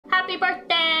happy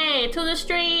birthday to the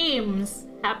streams.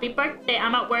 Happy birthday.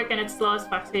 I'm at work and it's slow as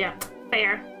fuck, so yeah.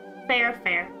 Fair.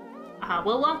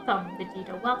 Well, welcome,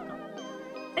 Vegeta, welcome.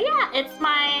 But yeah, it's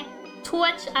my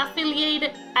Twitch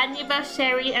affiliate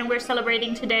anniversary and we're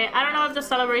celebrating today. I don't know if the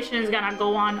celebration is gonna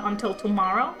go on until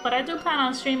tomorrow, but I do plan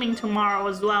on streaming tomorrow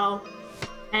as well.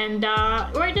 And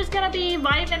we're just gonna be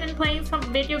vibing and playing some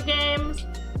video games.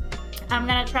 I'm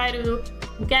gonna try to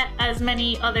get as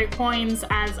many other coins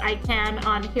as I can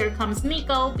on Here Comes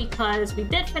Nico because we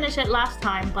did finish it last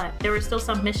time, but there were still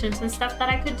some missions and stuff that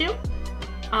I could do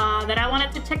that I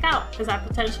wanted to check out because I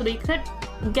potentially could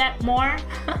get more.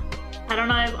 I don't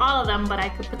know if all of them, but I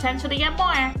could potentially get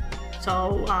more.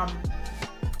 So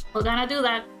we're gonna do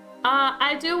that.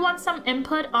 I do want some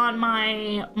input on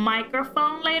my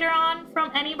microphone later on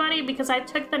from anybody because I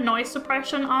took the noise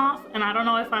suppression off and I don't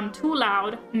know if I'm too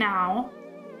loud now.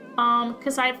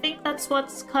 Because I think that's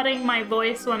what's cutting my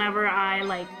voice whenever I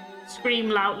like scream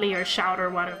loudly or shout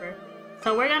or whatever.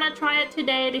 So we're gonna try it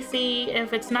today to see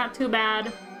if it's not too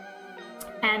bad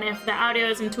and if the audio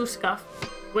isn't too scuffed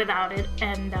without it,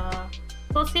 and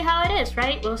we'll see how it is,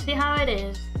 right? We'll see how it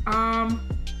is.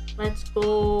 Let's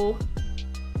go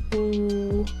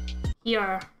to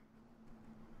here.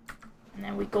 And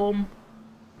then we go...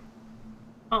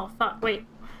 Oh, fuck, wait.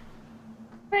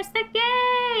 Where's the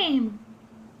game?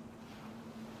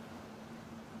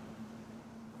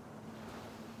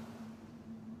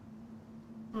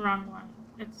 Wrong one.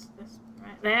 It's this one,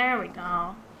 right? There we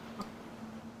go.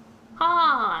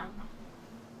 On.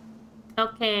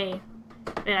 Okay.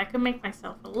 Wait, I could make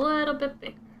myself a little bit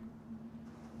bigger.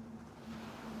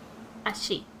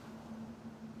 Ashi.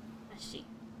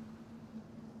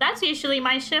 That's usually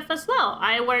my shift as well.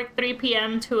 I work 3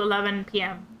 p.m. to 11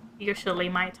 p.m. usually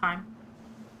my time.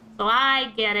 So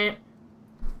I get it.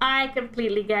 I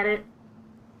completely get it.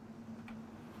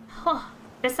 Oh.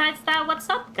 Besides that, what's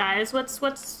up, guys? How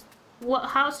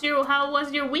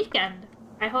was your weekend?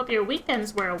 I hope your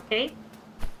weekends were okay.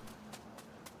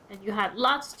 And you had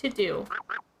lots to do.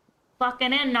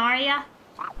 Clocking in, Narya.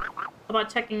 How about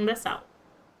checking this out?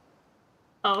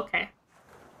 Oh, okay.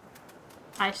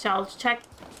 I shall check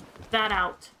that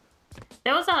out.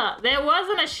 There was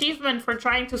an achievement for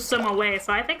trying to swim away,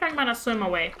 so I think I'm gonna swim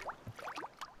away.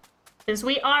 Since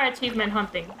we are achievement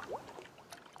hunting.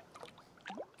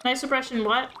 Noise suppression,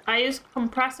 what? I use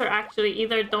compressor actually.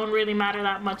 Either don't really matter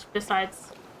that much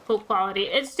besides full quality.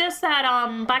 It's just that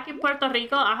back in Puerto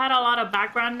Rico I had a lot of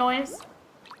background noise.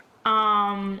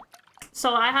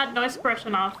 So I had noise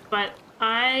suppression off, but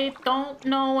I don't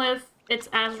know if it's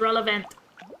as relevant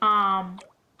now.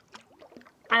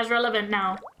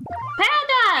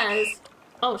 Pandas!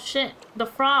 Oh shit, the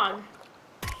frog.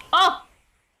 Oh!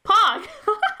 Pog!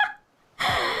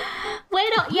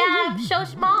 Wait, yeah, I'm so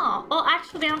small. Oh,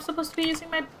 actually, I'm supposed to be using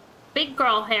my big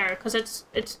girl hair because it's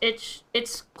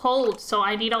cold, so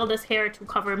I need all this hair to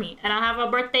cover me. And I have a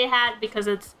birthday hat because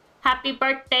it's happy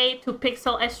birthday to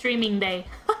Pixel Streaming Day.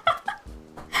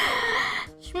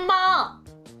 Small.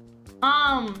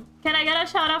 Can I get a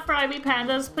shout out for IB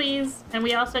Pandas, please? And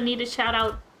we also need to shout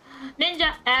out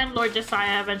Ninja and Lord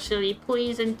Josiah eventually,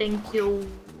 please and thank you.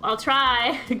 I'll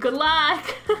try. Good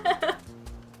luck.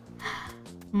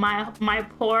 My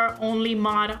poor only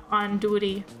mod on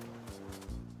duty.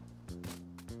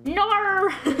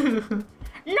 Nor!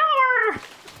 Nor!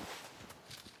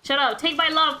 Shut up. Take my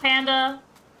love, Panda.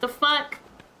 The fuck?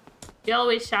 You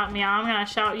always shout me out. I'm gonna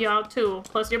shout you out too.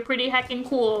 Plus, you're pretty heckin'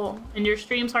 cool. And your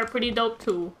streams are pretty dope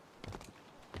too.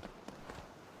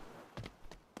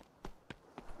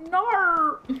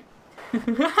 Nor!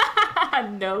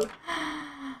 No.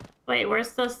 Wait,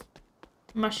 where's this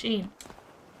machine?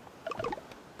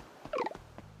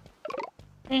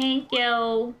 Thank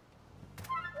you.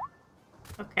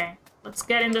 Okay, let's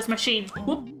get in this machine.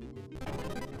 Whoop.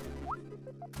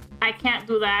 I can't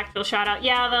do the actual shout out.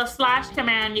 Yeah, the slash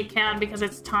command you can because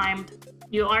it's timed.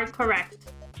 You are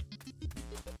correct.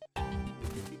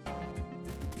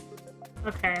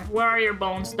 Okay, where are your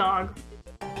bones, dog?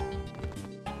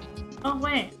 Oh,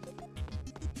 wait.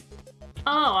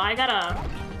 Oh, I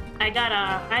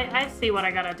see what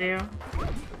I gotta do.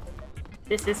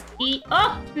 This is E.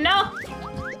 Oh, no!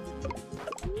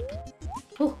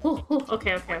 Ooh.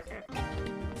 Okay.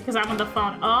 Because I'm on the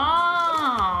phone.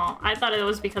 Oh, I thought it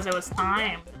was because it was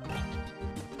timed.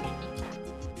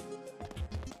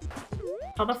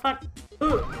 How the fuck?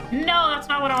 Ooh. No, that's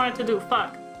not what I wanted to do.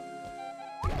 Fuck.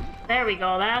 There we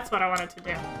go. That's what I wanted to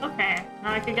do. Okay,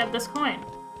 now I can get this coin.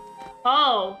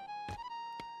 Oh.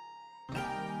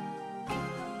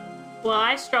 Well,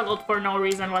 I struggled for no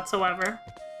reason whatsoever.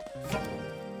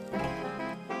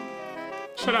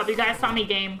 Shut up, you guys saw me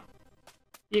game.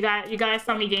 You guys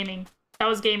saw me gaming. That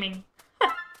was gaming.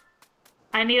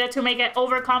 I needed to make it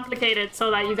overcomplicated so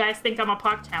that you guys think I'm a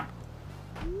PogChamp.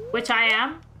 Which I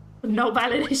am. No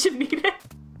validation needed.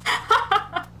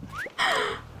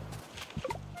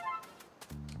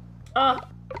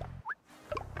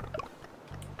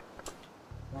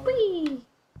 Whee!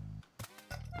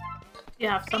 You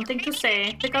have something to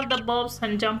say. Pick up the bulbs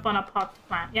and jump on a pot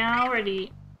plant. Yeah,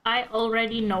 I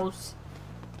already knows.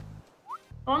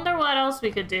 I wonder what else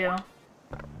we could do.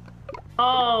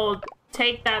 Oh,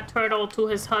 take that turtle to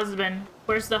his husband.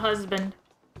 Where's the husband?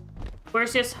 Where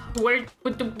is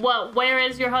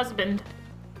your husband?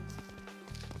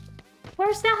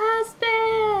 Where's the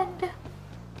husband?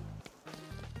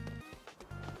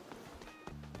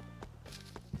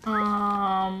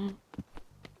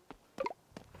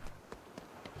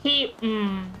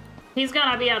 He's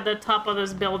gonna be at the top of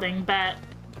this building, bet.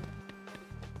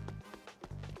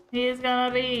 He's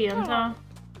gonna be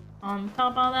on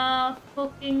top of the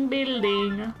fucking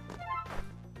building.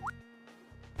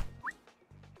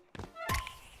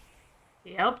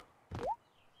 Yep.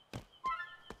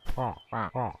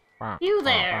 You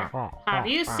there. Have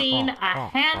you seen a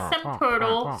handsome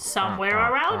turtle somewhere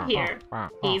around here?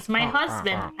 He's my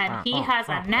husband, and he has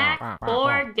a knack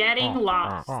for getting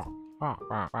lost.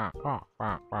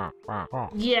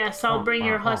 Yes, I'll bring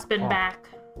your husband back.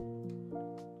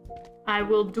 I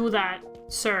will do that,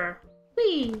 sir.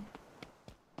 Whee!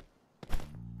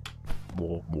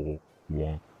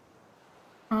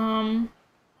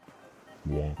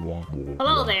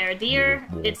 Hello there, dear.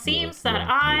 It seems that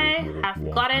I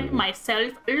have gotten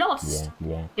myself lost.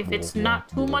 If it's not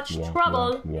too much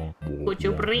trouble, could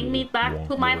you bring me back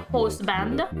to my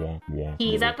husband?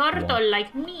 He's a turtle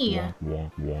like me.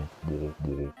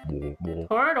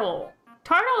 Turtle.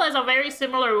 Turtle is a very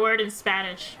similar word in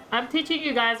Spanish. I'm teaching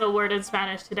you guys a word in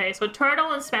Spanish today. So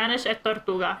turtle in Spanish es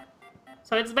tortuga.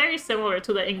 So it's very similar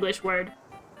to the English word.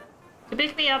 To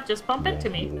pick me up, just bump into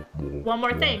me. One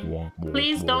more thing.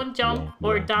 Please don't jump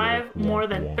or dive more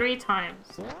than 3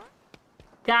 times.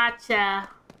 Gotcha.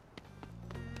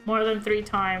 More than 3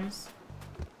 times.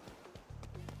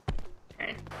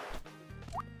 Okay.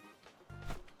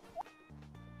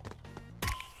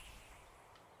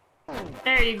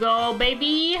 There you go,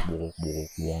 baby.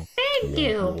 Thank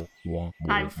you.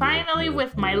 I'm finally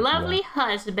with my lovely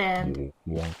husband.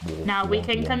 Now we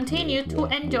can continue to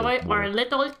enjoy our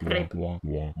little trip.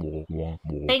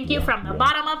 Thank you from the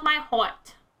bottom of my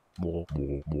heart.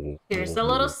 Here's a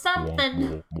little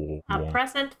something. A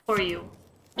present for you.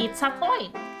 It's a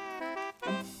coin.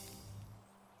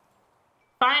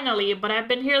 Finally, but I've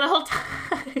been here the whole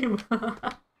time.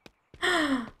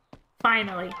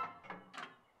 Finally.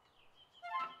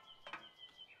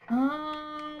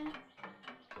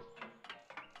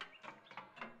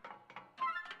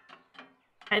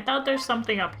 I thought there's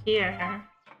something up here.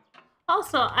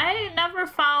 Also, I never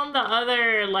found the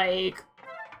other, like,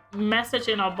 message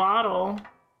in a bottle.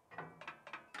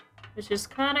 Which is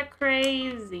kind of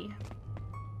crazy.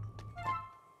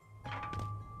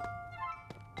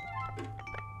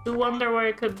 Do wonder where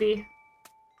it could be.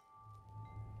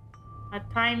 A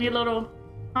tiny little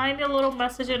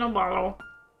message in a bottle.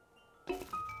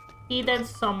 Hidden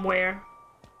somewhere.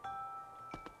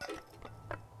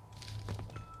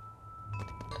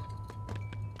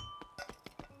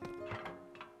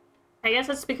 I guess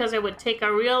it's because it would take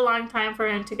a real long time for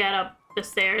him to get up the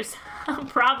stairs.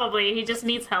 Probably. He just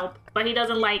needs help. But he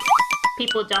doesn't like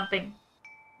people jumping.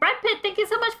 Brad Pitt, thank you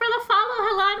so much for the follow.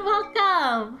 Hello and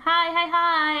welcome.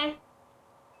 Hi.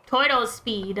 Turtle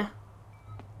speed.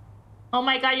 Oh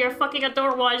my god, you're fucking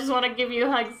adorable. I just want to give you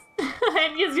hugs.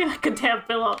 And use you like a damn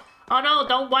pillow. Oh no,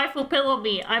 don't waifu pillow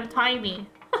me. I'm tiny.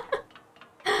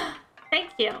 Thank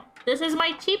you. This is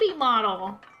my chibi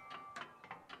model.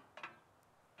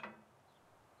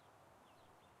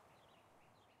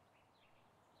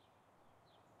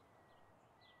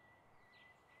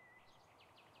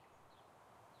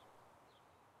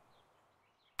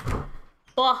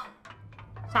 Oh,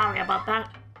 sorry about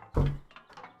that.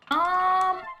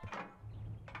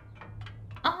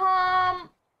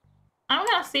 I'm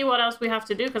gonna see what else we have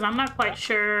to do because I'm not quite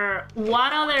sure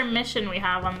what other mission we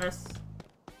have on this.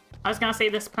 I was gonna say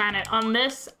this planet, on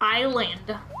this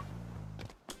island.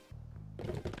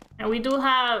 And we do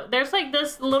have, there's like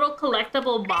this little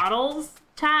collectible bottles,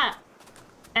 chat.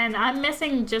 And I'm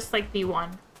missing just like the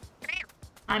one.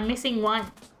 I'm missing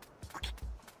one.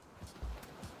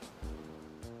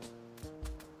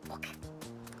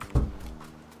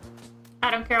 I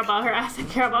don't care about her ass, I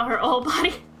care about her whole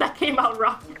body. That came out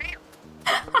wrong.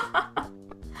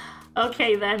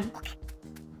 Okay then.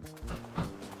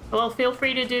 Well, feel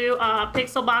free to do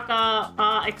Pixel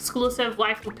Baka exclusive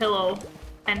waifu pillow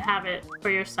and have it for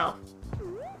yourself.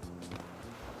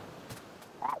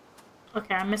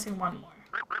 Okay, I'm missing one more.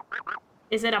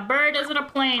 Is it a bird? Is it a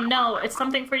plane? No, it's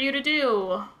something for you to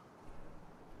do.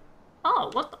 Oh,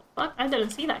 what the fuck? I didn't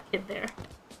see that kid there.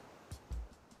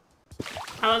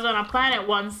 I was on a planet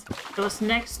once. It was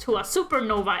next to a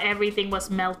supernova. Everything was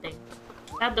melting.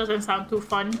 That doesn't sound too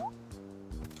fun.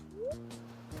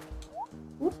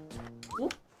 Whoop,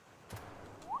 whoop.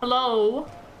 Hello?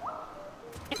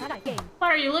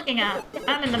 What are you looking at?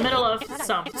 I'm in the middle of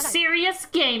some serious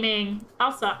gaming.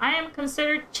 Also, I am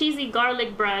considered cheesy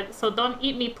garlic bread, so don't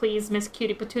eat me please, Miss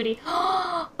Cutie Patootie.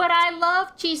 But I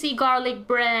love cheesy garlic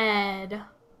bread.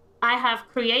 I have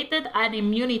created an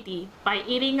immunity by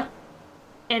eating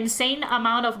insane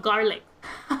amount of garlic.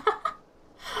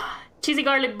 Cheesy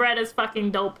garlic bread is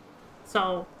fucking dope.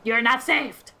 So, you're not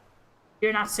saved.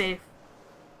 You're not safe.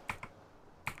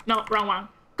 No, wrong one.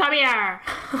 Come here!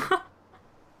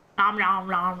 Nom nom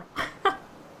nom.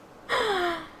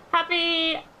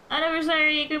 Happy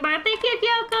anniversary, goodbye. Thank you,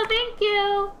 Kyoko, thank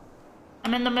you!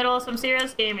 I'm in the middle of some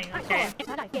serious gaming, okay.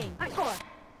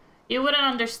 You wouldn't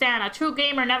understand. A true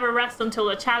gamer never rests until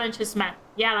the challenge is met.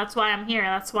 Yeah, that's why I'm here.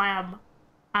 That's why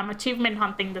I'm achievement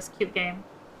hunting this cute game.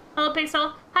 Hello,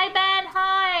 Pixel. Hi, Ben.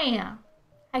 Hi.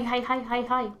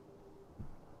 Hi.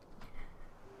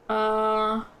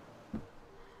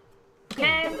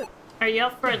 Okay. Are you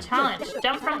up for a challenge?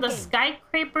 Jump from the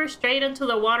skyscraper straight into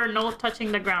the water, no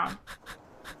touching the ground.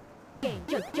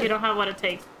 You don't have what it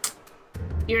takes.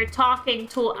 You're talking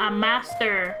to a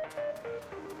master.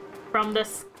 From the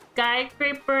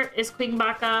skyscraper is Queen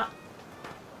Baka.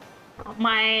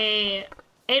 My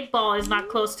 8-ball is not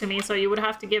close to me, so you would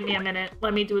have to give me a minute.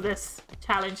 Let me do this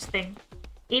challenge thing.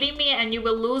 Eating me and you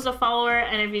will lose a follower,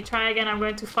 and if you try again, I'm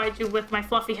going to fight you with my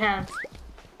fluffy hands.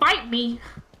 Fight me!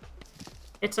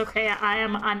 It's okay, I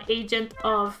am an agent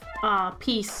of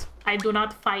peace. I do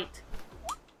not fight.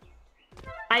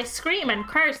 I scream and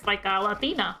curse like a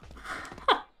Latina.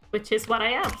 Which is what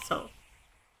I am, so.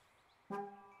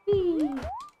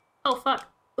 Oh, fuck.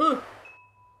 Ooh.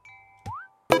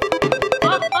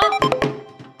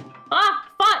 Oh,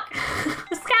 fuck!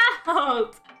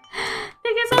 Scout!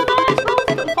 Thank you so much!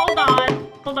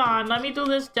 Hold on. Let me do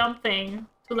this jump thing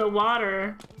to the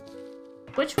water.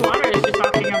 Which water is she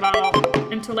talking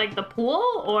about? Into, like, the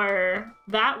pool? Or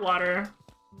that water?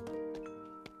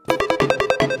 Do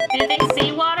you think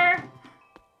seawater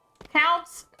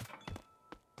counts?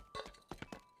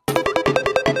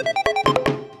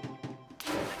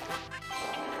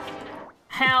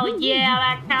 Hell yeah,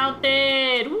 that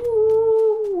counted!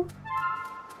 Woo!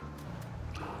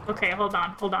 Okay, hold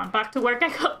on. Back to work I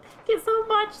go. Thank you so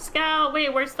much, Scout.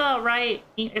 Wait, where's the right?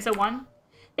 Is it one?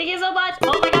 Thank you so much.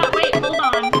 Oh my god, wait, hold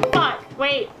on. Fuck,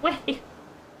 wait.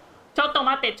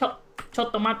 Chotomate.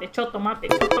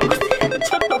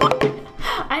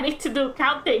 I need to do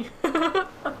counting.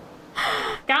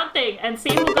 Counting and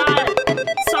see who got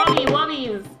Soggy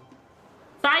Wubbies.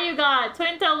 Sayu got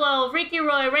Twintello, Ricky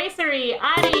Roy, Racery,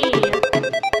 Ari,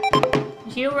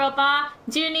 Europa,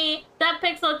 Junie, Dead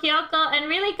Pixel, Kyoko, and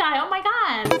Really Kai. Oh my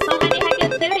god, so many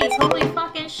heckin' cuties. Holy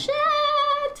fucking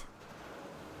shit!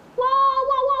 Whoa.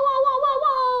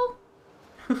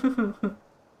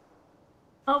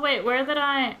 Oh wait, where did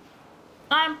I?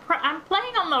 I'm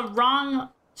playing on the wrong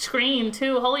screen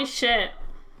too. Holy shit!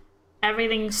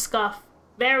 Everything's scuffed.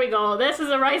 There we go. This is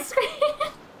the right screen.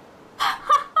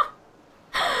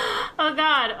 Oh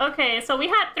god. Okay, so we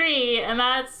had 3, and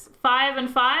that's 5 and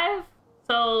 5.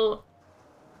 So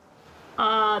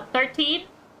 13.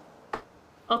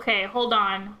 Okay, hold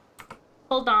on.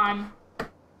 I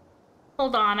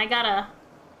gotta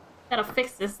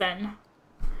fix this then.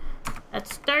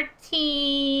 That's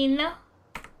 13.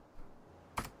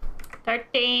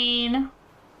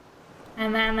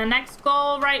 And then the next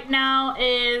goal right now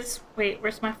is... Wait,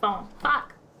 where's my phone?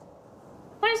 Fuck.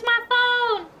 Where's my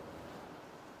phone?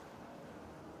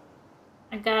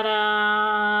 I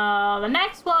gotta... The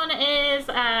next one is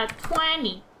at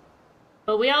 20.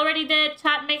 But we already did.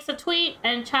 Chat makes a tweet,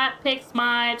 and chat picks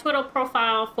my Twitter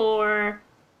profile for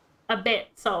a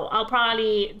bit. So I'll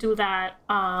probably do that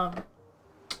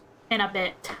in a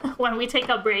bit. When we take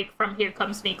a break from Here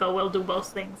Comes Nico, we'll do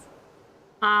both things.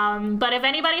 But if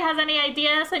anybody has any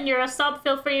ideas and you're a sub,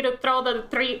 feel free to throw the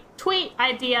tweet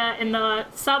idea in the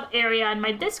sub area in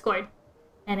my Discord.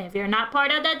 And if you're not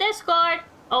part of the Discord...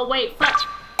 Oh, wait, fuck.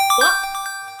 What?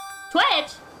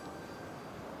 Twitch?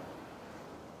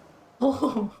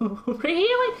 Oh,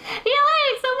 really?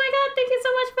 Helix! Oh my god, thank you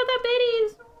so much for the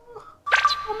biddies.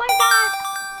 Oh my god.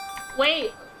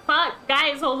 Wait, Fuck,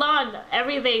 guys, hold on.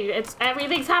 Everything's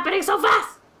happening so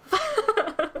fast.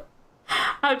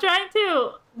 I'm trying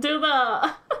to do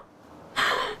the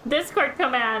Discord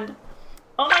command.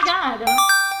 Oh my god.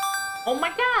 Oh my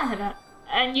god.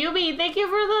 And Yubi, thank you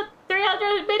for the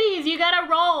 300 biddies. You gotta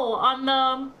roll on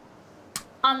the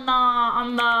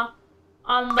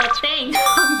thing.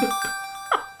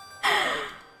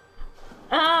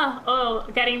 Oh,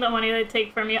 getting the money they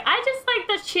take from you. I just like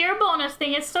the cheer bonus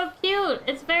thing. It's so cute.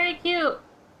 It's very cute.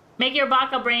 Make your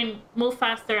baka brain move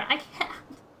faster. I can't.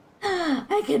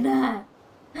 I cannot.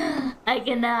 I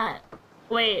cannot.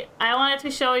 Wait, I wanted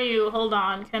to show you. Hold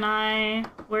on. Can I?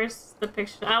 Where's the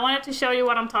picture? I wanted to show you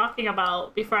what I'm talking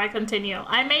about before I continue.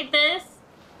 I made this.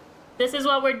 This is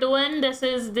what we're doing. This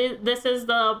is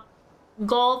the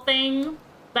goal thing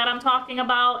that I'm talking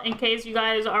about, in case you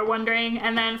guys are wondering.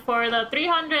 And then for the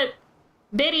 300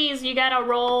 biddies, you gotta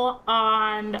roll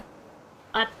on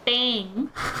a thing.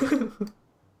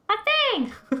 A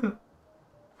thing!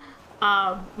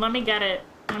 Let me get it.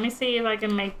 Let me see if I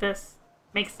can make this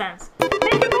make sense. Make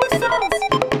it make sense!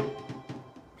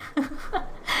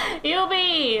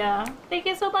 Yubi! Thank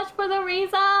you so much for the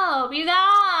resub, you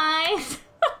guys!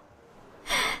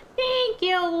 Thank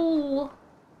you!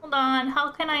 Hold on,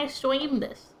 how can I stream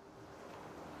this?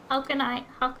 How can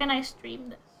I stream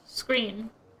this? Screen.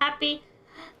 Happy.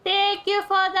 Thank you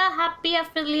for the happy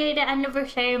affiliated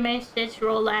anniversary message,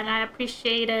 Roland. I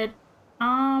appreciate it.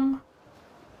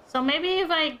 So maybe if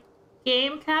I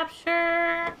game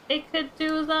capture, it could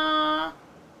do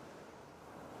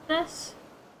this.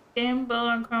 Game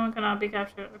builder and Chrome cannot be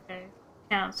captured. Okay,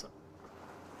 cancel.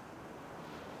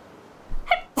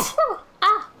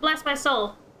 Ah, bless my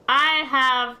soul. I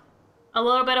have a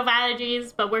little bit of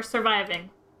allergies, but we're surviving.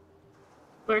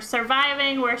 We're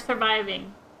surviving, we're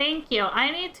surviving. Thank you.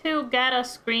 I need to get a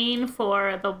screen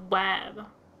for the web.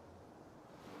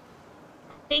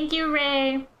 Thank you,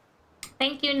 Ray.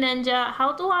 Thank you, Ninja.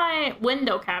 How do I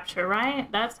window capture,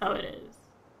 right? That's how it is.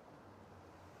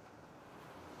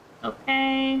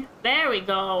 Okay, there we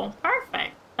go.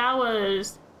 Perfect. That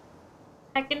was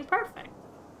heckin' perfect.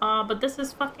 But this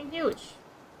is fucking huge.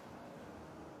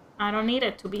 I don't need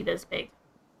it to be this big.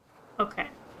 Okay.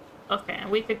 Okay,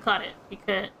 and we could cut it. We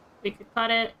could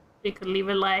cut it. We could leave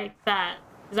it like that.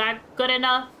 Is that good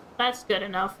enough? That's good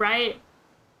enough, right?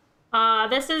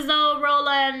 This is the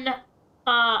Roland,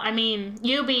 I mean,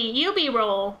 Yubi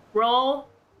roll. Roll.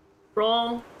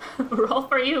 Roll. Roll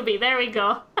for Yubi. There we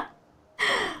go.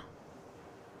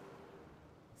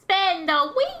 Spin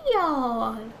the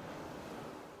wheel!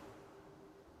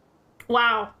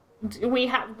 Wow. We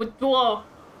have... Whoa.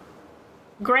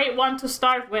 Great one to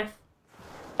start with.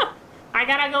 I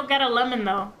gotta go get a lemon,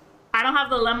 though. I don't have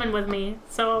the lemon with me,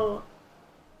 so...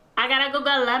 I gotta go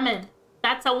get a lemon.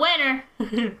 That's a winner!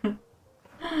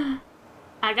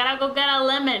 I gotta go get a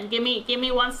lemon. Give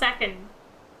me 1 second.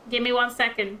 Give me 1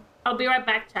 second. I'll be right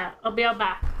back, chat. I'll be right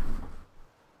back.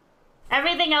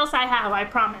 Everything else I have, I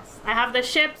promise. I have the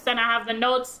ships and I have the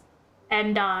notes.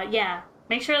 And, yeah.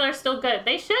 Make sure they're still good.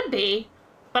 They should be.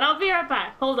 But I'll be right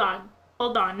back. Hold on.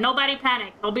 Hold on. Nobody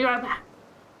panic. I'll be right back.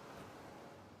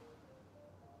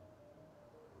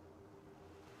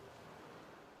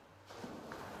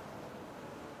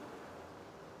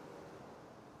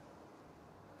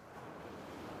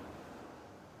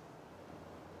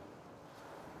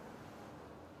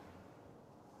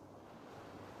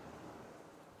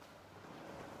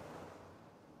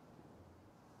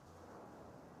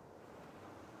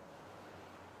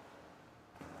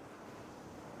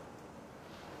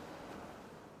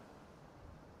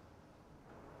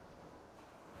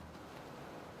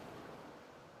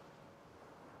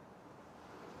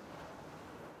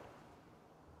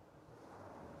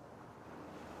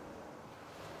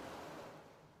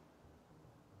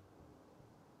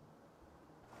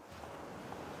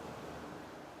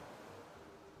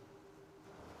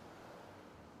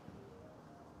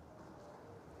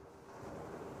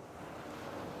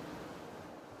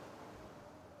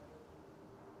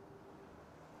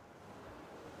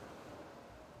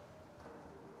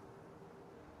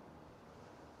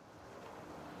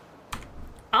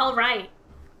 All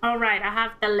right, I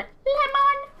have the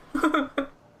lemon.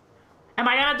 Am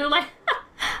I gonna do like,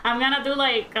 I'm gonna do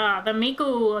like the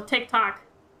Miku TikTok.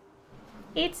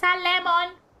 It's a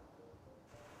lemon.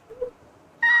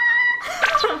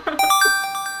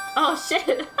 Oh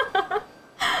shit.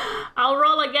 I'll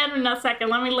roll again in a second.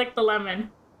 Let me lick the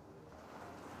lemon.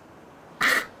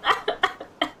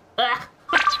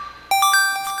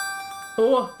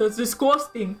 Oh, that's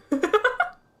disgusting.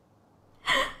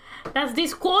 That's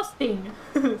disgusting.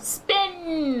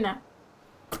 Spin.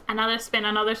 Another spin,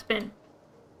 another spin.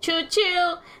 Choo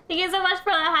choo! Thank you so much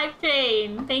for the hype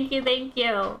train. Thank you, thank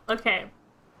you. Okay.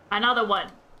 Another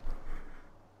one.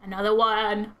 Another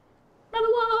one.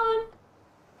 Another one.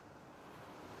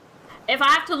 If I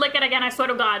have to lick it again, I swear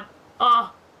to God.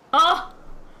 Oh. Oh.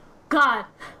 God.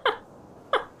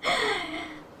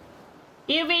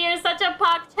 Yubi, you're such a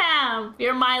pug champ.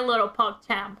 You're my little pug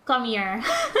champ. Come here.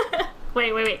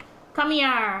 Wait. Come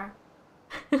here.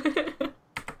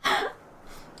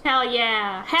 Hell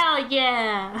yeah. Hell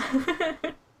yeah.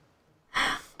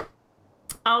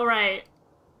 Alright.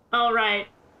 Alright.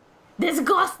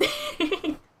 Disgusting.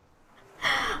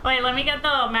 Wait, let me get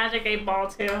the magic 8 ball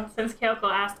too, since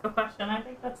Kyoko asked a question. I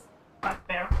think that's back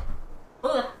there.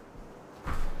 Ugh.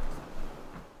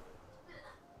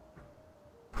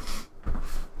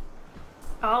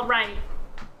 Alright.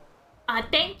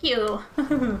 Thank you.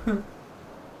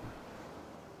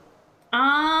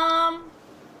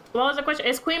 What was the question?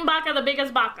 Is Queen Baka the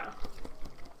biggest Baka?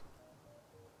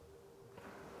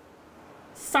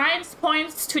 Science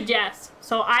points to yes.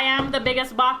 So I am the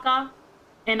biggest Baka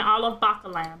in all of Baka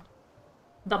land.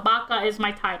 The Baka is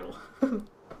my title.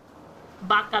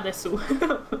 Baka desu.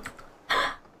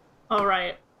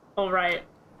 Alright. Alright.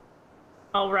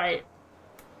 Alright.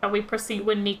 Can we proceed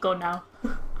with Nico now?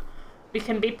 We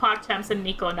can be pod champs in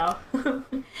Nico now.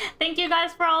 Thank you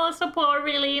guys for all the support.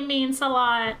 Really means a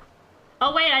lot.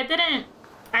 Oh wait, I didn't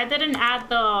add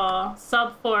the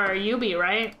sub for Yubi,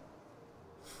 right?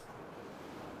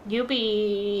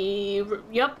 Yubi,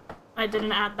 yep, I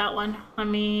didn't add that one. Let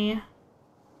me.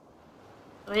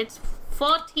 It's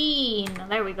 14.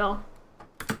 There we go.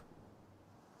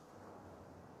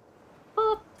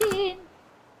 14.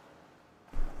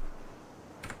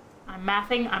 I'm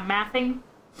mathing.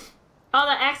 Oh,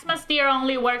 the Xmas deer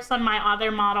only works on my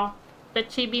other model. The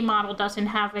chibi model doesn't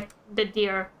have the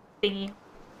deer thingy.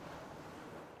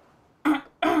 So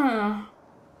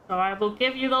I will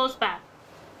give you those back.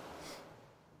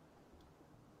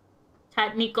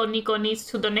 Type Nico needs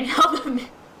to donate help.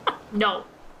 No.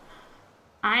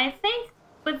 I think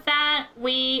with that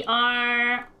we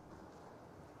are...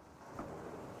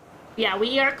 Yeah,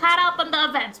 we are caught up on the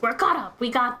events. We're caught up. We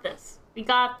got this. We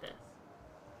got this.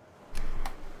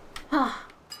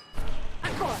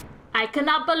 I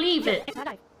cannot believe it.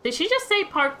 Did she just say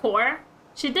parkour?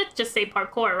 She did just say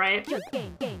parkour, right?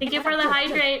 Thank you for the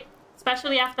hydrate,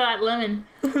 especially after that lemon.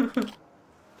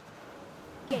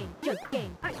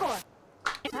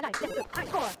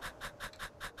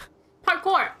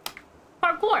 Parkour.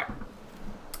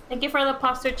 Thank you for the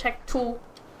posture check too.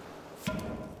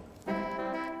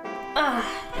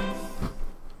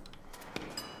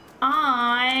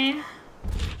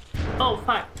 Oh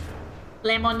fuck.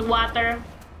 Lemon water.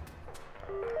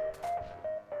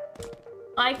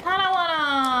 I kinda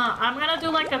wanna... I'm gonna do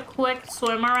like a quick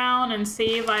swim around and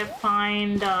see if I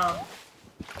find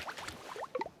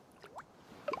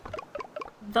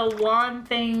the one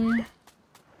thing...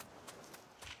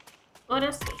 What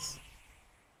is this?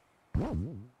 Oh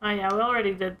yeah, we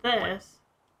already did this.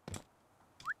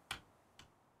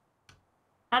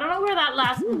 I don't know where that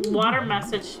last water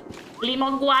message...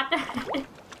 Limon water.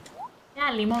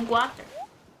 Yeah, limon water.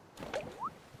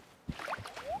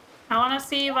 I want to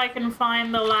see if I can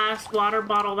find the last water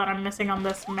bottle that I'm missing on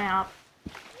this map.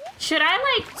 Should I,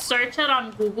 like, search it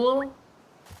on Google?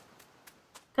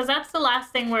 Because that's the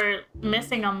last thing we're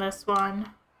missing on this one.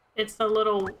 It's a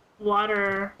little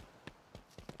water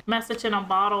message in a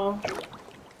bottle.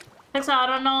 So I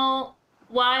don't know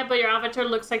why, but your avatar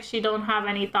looks like she don't have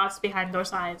any thoughts behind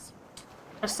those eyes.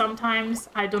 Sometimes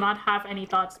I do not have any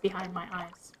thoughts behind my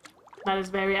eyes. That is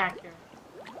very accurate.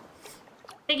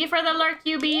 Thank you for the lurk,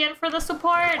 UB, and for the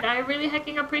support. I really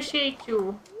hecking appreciate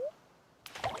you.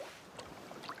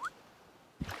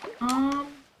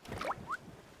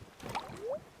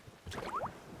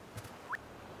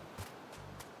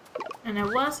 And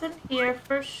it wasn't here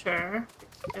for sure.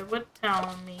 It would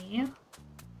tell me.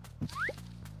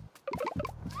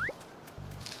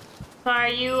 So are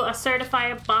you a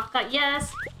certified Baka?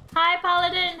 Yes. Hi,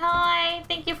 Paladin. Hi.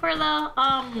 Thank you for the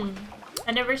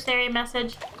anniversary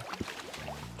message.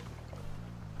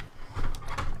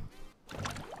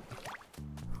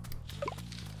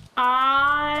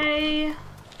 I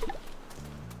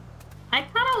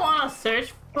kind of want to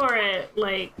search for it.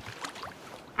 Like,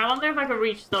 I wonder if I could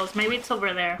reach those. Maybe it's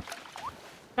over there.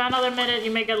 Got another minute. You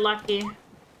may get lucky.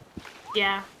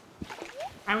 Yeah.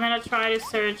 I'm gonna try to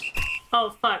search.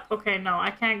 Oh, fuck. Okay, no. I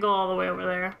can't go all the way over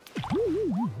there.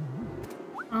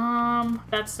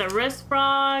 That's the wrist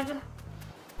frog.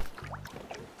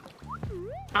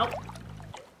 Oh.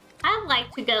 I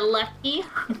like to get lucky.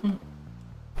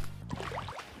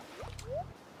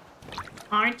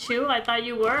 Aren't you? I thought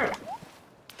you were.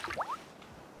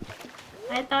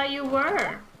 I thought you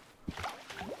were.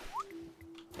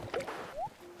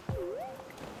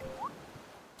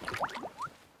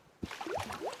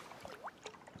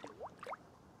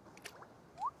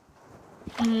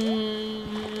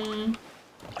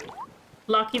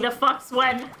 Lucky the fox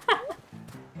won.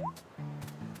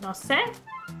 No sé.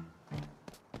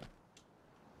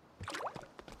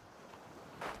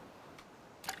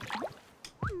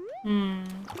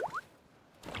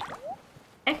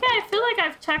 Okay, I feel like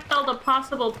I've checked all the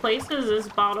possible places this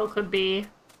bottle could be.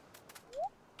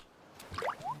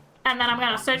 And then I'm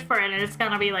gonna search for it and it's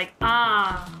gonna be like,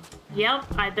 ah, yep,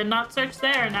 I did not search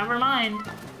there, never mind.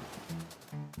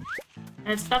 And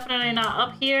it's definitely not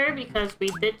up here because we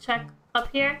did check up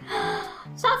here.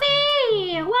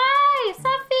 Sophie! Why?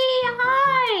 Sophie,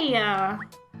 hi!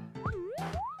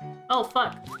 Oh,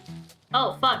 fuck.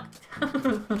 Oh, fuck.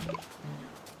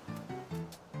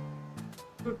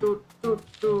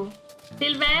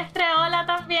 Silvestre, hola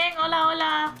también. Hola,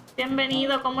 hola.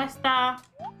 Bienvenido, ¿cómo está?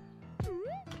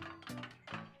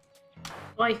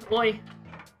 Oi, oi.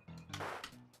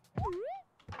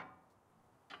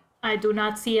 I do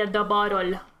not see the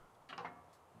bottle.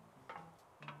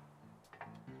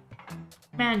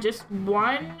 Man, just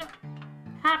one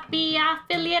happy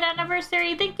affiliate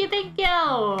anniversary. Thank you, thank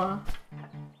you.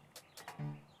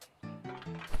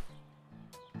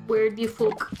 Where'd you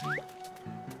fuck?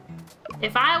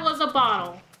 If I was a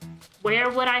bottle, where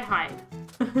would I hide?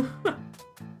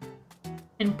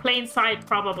 In plain sight,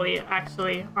 probably,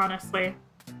 actually, honestly.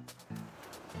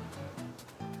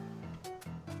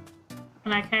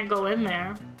 And I can't go in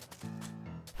there.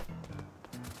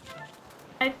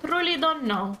 I truly don't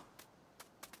know.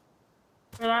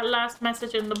 Where that last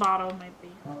message in the bottle might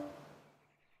be.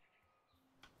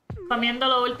 Comiendo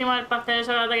lo último del pastel de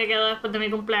chocolate que quedó después de mi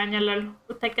cumpleaños, lol.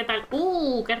 ¿Usted qué tal?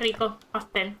 Qué rico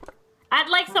pastel. I'd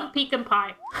like some pecan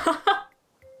pie.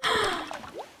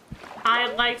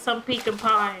 I'd like some pecan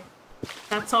pie.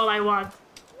 That's all I want.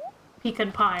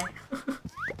 Pecan pie.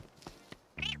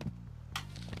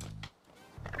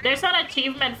 There's an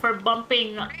achievement for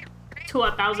bumping to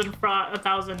 1,000 frogs.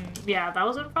 1,000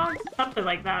 frogs? Something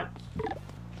like that.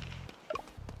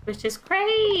 Which is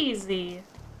crazy.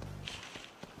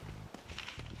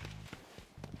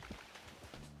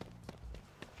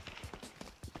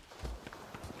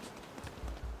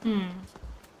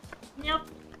 Yep.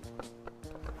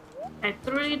 I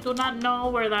truly do not know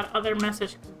where that other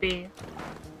message could be.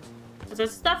 Because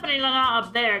it's definitely not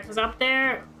up there. Because up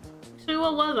there... Actually,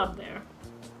 what was up there?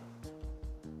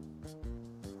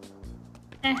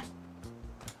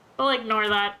 We'll ignore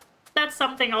that. That's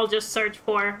something I'll just search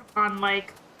for on,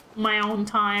 like, my own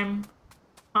time.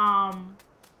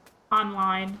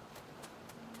 Online.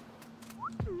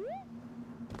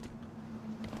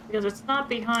 Because it's not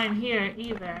behind here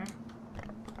either.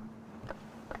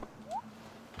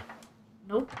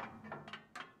 Nope.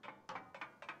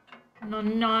 No,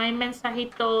 no hay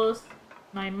mensajitos.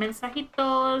 No hay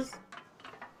mensajitos.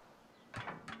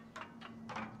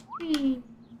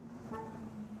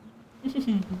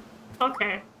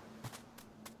 Okay.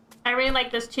 I really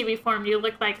like this chibi form. You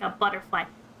look like a butterfly.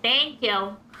 Thank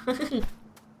you.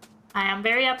 I am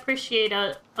very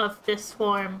appreciative of this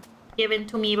form given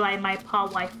to me by my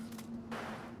paw wife.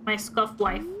 My scuff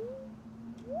wife.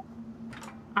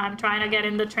 I'm trying to get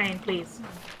in the train, please.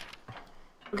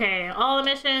 Okay, all the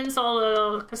missions, all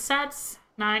the cassettes.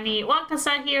 Now I need 1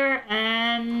 cassette here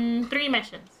and 3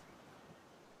 missions.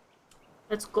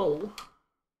 Let's go.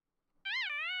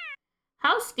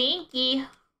 How stinky.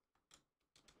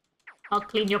 I'll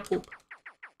clean your poop.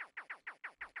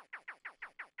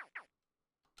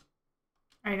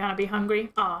 Are you gonna be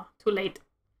hungry? Ah, too late.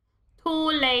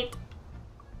 Too late.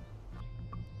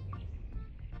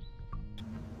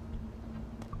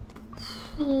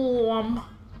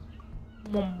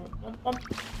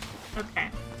 Okay.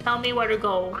 Tell me where to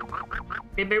go.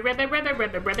 Ribbit, ribbit, ribbit,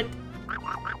 ribbit, ribbit.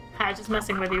 Hi, just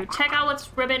messing with you. Check out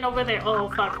what's ribbon over there. Oh,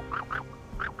 fuck.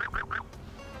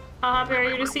 How happy are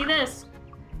you to see this?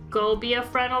 Go be a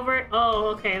friend over... Oh,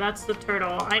 okay, that's the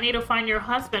turtle. I need to find your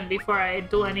husband before I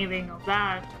do anything of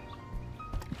that.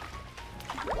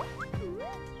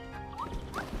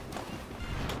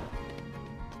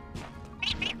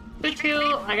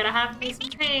 Choo-choo! I gotta have me some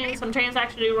trains. Some trains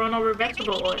actually run over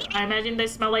vegetable oil. I imagine they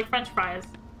smell like french fries.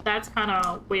 That's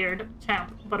kinda weird,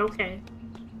 champ, but okay.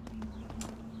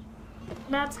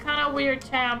 That's kinda weird,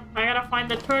 champ. I gotta find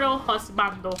the turtle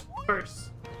husbando first.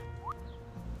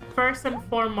 First and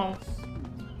foremost.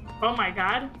 Oh my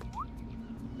god.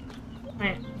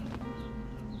 Wait.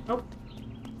 Nope.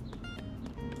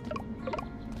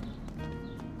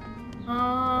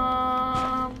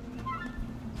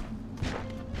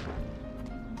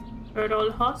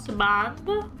 Turtle husband.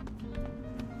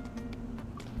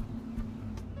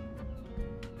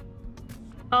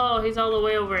 Oh, he's all the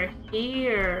way over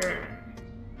here.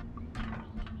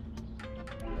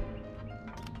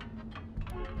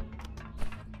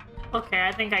 Okay,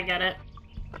 I think I get it.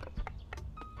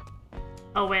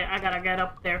 Oh wait, I gotta get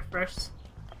up there first.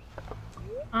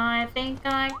 I think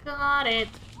I got it.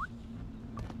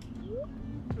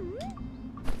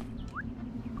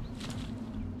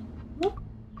 Whoop.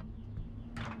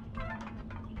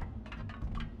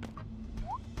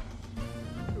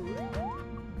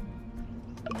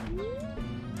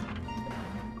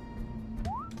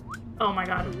 Oh my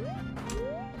god.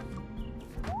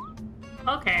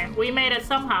 Okay, we made it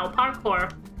somehow.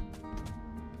 Parkour.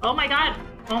 Oh my god.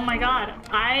 Oh my god.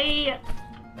 I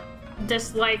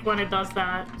dislike when it does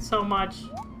that so much.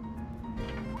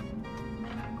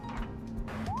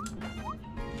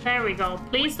 There we go.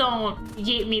 Please don't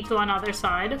yeet me to another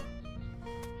side.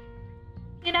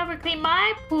 You never clean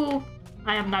my poop.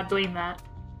 I am not doing that.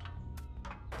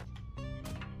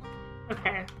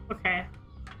 Okay, okay.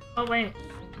 Oh wait.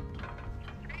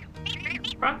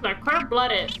 Frogs are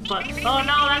cold-blooded, but... Oh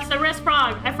no, that's the wrist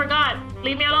frog! I forgot!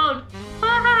 Leave me alone!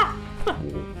 Ah!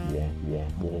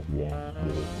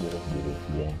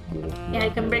 Yeah,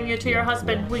 I can bring you to your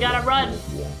husband. We gotta run!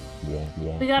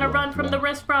 We gotta run from the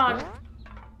wrist frog!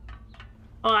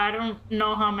 Oh, I don't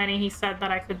know how many he said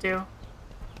that I could do.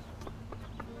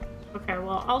 Okay,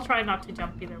 well, I'll try not to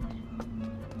jump either way.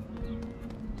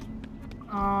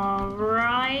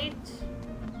 Alright...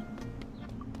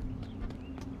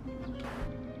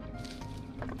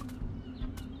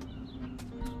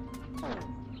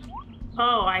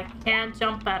 Oh, I can't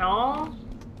jump at all?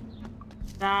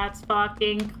 That's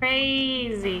fucking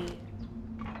crazy.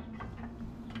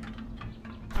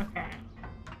 Okay.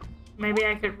 Maybe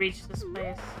I could reach this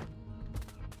place.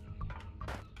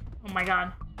 Oh my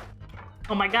god.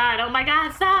 Oh my god, oh my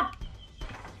god, stop!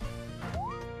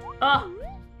 Oh!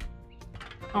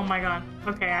 Oh my god.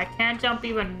 Okay, I can't jump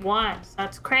even once.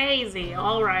 That's crazy.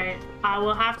 Alright. I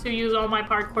will have to use all my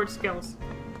parkour skills.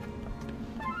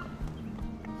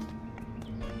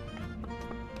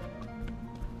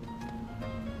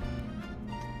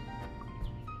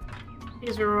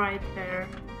 He's right there.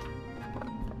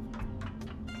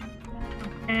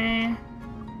 Okay.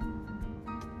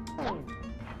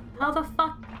 How the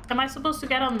fuck am I supposed to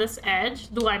get on this edge?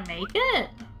 Do I make it?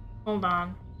 Hold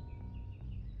on.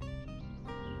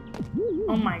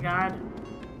 Oh my god.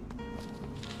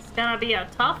 It's gonna be a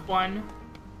tough one.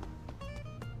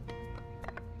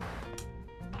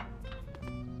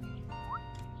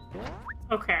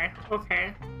 Okay,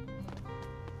 okay.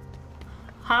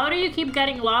 How do you keep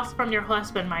getting lost from your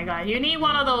husband, my guy? You need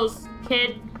one of those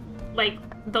like,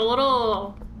 the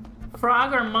little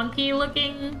frog or monkey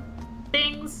looking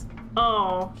things.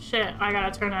 Oh, shit. I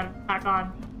gotta turn that back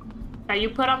on. That you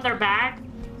put on their back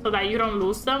so that you don't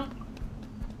lose them.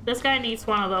 This guy needs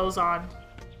one of those on.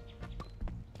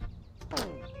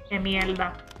 Que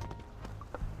mierda.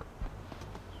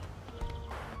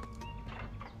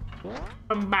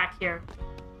 Come back here.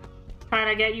 Trying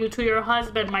to get you to your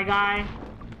husband, my guy.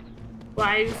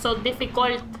 Why are you so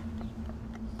difficult?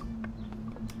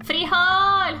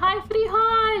 Frijol! Hi,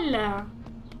 Frijol!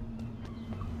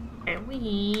 Okay,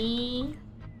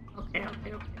 Okay.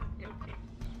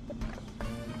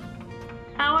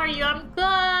 How are you? I'm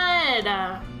good!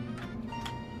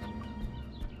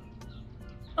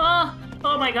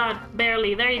 Oh my god.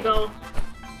 Barely. There you go.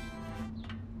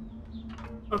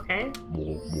 Okay.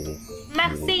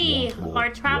 Merci! Our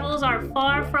travels are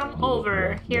far from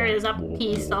over. Here is a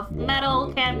piece of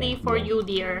metal candy for you,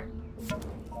 dear.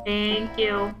 Thank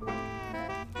you.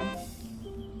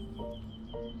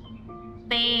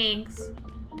 Thanks.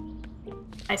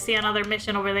 I see another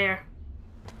mission over there.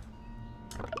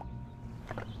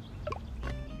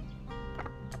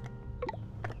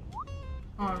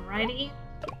 Alrighty.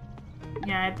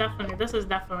 Yeah, definitely. This is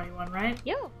definitely one, right?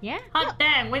 Yo, yeah. Hot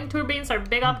dang, wind turbines are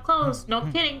big up close. No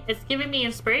kidding. It's giving me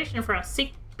inspiration for a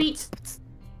sick beat.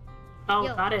 Oh,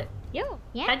 Yo. got it. Yo,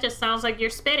 yeah. That just sounds like you're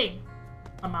spitting.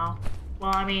 Somehow.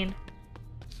 Well, I mean,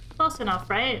 close enough,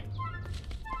 right?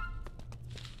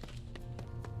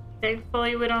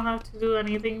 Thankfully, we don't have to do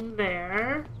anything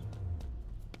there.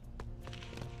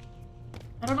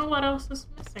 I don't know what else is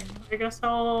missing. I guess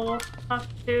I'll have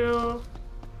to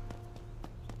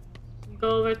go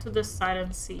over to this side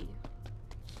and see.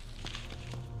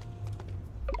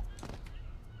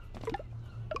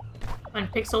 When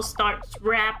Pixel starts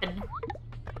rapping.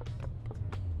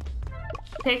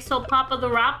 Pixel Papa the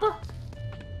Rapper?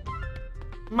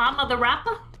 Mama the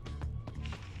rapper?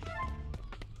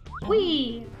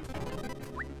 Wee!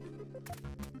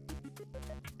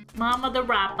 Mama the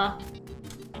rapper.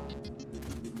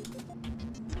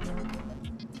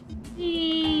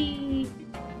 Wee!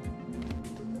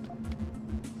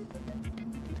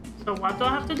 So what do I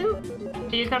have to do?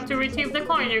 Do you come to retrieve the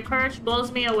coin? Your courage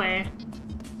blows me away.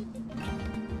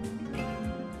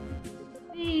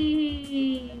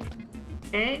 Wee!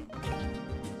 Okay.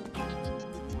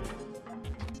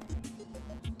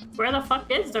 Where the fuck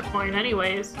is the coin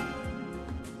anyways?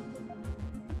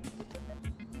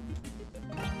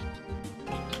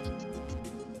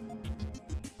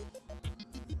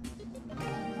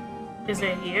 Is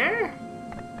it here?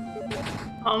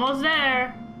 Almost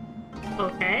there.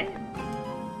 Okay.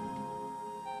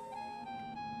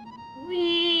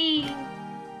 Whee!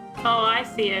 Oh, I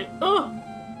see it. Oh!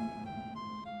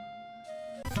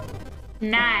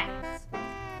 Nice.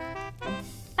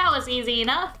 That was easy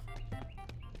enough.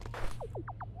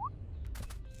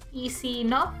 Easy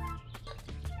enough.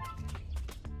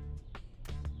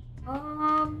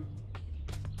 Oh,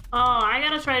 I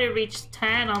gotta try to reach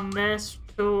 10 on this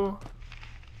too.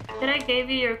 Did I give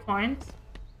you your coins?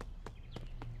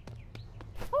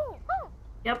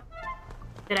 Yep.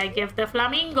 Did I give the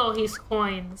flamingo his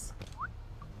coins?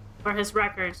 Or his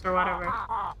records or whatever?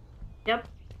 Yep,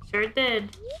 sure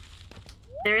did.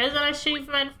 There is an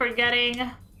achievement for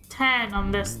getting 10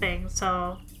 on this thing,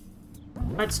 so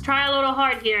let's try a little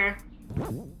hard here.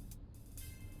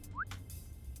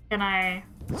 Can I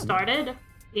start it?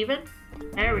 Even?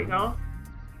 There we go.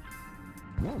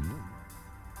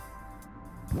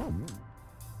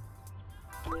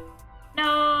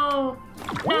 No!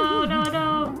 No, no,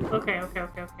 no! Okay, okay,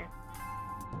 okay, okay.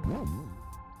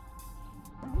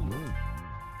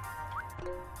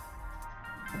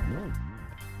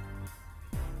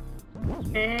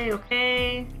 Okay,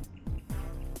 okay.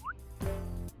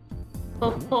 Ho,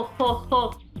 ho, ho,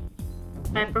 ho.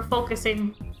 Hyper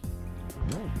focusing.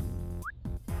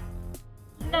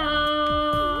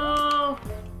 No!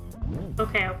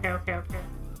 Okay, okay, okay, okay.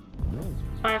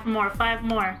 5 more, 5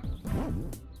 more.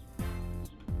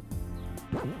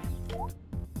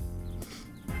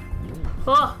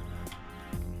 Oh!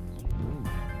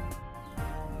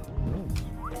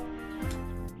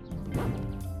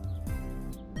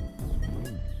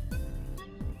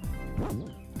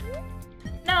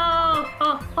 No!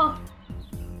 Oh, oh.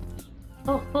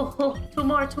 Oh, oh, oh. 2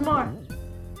 more, 2 more.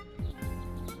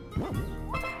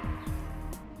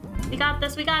 We got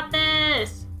this, we got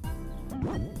this!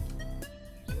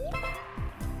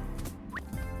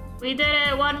 We did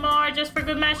it! 1 more, just for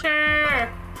good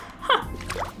measure! Huh.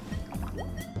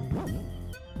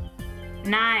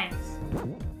 Nice.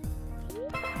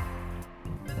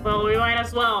 Well, we might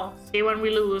as well see when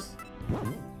we lose.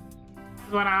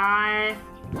 When I...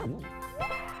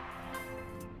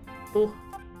 Ooh.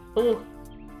 Ooh.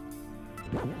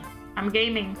 I'm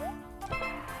gaming.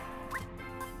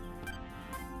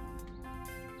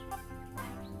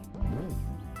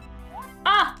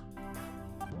 Ah!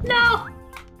 No!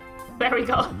 There we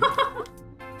go.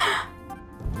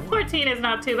 14 is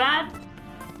not too bad.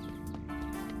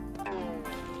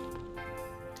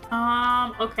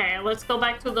 Okay, let's go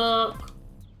back to the...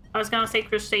 I was gonna say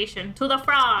crustacean. To the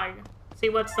frog! See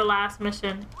what's the last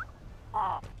mission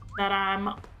that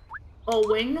I'm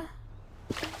owing.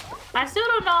 I still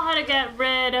don't know how to get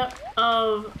rid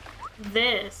of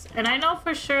this. And I know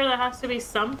for sure there has to be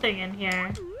something in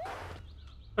here.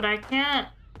 But I can't...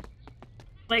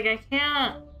 Like, I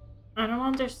can't... I don't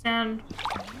understand.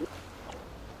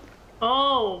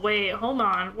 Oh, wait, hold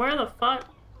on. Where the fuck?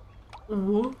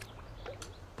 Ooh.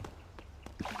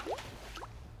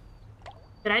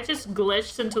 Did I just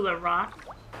glitch into the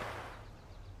rock?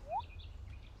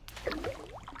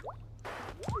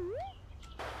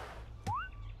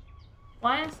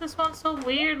 Why is this one so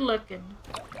weird looking?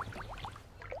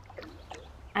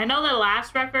 I know the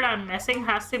last record I'm missing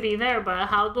has to be there, but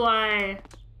how do I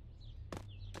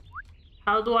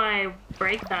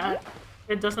break that?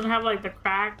 It doesn't have like the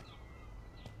crack.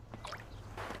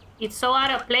 It's so out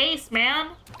of place,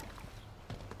 man.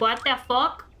 What the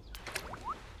fuck?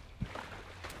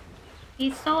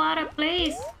 It's so out of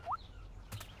place.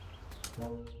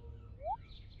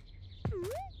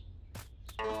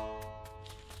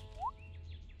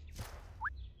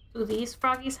 Do these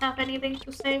froggies have anything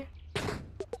to say?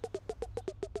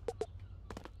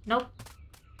 Nope.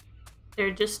 They're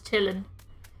just chilling.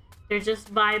 They're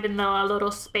just vibing the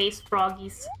little space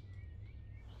froggies.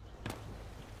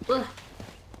 Ugh.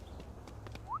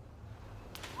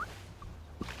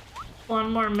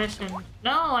 One more mission.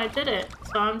 No, I did it.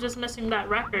 So I'm just missing that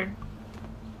record.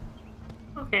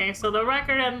 Okay, so the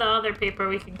record and the other paper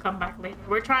we can come back later.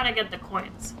 We're trying to get the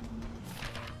coins.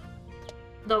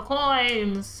 The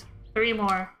coins! 3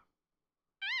 more.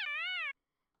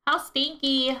 How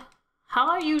stinky! How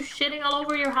are you shitting all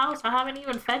over your house? I haven't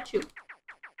even fed you.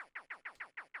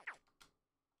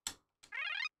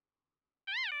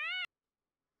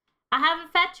 I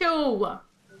haven't fed you!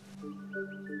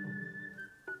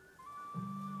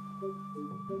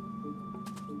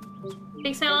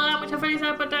 Pixel, muchas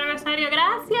felicidades por tu aniversario.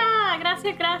 Gracias,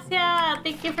 gracias, gracias.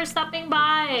 Thank you for stopping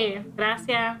by.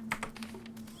 Gracias.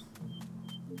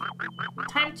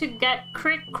 Time to get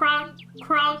crick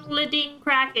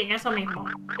cracking. Eso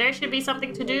mismo. There should be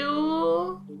something to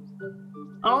do.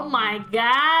 Oh my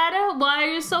god. Why are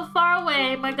you so far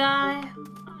away, my guy?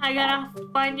 I gotta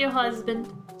find your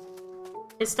husband.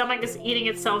 His stomach is eating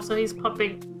itself, so he's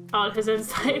popping out his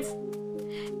insides.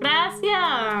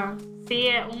 Gracias. Sí,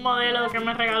 es un modelo que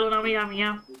me regaló una amiga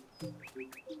mía.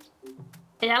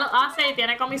 Ella lo hace y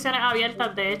tiene comisiones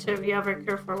abiertas, de hecho, if you ever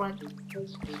care for one.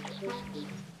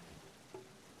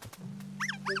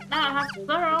 Now I have to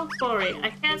throw for it. I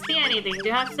can't see anything. Do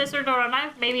you have scissors or a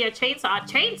knife? Maybe a chainsaw? A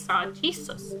chainsaw?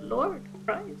 Jesus, Lord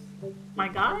Christ. My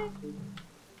guy?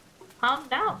 Calm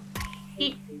down.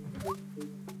 I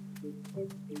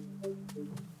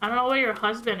don't know where your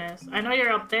husband is. I know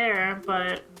you're up there,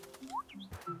 but...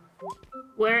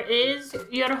 Where is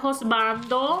your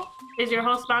husbando? Is your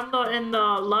husbando in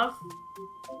the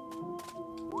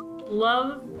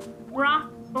love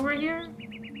rock over here?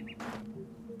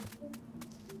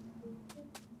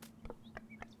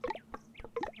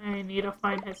 I need to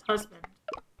find his husband.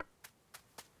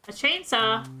 A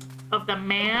chainsaw of the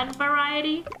man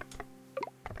variety?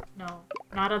 No,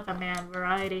 not of the man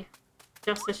variety.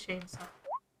 Just a chainsaw.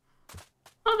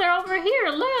 Oh, they're over here.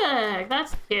 Look,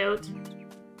 that's cute.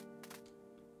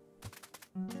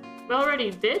 We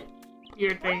already did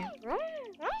your thing.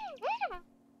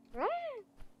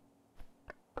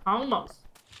 Almost.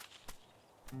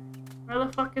 Where the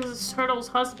fuck is this turtle's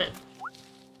husband?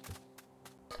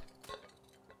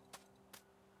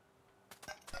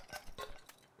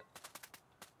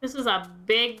 This is a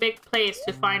big, big place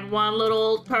to find one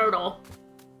little turtle.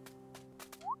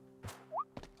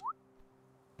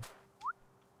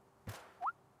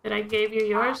 Did I give you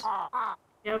yours?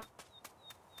 Yep.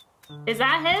 Is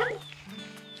that him?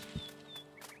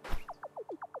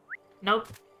 Nope.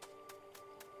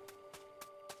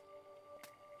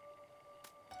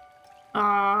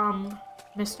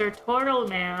 Mr. Turtle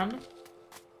Man.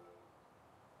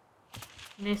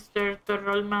 Mr.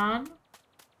 Turtle Man.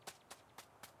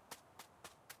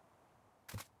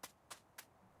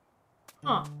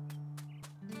 Huh.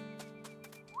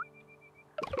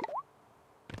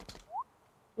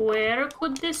 Where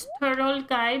could this turtle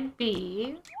guy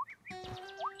be?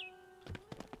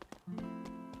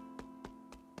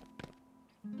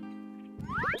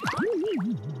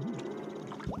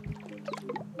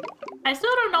 I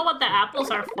still don't know what the apples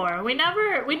are for. We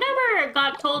never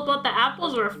got told what the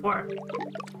apples were for.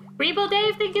 Rebo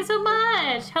Dave, thank you so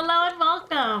much. Hello and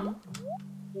welcome.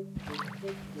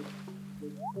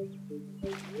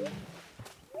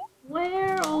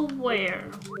 Where, oh where?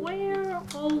 Where,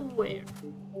 oh where?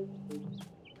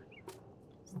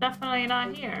 It's definitely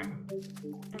not here.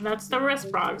 And that's the wrist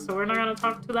frog, so we're not gonna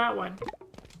talk to that one.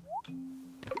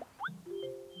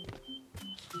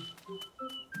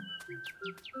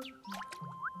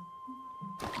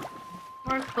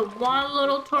 Where could one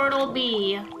little turtle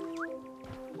be?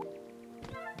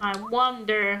 I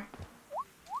wonder.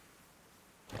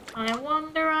 I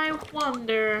wonder, I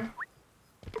wonder.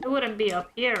 It wouldn't be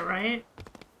up here, right?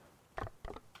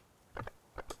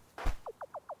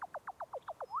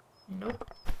 Nope.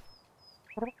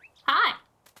 Hi!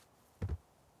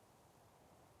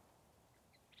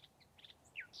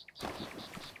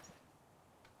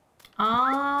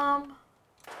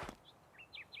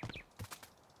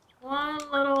 One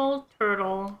little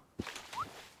turtle.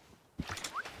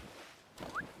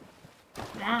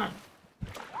 Man.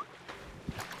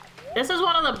 This is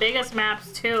one of the biggest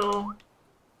maps, too.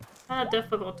 Kind of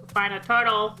difficult to find a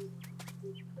turtle.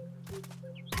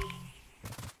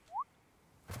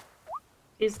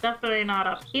 He's definitely not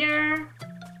up here.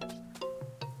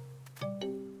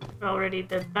 We already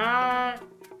did that.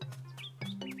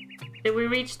 Did we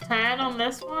reach 10 on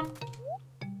this one?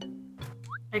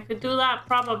 I could do that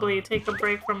probably. Take a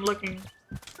break from looking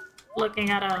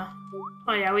at a...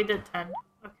 Oh yeah, we did 10.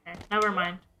 Okay, never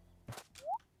mind.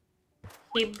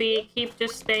 Keep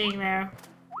just staying there.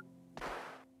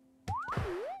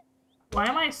 Why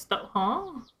am I stuck?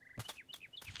 Huh?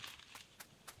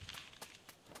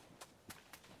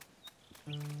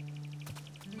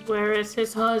 Where is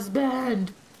his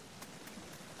husband?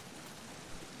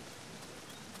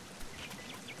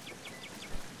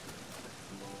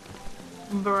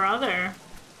 Brother.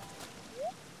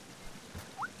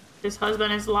 His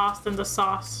husband is lost in the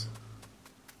sauce.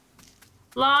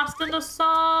 Lost in the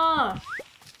sauce!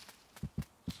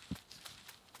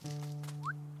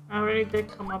 I already did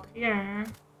come up here.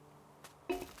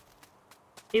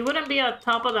 He wouldn't be on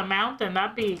top of the mountain.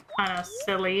 That'd be kind of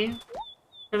silly.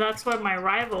 Because that's where my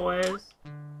rival is.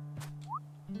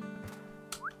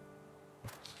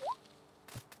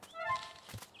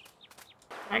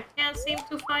 I can't seem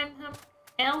to find him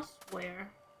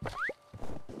elsewhere.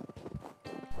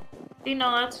 You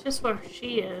know, that's just where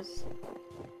she is.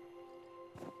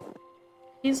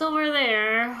 He's over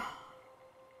there.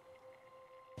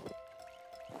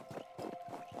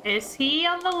 Is he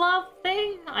on the love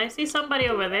thing? I see somebody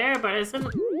over there, but isn't...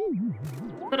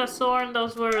 Could have sworn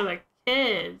those were, like,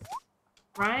 kids.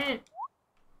 Right?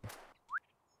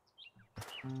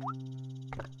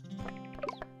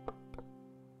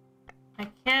 I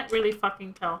can't really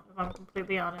fucking tell, if I'm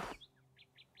completely honest.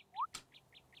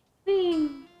 Whee!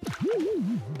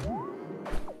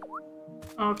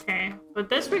 Okay, but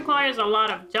this requires a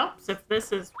lot of jumps if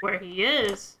this is where he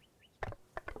is.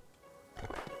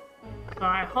 So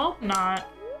I hope not.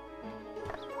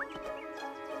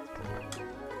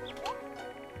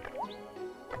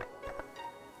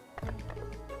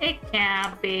 It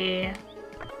can't be.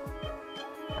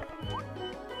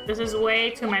 This is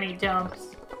way too many jumps.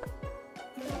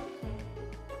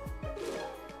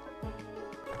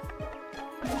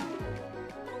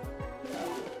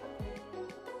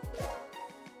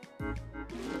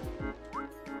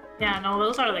 Yeah, no,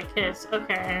 those are the kids.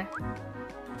 Okay.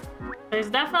 But it's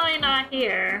definitely not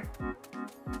here.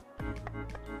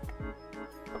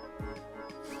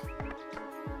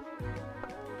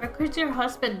 Where could your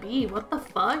husband be? What the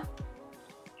fuck?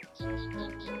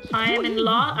 I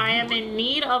am in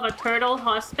need of a turtle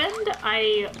husband.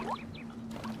 I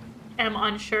am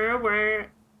unsure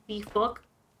where the fuck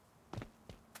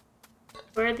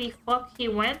he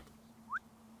went.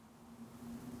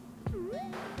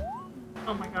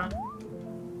 Oh my god.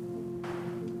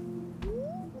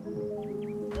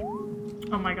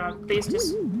 Oh my god, please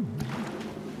just...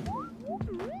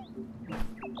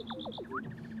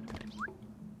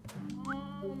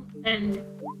 And...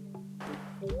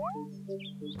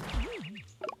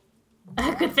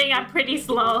 Good thing I'm pretty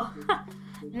slow.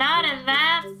 Not in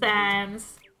that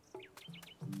sense.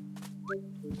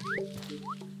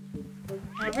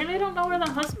 I really don't know where the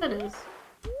husband is.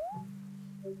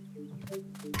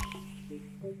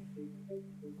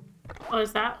 Oh,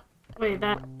 is that... Wait,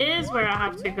 that is where I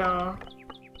have to go.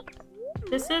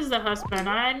 This is the husband.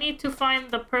 I need to find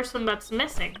the person that's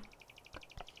missing.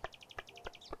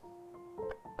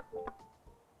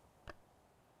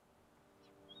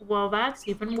 Well, that's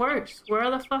even worse.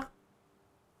 Where the fuck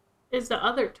is the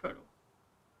other turtle?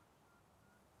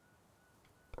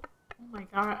 Oh my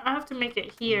god, I have to make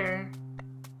it here.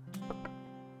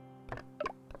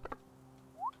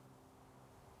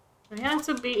 He has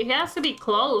to be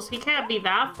close. He can't be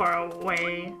that far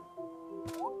away.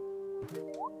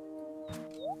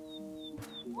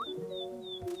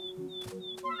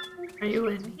 Are you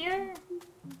in here?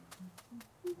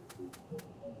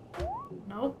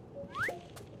 Nope.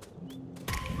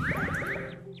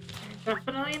 You're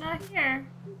definitely not here.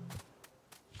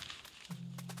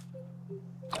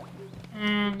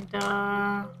 And,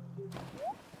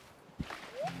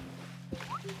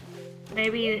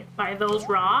 maybe by those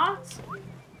rocks?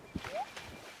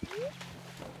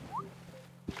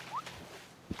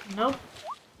 Nope.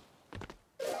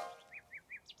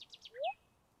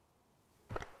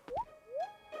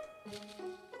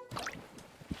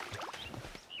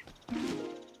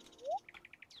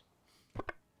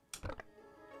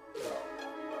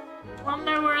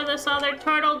 Wonder where this other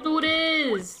turtle dude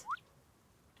is.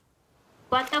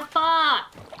 What the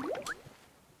fuck?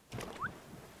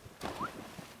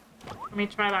 Let me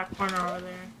try that corner over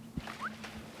there.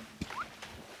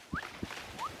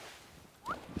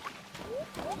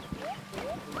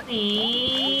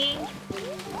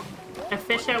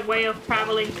 Efficient way of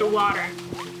traveling through water.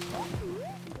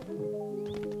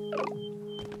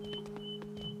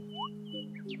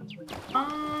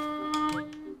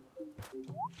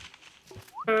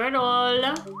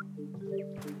 Turtle.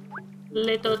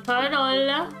 Little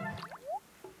turtle.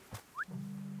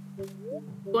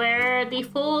 Where the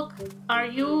fuck are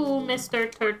you,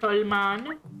 Mr. Turtle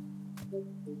Man?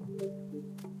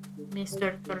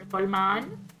 Mr. Turtle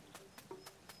Man?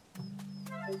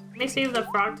 Let me see if the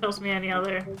frog tells me any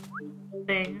other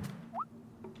thing.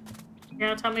 You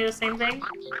gonna tell me the same thing?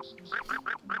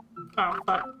 Oh,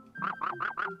 fuck.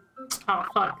 Oh,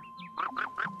 fuck.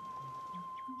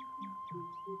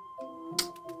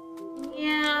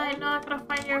 Yeah, I'm not gonna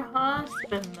find your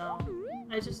husband though.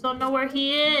 I just don't know where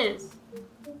he is.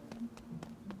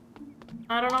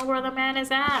 I don't know where the man is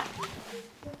at.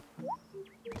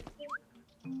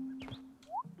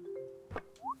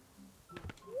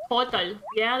 Turtle.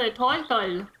 Yeah, the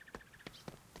turtle.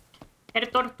 El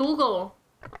tortugo.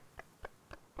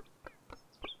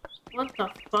 What the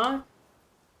fuck?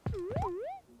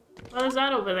 What is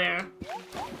that over there?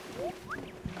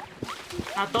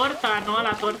 La torta, no,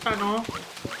 la torta no.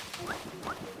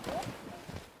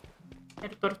 El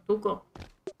tortugo.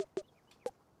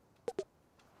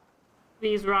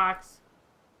 These rocks.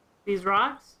 These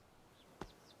rocks?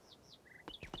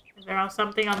 Is there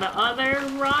something on the other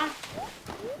rock?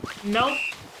 Nope.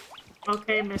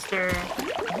 Okay, mister.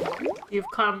 You've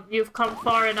come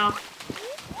far enough.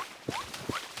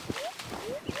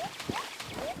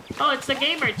 Oh, it's a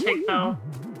gamer chick though.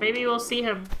 Maybe we'll see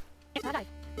him.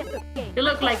 You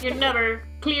look like you never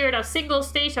cleared a single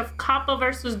stage of Kappa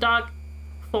versus Dog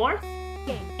 4th?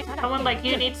 Someone like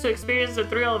you needs to experience the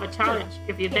thrill of a challenge,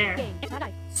 if you dare.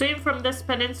 Swim from this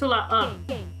peninsula up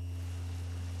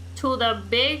to the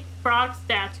big frog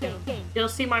statue. You'll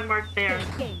see my mark there.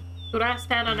 Do not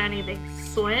stand on anything.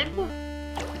 Swim?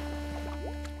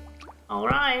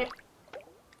 Alright.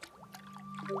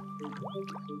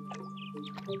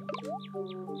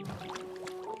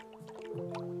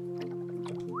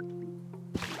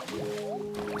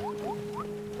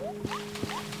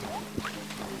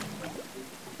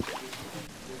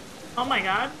 Oh my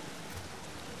god.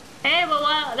 Hey, but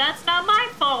well, that's not my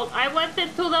fault. I went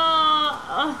into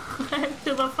the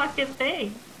into the fucking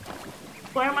thing.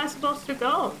 Where am I supposed to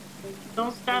go?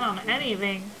 Don't stand on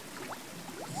anything.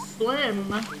 Swim.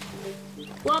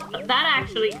 Well, that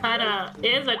actually kind of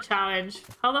is a challenge.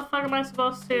 How the fuck am I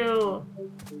supposed to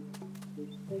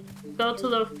go to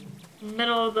the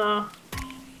middle of the...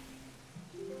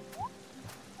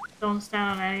 Don't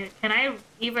stand on any... Can I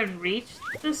even reach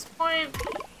this point?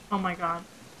 Oh my god.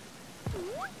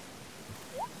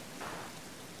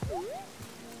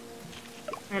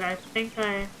 Wait, I think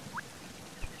I...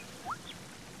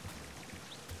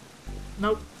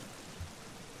 Nope.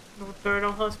 No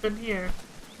turtle husband here.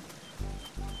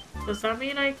 Does that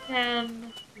mean I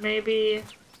can maybe...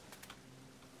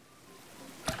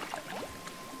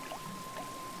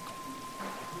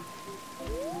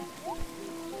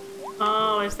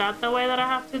 Oh, is that the way that I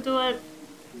have to do it?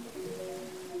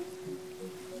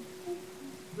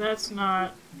 That's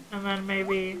not. And then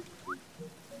maybe...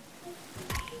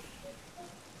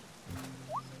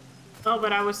 Oh,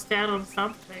 but I was stand on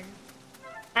something.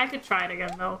 I could try it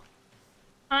again, though.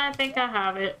 I think I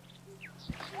have it.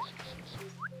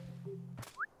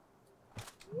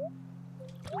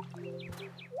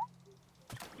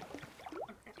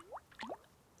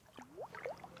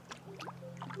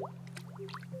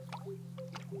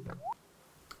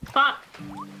 Fuck!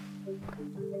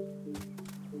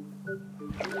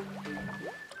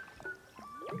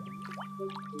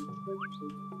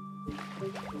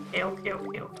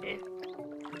 Okay.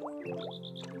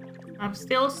 I'm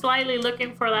still slightly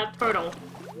looking for that turtle.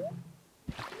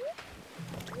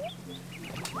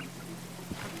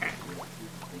 Okay.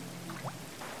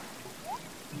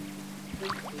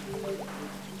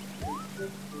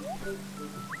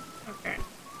 Okay.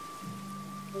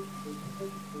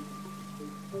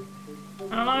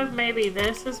 I don't know if maybe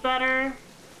this is better.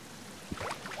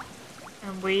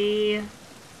 And we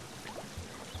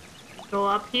go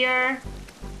up here.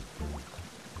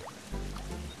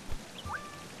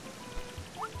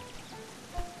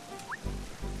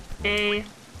 Okay.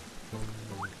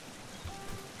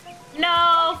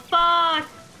 No, fuck!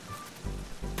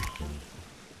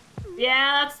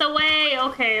 Yeah, that's the way!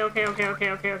 Okay. I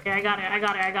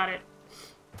got it.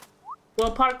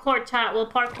 We'll parkour, chat. We'll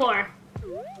parkour.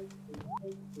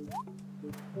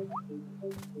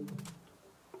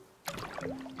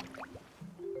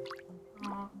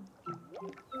 Oh.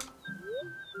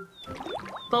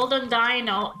 Golden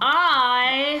Dino.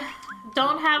 I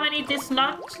don't have any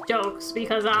disnuck jokes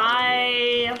because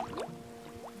I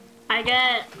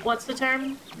get, what's the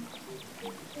term?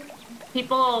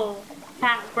 People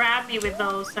can't grab me with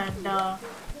those, and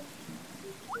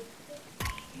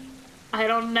I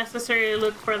don't necessarily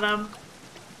look for them.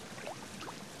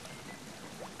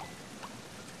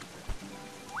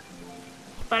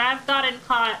 But I've gotten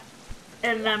caught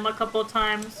in them a couple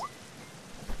times.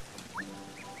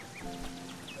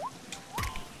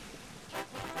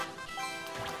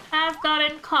 I've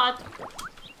gotten caught.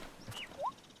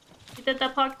 You did the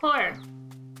parkour.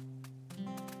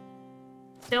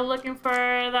 Still looking for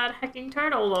that hecking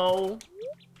turtle, though.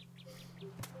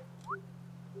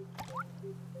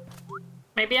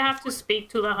 Maybe I have to speak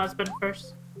to the husband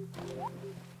first.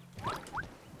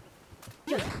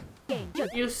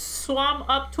 You swam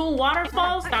up 2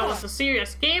 waterfalls? That was a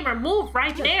serious gamer move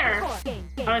right there.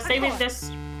 I was saving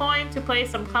this point to play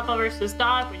some couple versus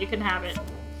dog, but you can have it.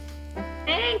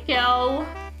 Thank you.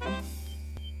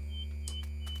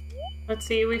 Let's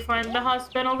see, we find the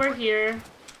husband over here.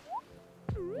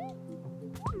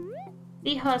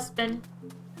 The husband.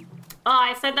 Oh,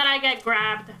 I said that I get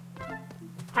grabbed.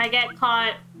 I get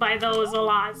caught by those a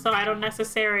lot, so I don't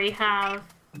necessarily have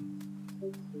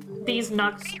these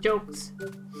Nux jokes.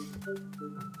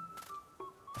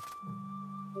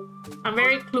 I'm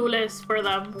very clueless for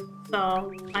them,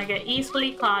 so I get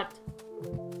easily caught.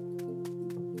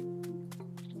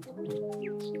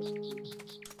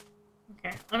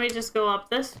 Okay, let me just go up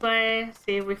this way,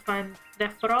 see if we find the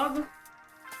frog.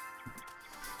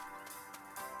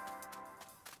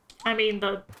 I mean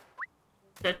the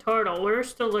turtle. We're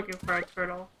still looking for a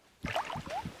turtle.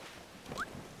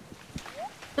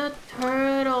 The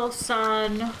turtle,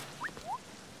 son.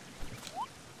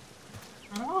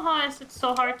 I don't know how is it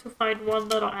so hard to find one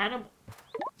little animal.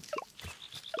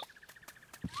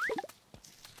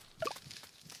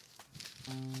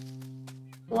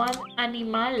 One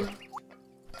animal.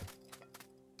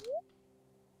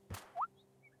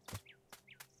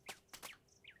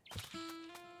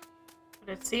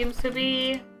 But it seems to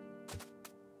be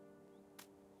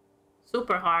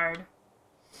super hard.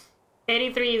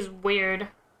 83 is weird.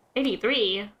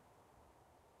 83?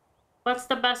 What's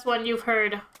the best one you've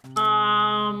heard?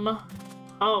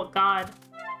 Oh god.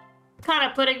 Kind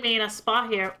of putting me in a spot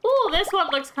here. Ooh, this one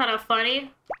looks kind of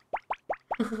funny.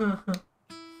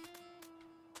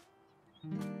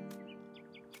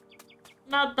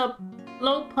 Not the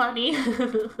low punny.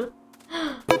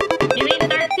 You mean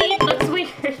 13? Looks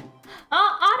weird.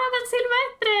 Oh, Autumn and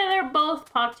Silvestre! They're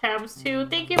both PogChamps too.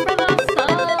 Thank you for the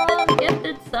sub!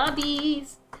 Gifted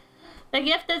subbies! The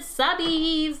gifted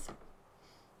subbies!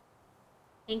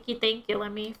 Thank you, thank you.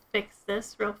 Let me fix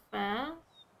this real fast.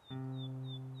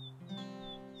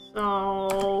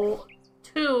 So...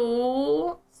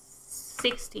 2...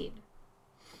 16.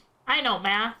 I know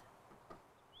math.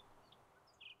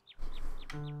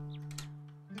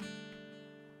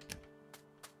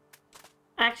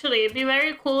 Actually, it'd be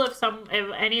very cool if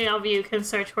any of you can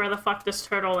search where the fuck this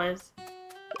turtle is.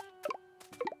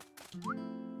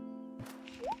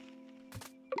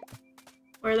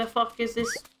 Where the fuck is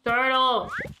this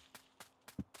turtle?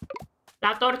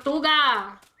 La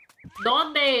tortuga!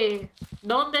 ¿Dónde?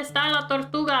 ¿Dónde está la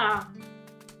tortuga?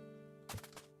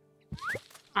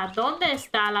 ¿A dónde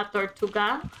está la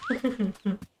tortuga?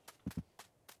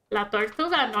 La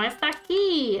tortuga no está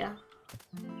aquí.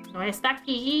 No está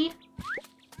aquí.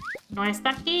 No está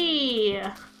aquí.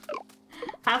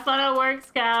 Have fun at work,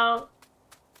 Scout.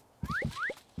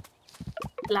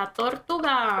 La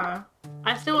tortuga.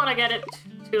 I still want to get it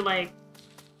to like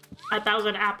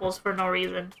 1,000 apples for no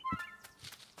reason.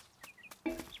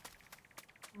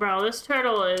 Bro, this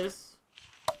turtle is...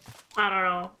 I don't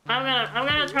know. I'm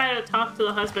gonna try to talk to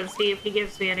the husband, see if he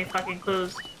gives me any fucking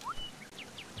clues.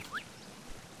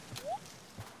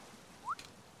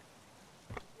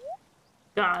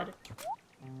 God.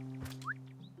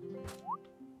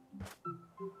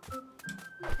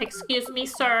 Excuse me,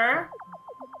 sir.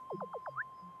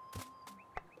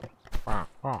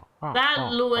 That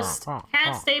Lewis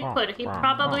can't stay put. He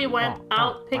probably went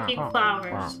out picking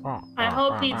flowers. I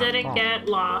hope he didn't get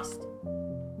lost.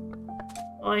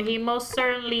 Well, he most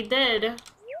certainly did.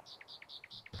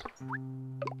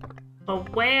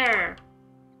 But where?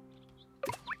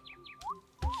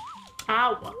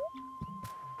 Ow.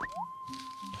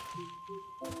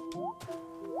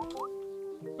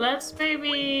 Let's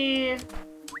maybe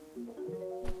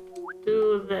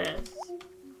do this.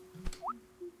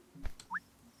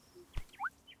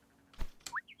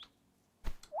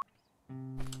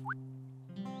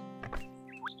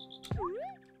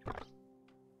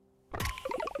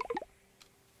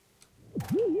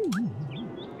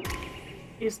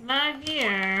 He's not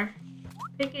here.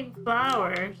 Picking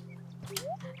flowers.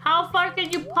 How far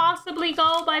can you possibly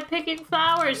go by picking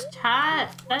flowers,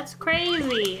 chat? That's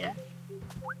crazy.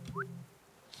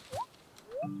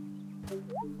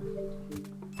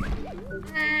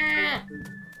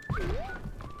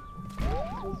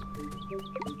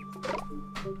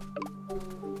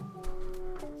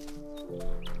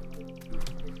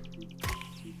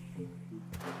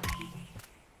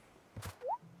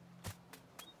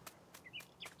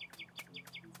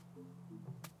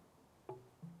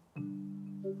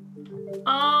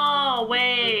 Oh,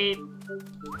 wait.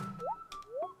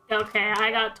 Okay,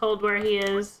 I got told where he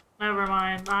is. Never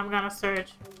mind. I'm gonna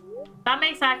search. That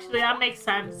makes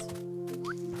sense.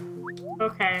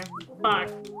 Okay, fuck.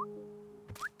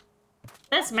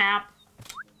 This map.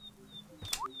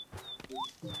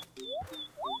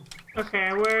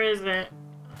 Okay, where is it?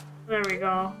 There we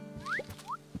go.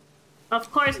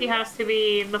 Of course he has to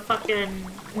be in the fucking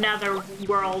nether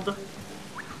world.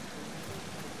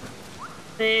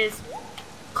 This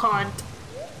cunt.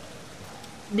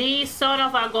 The son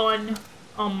of a gun.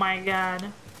 Oh my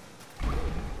god.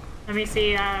 Let me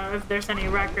see if there's any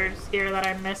records here that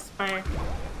I missed by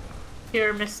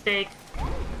pure mistake.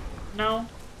 No?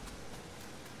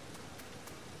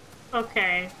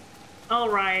 Okay.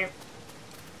 Alright.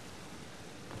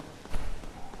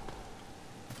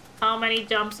 How many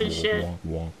jumps and shit?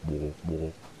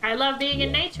 I love being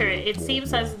in nature. It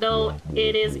seems as though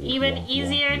it is even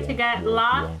easier to get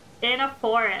lost in a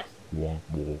forest.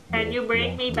 Can you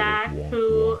bring me back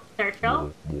to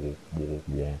Churchill?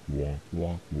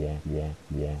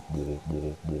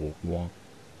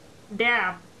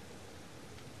 Damn.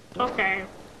 Okay.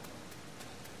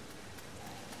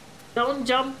 Don't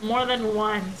jump more than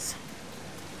once.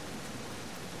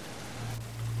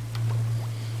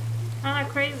 Kinda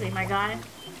crazy, my guy.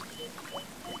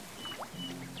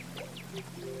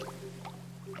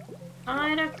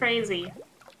 Kinda crazy.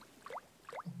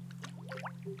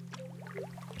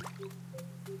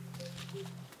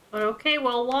 But okay,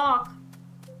 we'll walk.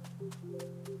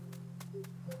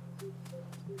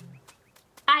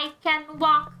 I can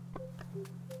walk.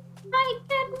 I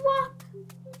can walk.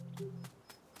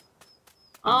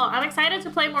 Oh, I'm excited to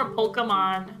play more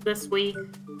Pokemon this week.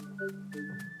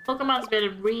 Pokemon's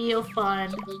been real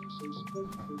fun.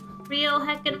 Real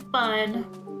heckin' fun.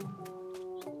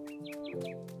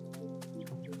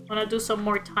 Wanna do some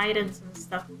more Titans and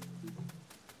stuff.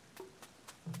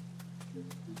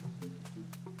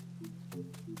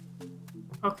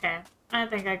 Okay, I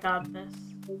think I got this.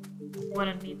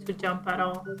 Wouldn't need to jump at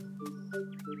all.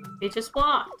 They just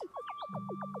walked.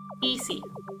 Easy.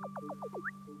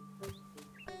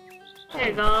 There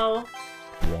you go.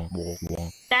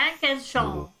 Thank and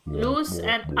Sean. Luz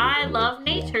and I love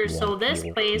nature, so this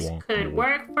place could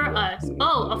work for us.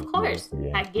 Oh, of course.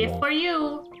 A gift for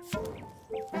you.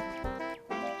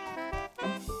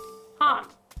 Hot.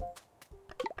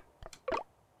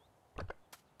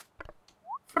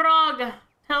 Frog,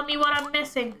 tell me what I'm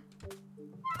missing.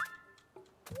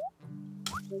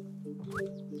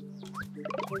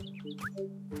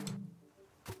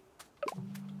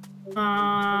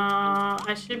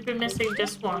 I should be missing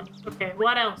just one. Okay,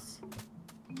 what else?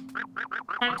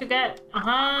 Time to get...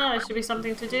 there should be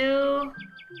something to do.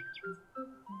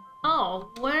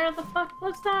 Oh, where the fuck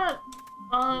was that?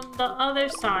 On the other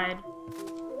side.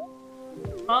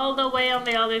 All the way on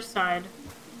the other side.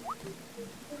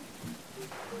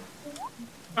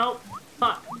 Oh,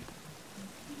 fuck.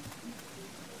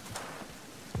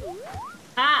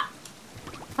 Ah!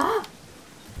 Ah!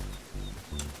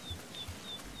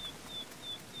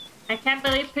 I can't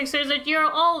believe Pixar's a year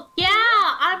old. Yeah,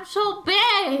 I'm so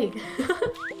big.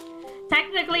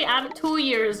 Technically, I'm 2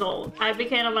 years old. I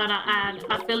became an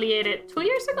affiliated 2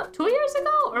 years ago. 2 years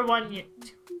ago or 1 year?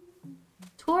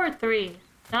 2 or 3?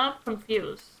 Now I'm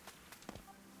confused.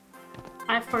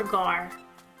 I forgot.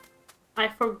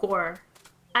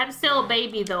 I'm still a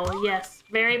baby though. Yes,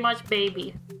 very much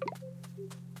baby.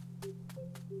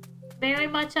 Very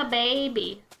much a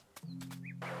baby.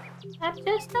 I'm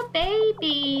just a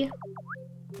baby.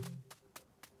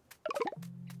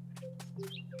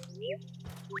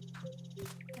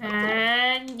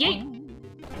 And yeet.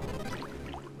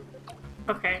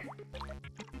 Okay.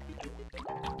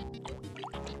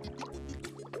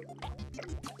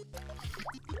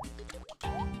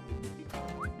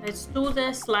 Let's do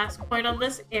this last point on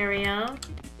this area.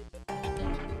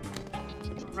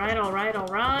 Alright, alright,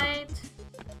 alright.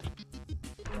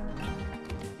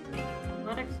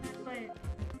 What exactly?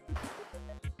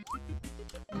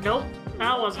 Nope,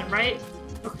 that wasn't right.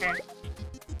 Okay.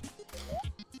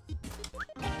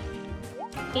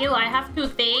 Ew, I have to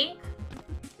think?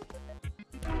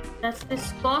 That's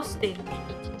disgusting.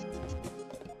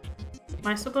 Am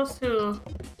I supposed to...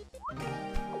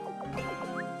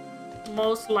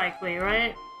 Most likely,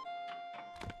 right?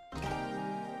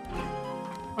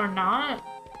 Or not?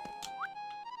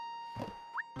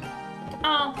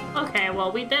 Oh, okay,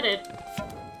 well, we did it.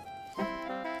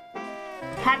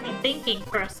 Had me thinking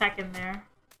for a second there.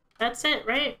 That's it,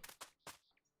 right?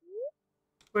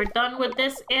 We're done with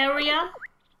this area.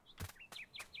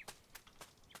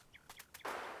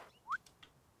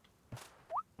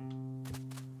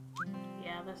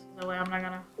 Yeah, this is the way. I'm not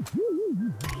gonna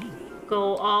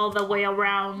go all the way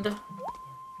around.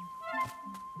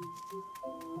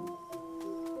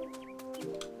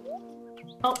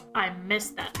 Oh, I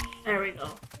missed that. There we go.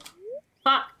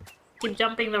 Fuck! Keep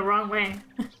jumping the wrong way.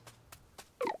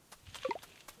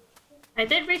 I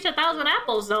did reach 1,000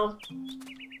 apples, though.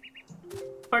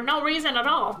 For no reason at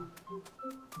all.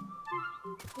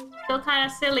 Still kind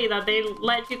of silly that they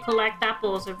let you collect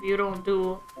apples if you don't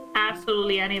do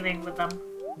absolutely anything with them.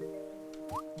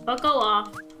 But go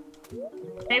off.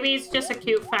 Maybe it's just a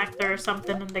cute factor or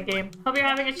something in the game. Hope you're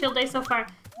having a chill day so far.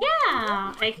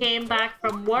 Yeah! I came back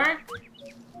from work.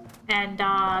 And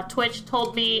Twitch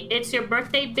told me, it's your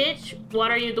birthday, bitch. What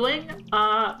are you doing?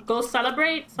 Go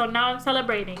celebrate. So now I'm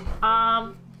celebrating.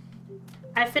 I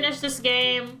finished this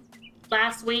game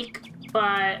last week,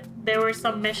 but there were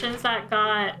some missions that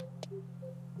got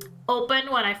open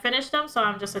when I finished them, so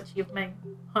I'm just achievement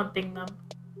hunting them.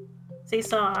 See,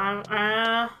 so I'm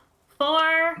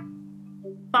 4,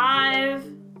 5,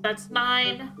 that's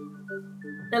 9,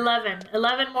 11.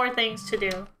 11 more things to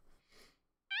do.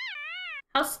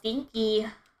 How stinky.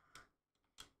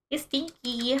 It's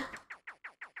stinky.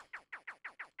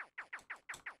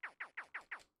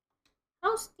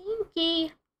 How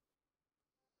stinky.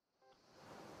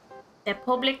 The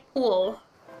public pool.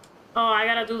 Oh, I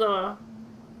gotta do the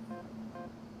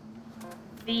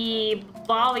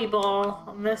volleyball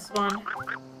on this one.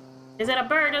 Is it a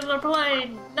bird? Is it a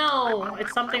plane? No,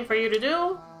 it's something for you to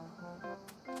do.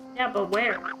 Yeah, but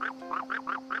where?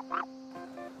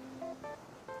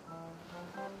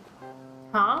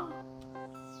 Huh?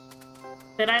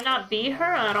 Did I not beat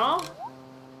her at all?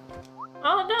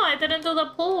 Oh no, I didn't do the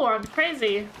pool one.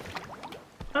 Crazy.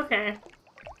 Okay.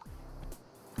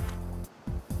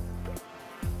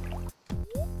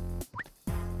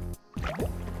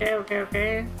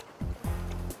 Okay.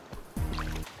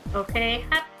 Okay,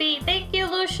 happy. Thank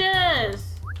you,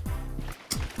 Lucius.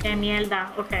 Que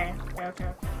mierda. Okay.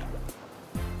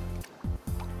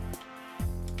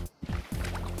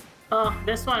 Oh,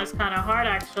 this one is kind of hard,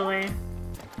 actually.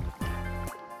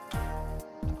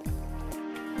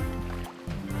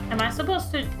 Am I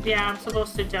supposed to? Yeah, I'm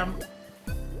supposed to jump.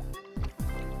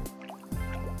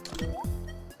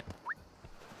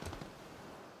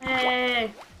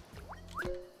 Hey!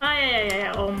 Oh,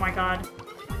 yeah. Oh my god.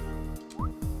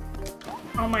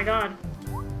 Oh my god.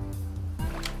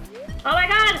 Oh my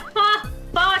god! Ah!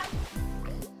 Fuck!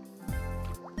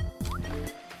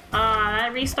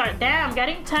 That restart. Damn,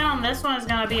 getting 10 on this one is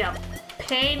gonna be a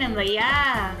pain in the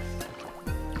ass.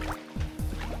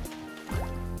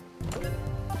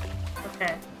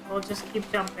 Okay, we'll just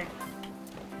keep jumping.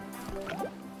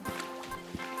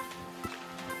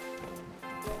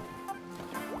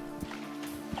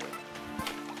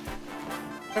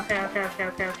 Okay.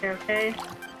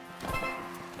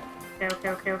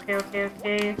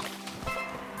 Okay.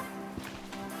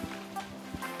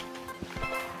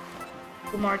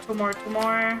 Two more.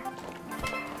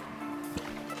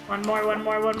 One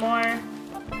more.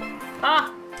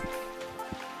 Ah!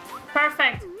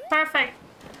 Perfect.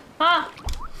 Ah!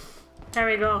 There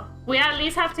we go. We at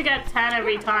least have to get 10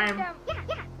 every time.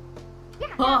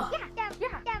 Oh!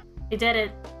 You did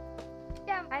it.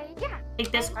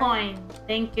 Take this coin.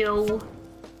 Thank you.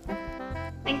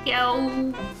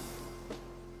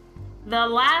 The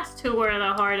last two were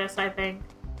the hardest, I think.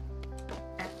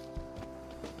 Okay.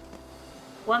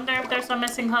 Wonder if there's a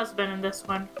missing husband in this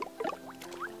one.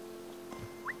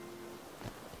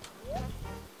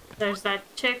 There's that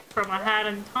chick from A Hat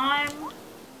in Time.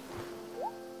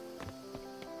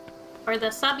 Or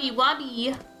the subby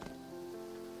wubby.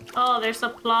 Oh, there's a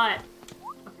plot.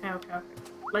 Okay.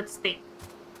 Let's think.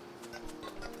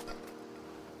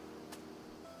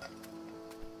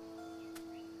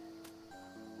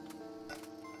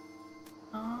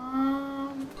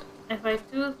 If I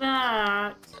do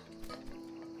that...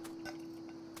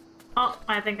 Oh,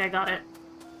 I think I got it.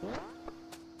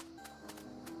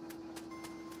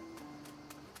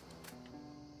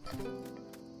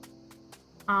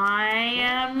 I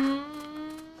am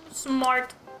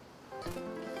smart.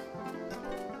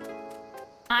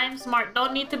 I'm smart.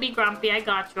 Don't need to be grumpy. I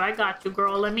got you,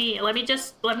 girl. Let me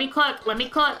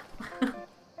cook.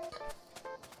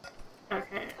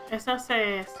 Okay. Eso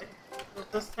se.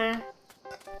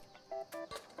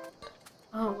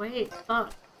 Oh, wait.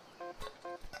 Fuck.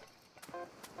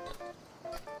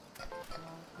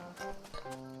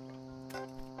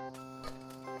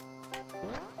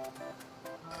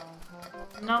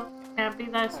 Nope. Can't be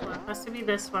this one. Has to be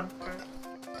this one first.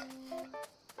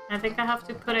 I think I have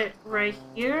to put it right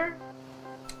here.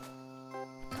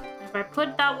 If I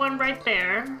put that one right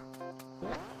there,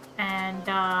 and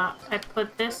I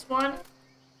put this one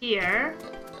here,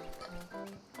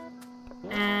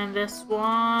 and this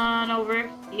one over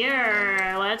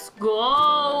here. Let's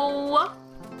go!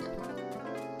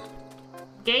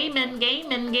 Gaming,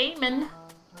 gaming, gaming.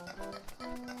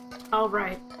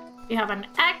 Alright. We have an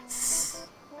X.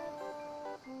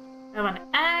 We have an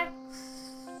X.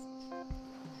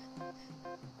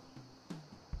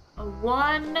 A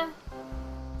 1.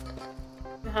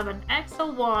 We have an X, a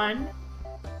 1.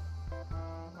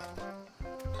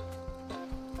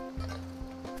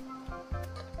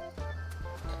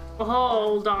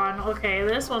 Hold on. Okay,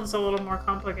 this one's a little more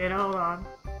complicated. Hold on.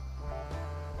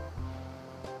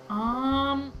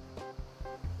 How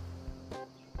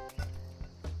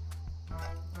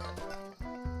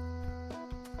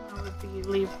would we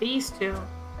leave these two?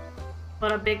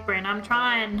 What a big brain. I'm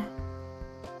trying.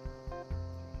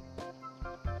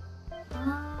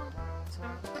 So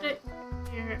put it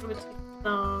here. It would take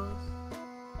those.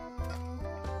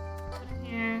 Put it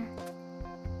here.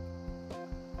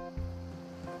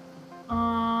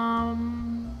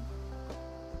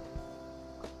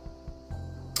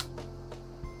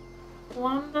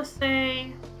 One to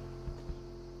say.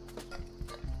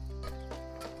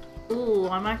 Ooh,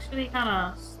 I'm actually kind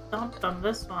of stumped on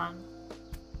this one.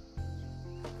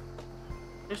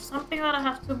 There's something that I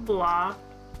have to block.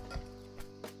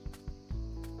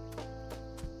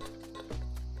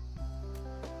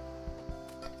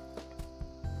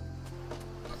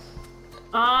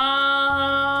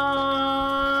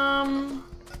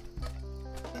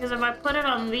 Because if I put it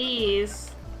on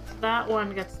these, that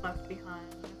one gets left behind.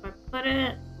 If I put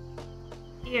it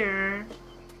here,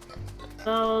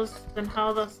 those, then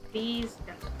how does these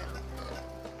get filled?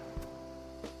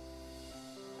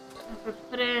 If I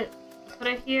put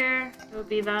it here, it would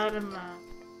be that and that.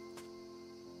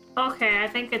 Okay, I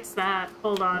think it's that.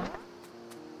 Hold on.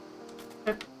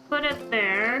 If I put it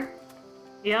there.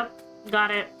 Yep,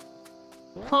 got it.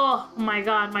 Oh my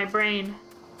god, my brain.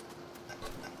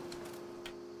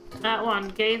 That one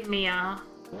gave me a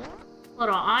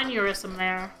little aneurysm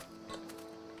there.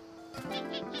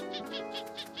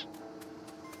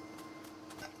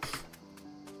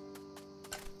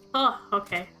 Oh,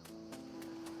 okay.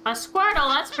 A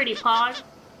Squirtle, that's pretty pog.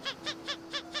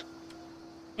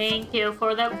 Thank you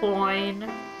for the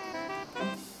coin.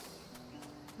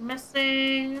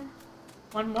 Missing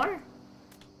one more.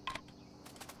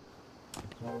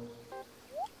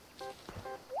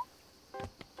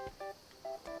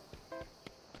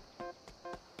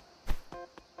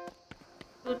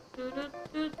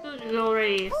 You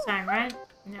already sang, right?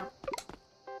 No.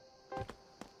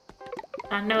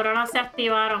 Las neuronas se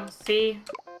activaron, sí.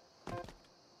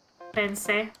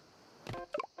 Pensé.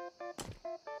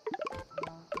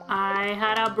 I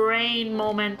had a brain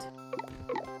moment.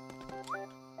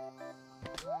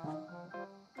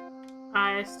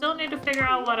 I still need to figure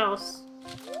out what else.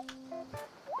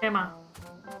 Come on.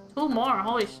 2 more,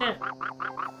 holy shit.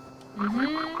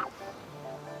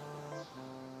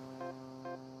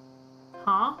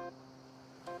 Huh?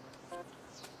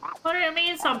 What do you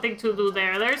mean something to do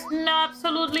there? There's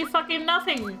absolutely fucking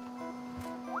nothing.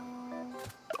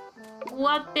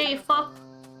 What the fuck?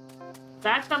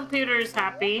 That computer's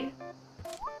happy.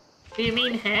 Do you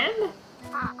mean him?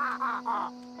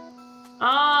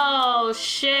 Oh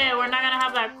shit, we're not gonna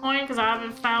have that coin because I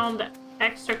haven't found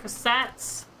extra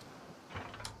cassettes.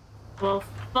 Well,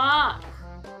 fuck.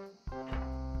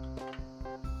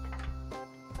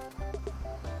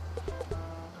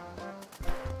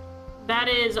 That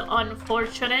is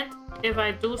unfortunate, if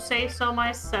I do say so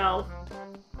myself.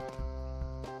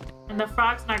 And the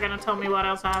frog's not gonna tell me what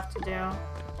else I have to do.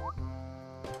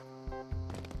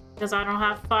 Because I don't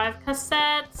have 5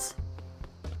 cassettes.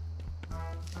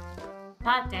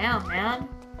 God damn, man.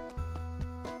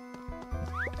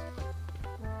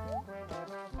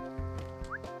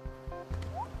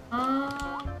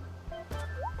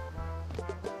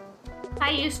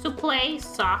 I used to play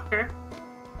soccer.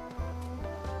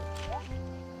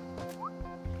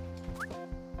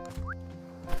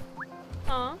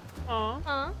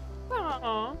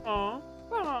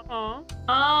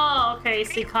 Oh, okay,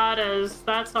 cicadas.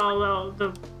 That's all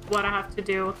the what I have to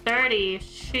do. 30.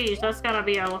 Sheesh, that's gonna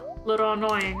be a little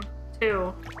annoying,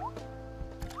 too.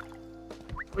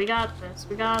 We got this.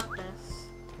 We got this.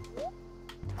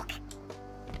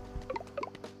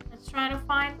 Let's try to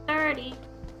find 30.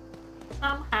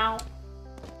 Somehow.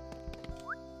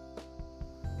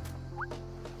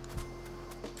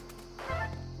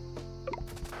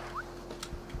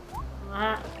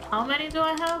 How many do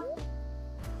I have?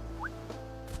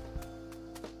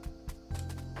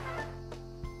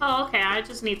 Oh, okay, I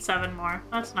just need 7 more.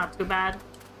 That's not too bad.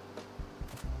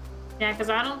 Yeah, because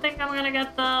I don't think I'm gonna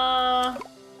get the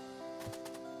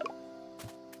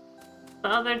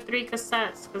other 3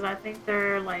 cassettes, because I think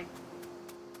they're, like,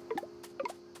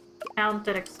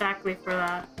 counted exactly for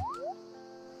that.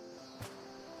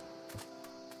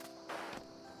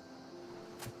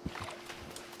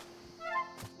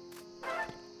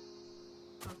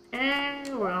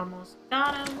 Okay, we're almost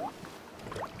got him.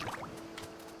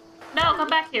 No, come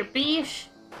back here, beesh!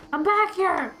 Come back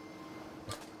here!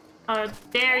 How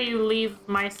dare you leave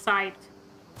my sight?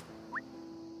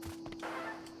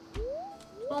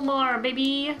 Two more,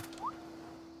 baby!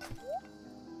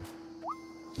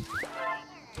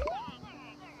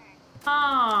 Come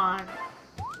on!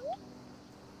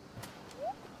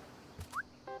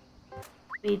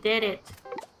 We did it.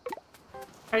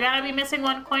 I gotta be missing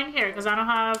one coin here because I don't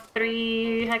have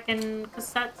 3 heckin'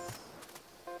 cassettes.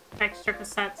 Extra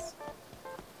cassettes.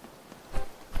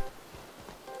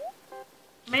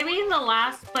 Maybe in the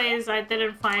last place I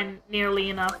didn't find nearly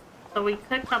enough, so we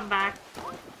could come back.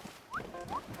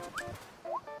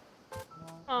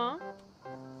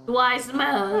 Do I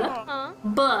smell?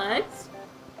 But...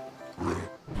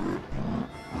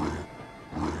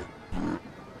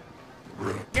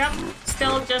 Yep,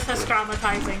 still just as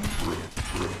traumatizing.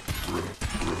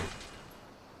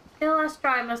 Still as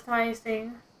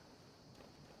traumatizing.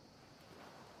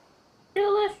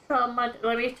 Still as traumatizing.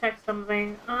 Let me check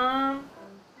something. Oh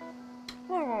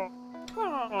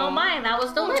my, that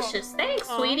was delicious. Thanks,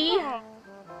 sweetie.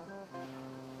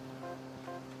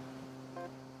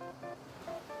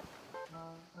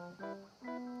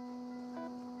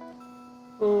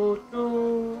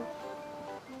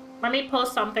 Let me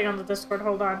post something on the Discord,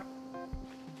 hold on.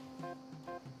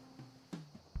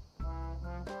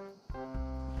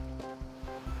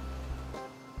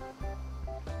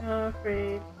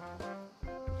 Afraid.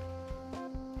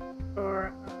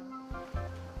 Or...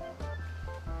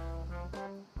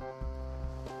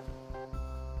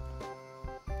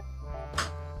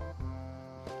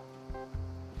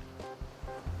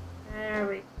 There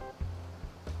we go.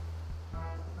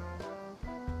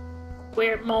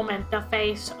 Weird moment, the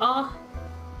face. Oh.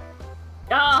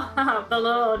 Oh, the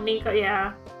little Nico,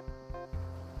 yeah.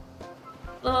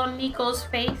 Little Nico's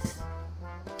face.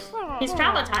 He's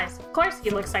traumatized. Of course he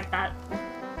looks like that.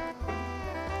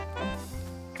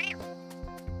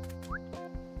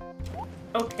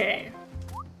 Okay.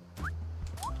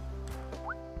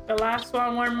 The last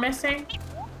one we're missing.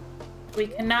 We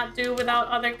cannot do without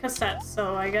other cassettes,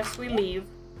 so I guess we leave.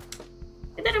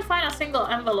 I didn't find a single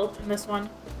envelope in this one.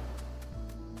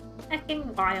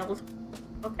 Hecking wild.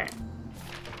 Okay.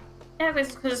 Yeah,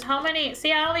 because how many...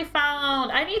 See, I only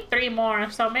found... I need 3 more,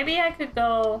 so maybe I could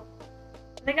go...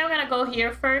 I think I'm gonna go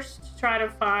here first to try to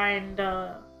find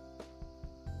the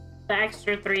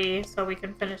extra 3 so we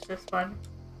can finish this one.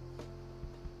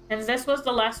 And this was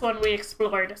the last one we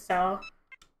explored, so...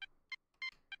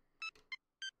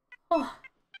 Oh.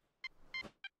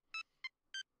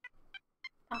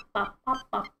 Ba, ba,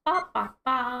 ba, ba, ba,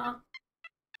 ba.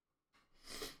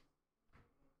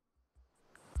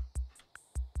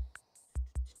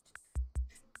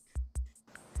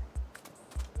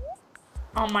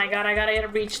 Oh my god, I gotta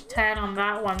reach 10 on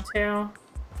that one too.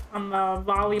 On the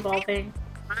volleyball thing.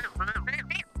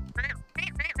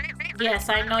 Yes,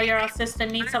 I know your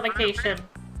assistant needs a vacation.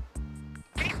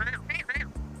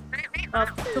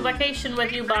 To vacation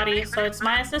with you, buddy. So it's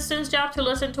my assistant's job to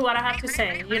listen to what I have to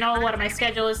say. You know what my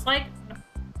schedule is like?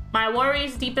 My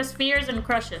worries, deepest fears, and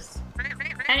crushes.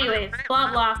 Anyways,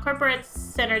 blah blah, corporate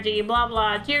synergy, blah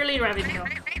blah, yearly revenue.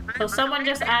 So someone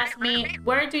just asked me,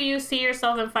 where do you see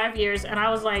yourself in 5 years? And I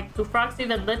was like, do frogs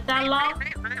even live that long?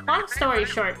 Long story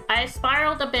short, I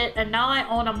spiraled a bit and now I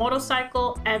own a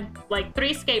motorcycle and like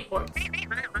 3 skateboards.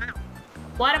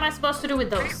 What am I supposed to do with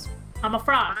those? I'm a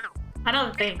frog.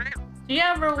 Another thing. Do you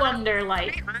ever wonder,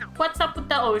 like, what's up with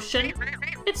the ocean?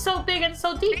 It's so big and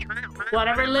so deep.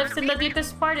 Whatever lives in the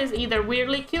deepest part is either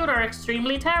weirdly cute or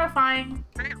extremely terrifying.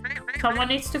 Someone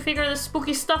needs to figure this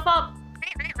spooky stuff up.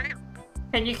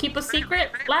 Can you keep a secret?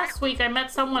 Last week I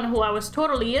met someone who I was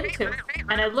totally into,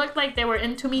 and it looked like they were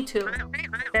into me too.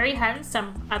 Very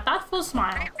handsome, a thoughtful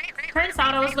smile. Turns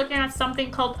out I was looking at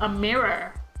something called a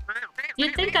mirror.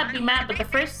 You'd think I'd be mad, but the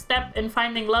first step in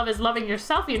finding love is loving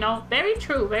yourself, you know? Very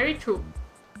true, very true.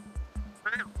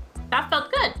 That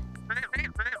felt good.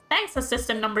 Thanks,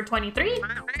 assistant number 23.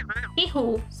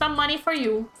 Hee-hoo, some money for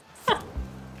you.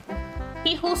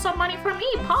 Hee-hoo, some money for me,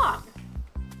 Pog.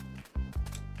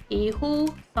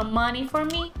 Hee-hoo, some money for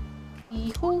me.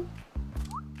 Hee-hoo.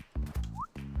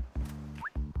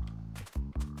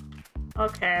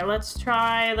 Okay, let's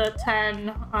try the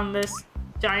 10 on this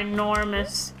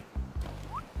ginormous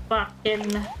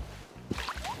fucking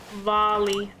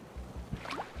volley.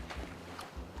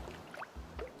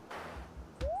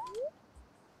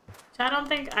 I don't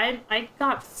think I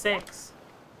got 6.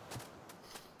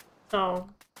 So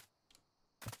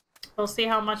we'll see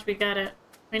how much we get it.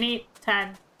 We need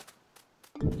 10.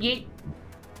 Yeet.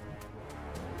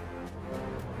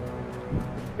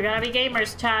 We gotta be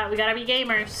gamers, chat. We gotta be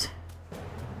gamers.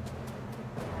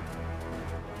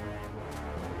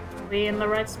 Be in the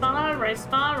right spot, right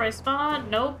spot, right spot.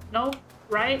 Nope, nope.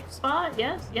 Right spot.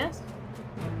 Yes, yes.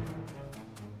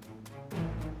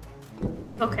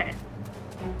 Okay.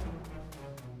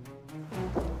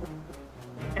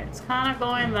 Okay, it's kind of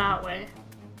going that way.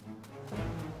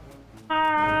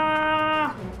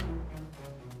 Ah!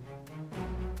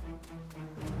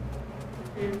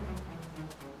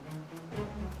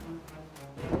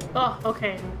 Oh,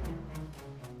 okay.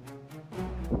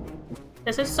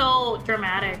 This is so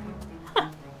dramatic.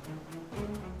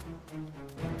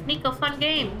 Nico, fun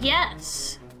game.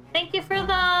 Yes! Thank you for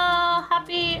the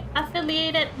happy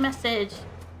affiliated message.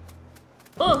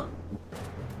 Oh!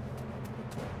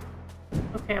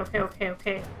 Okay, okay, okay,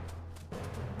 okay.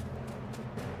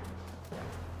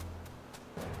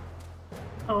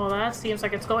 Oh, that seems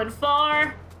like it's going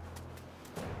far.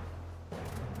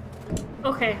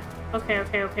 Okay, okay,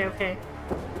 okay, okay, okay.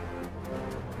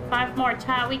 5 more,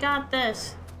 chat. We got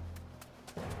this.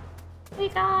 We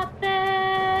got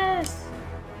this.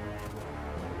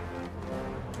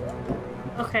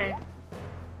 Okay.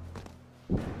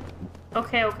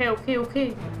 Okay, okay, okay,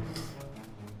 okay.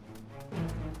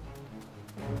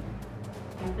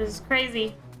 This is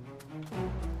crazy.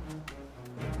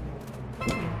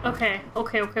 Okay,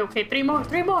 okay, okay, okay. 3 more,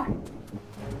 3 more.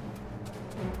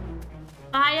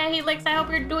 Ah, yeah, Helix, I hope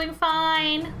you're doing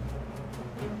fine.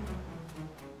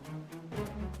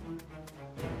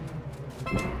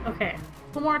 Okay.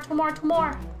 2 more, 2 more, 2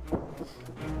 more.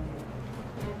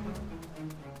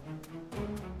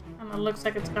 And it looks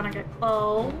like it's gonna get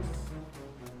close.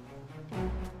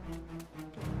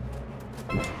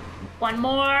 1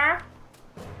 more.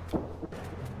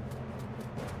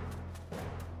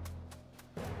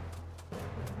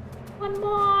 One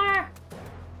more.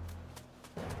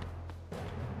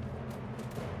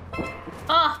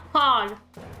 Oh, Pog.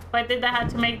 Why did that have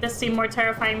to make this seem more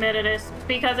terrifying than it is?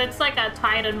 Because it's like a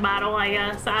Titan battle, I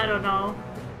guess. I don't know.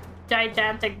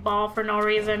 Gigantic ball for no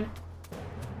reason.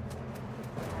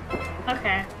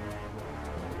 Okay.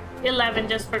 11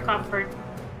 just for comfort.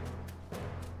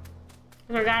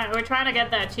 We're trying to get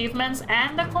the achievements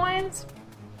and the coins.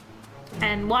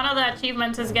 And one of the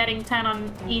achievements is getting 10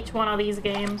 on each one of these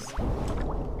games.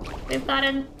 We've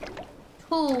gotten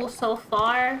 2 so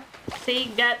far.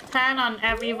 See, get 10 on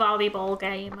every volleyball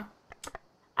game.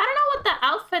 I don't know what the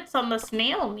outfits on the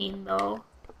snail mean, though.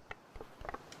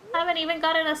 I haven't even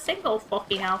gotten a single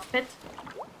fucking outfit.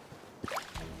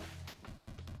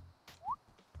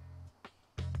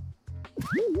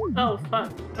 Oh,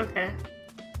 fuck. Okay.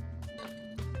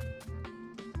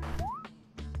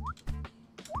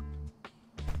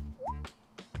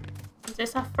 Is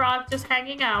this a frog just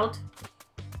hanging out?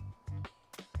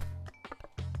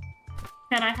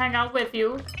 Can I hang out with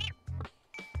you?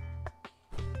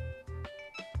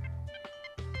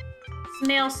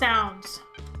 Snail sounds.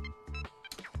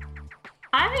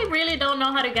 I really don't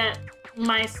know how to get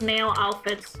my snail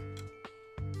outfits.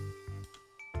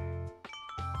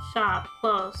 Shop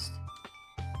closed.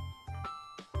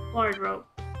 Wardrobe.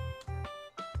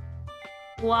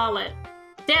 Wallet.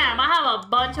 Damn, I have a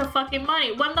bunch of fucking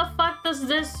money. When the fuck does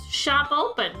this shop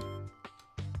open?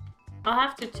 I'll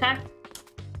have to check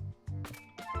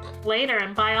later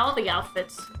and buy all the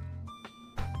outfits.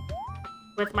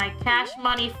 With my cash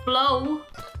money flow.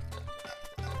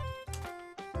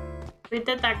 We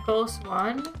did that ghost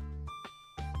one.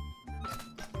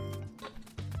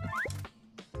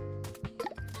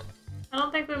 I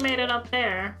don't think we made it up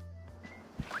there.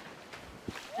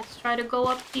 Let's try to go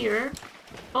up here.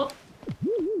 Oh.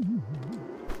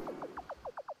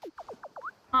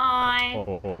 Hi.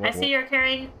 I see you're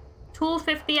carrying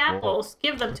 250 apples.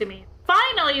 Give them to me.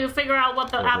 Finally, you figure out what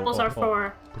the apples are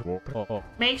for.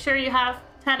 Make sure you have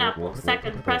 10 apples.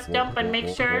 Second, press jump and make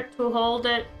sure to hold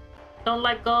it. Don't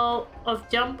let go of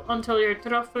jump until you're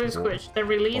roughly squished. Then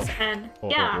release and...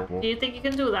 Yeah, do you think you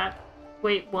can do that?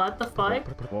 Wait, what the fuck?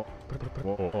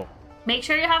 Make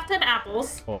sure you have 10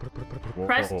 apples.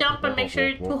 Press jump and make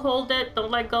sure to hold it.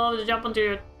 Don't let go of the jump until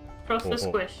you're roughly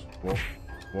squished.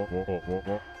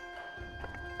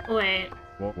 Wait.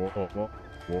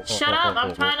 Shut up!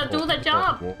 I'm trying to do the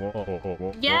jump!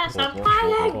 Yes, I'm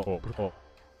trying!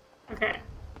 Okay.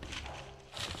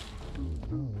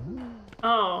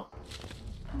 Oh.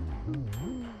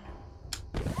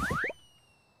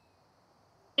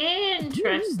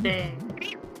 Interesting.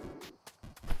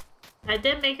 I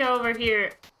did make it over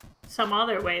here some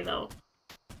other way, though.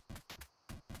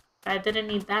 I didn't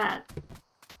need that.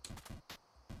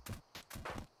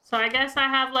 So I guess I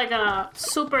have like a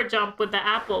super jump with the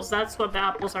apples. That's what the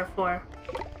apples are for.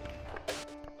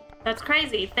 That's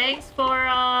crazy. Thanks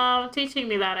for teaching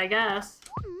me that, I guess.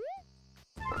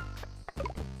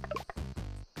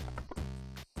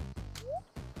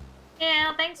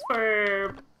 Yeah, thanks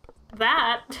for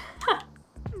that.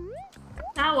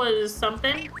 That was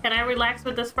something. Can I relax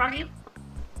with this froggy?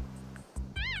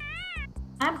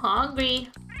 I'm hungry.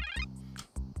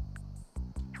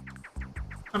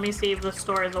 Let me see if the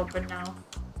store is open now.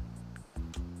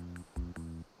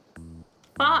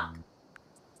 Fuck!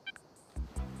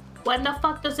 When the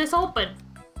fuck does this open?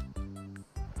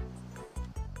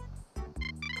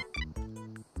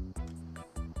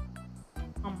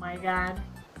 Oh my god.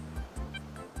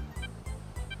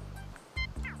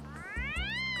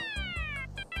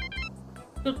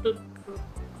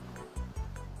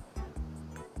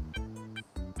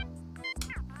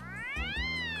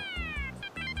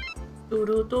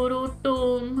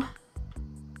 Doo-doo-doo-doo-doom.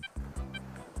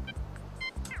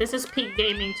 This is peak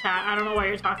gaming chat. I don't know what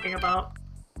you're talking about.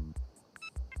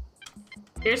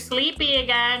 You're sleepy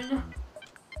again.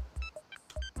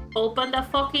 Open the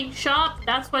fucking shop.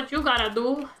 That's what you gotta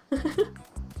do.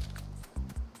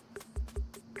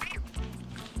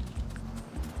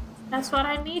 That's what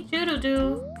I need you to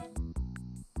do.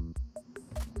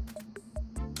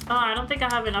 Oh, I don't think I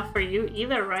have enough for you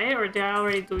either, right? Or did I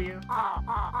already do you?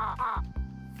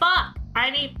 Fuck!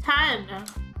 I need 10.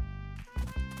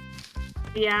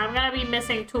 Yeah, I'm gonna be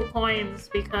missing 2 coins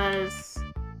because...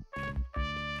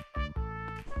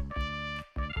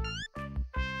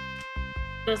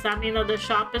 Does that mean that the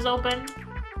shop is open?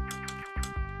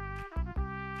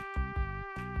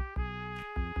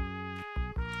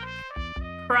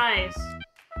 Price.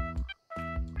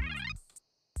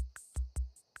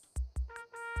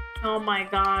 Oh my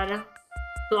god.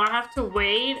 Do I have to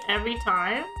wait every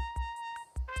time?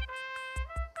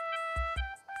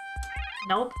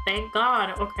 Nope, thank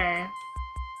god. Okay.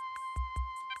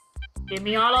 Give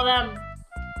me all of them.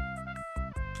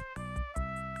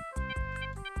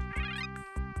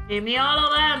 Give me all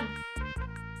of them.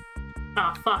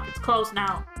 Oh fuck, it's closed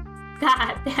now.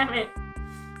 God damn it.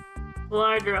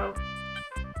 Wardrobe.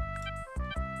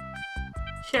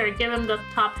 Sure, give him the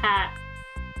top hat.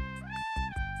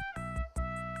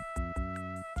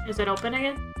 Is it open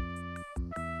again?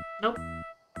 Nope.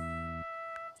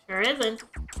 Sure isn't.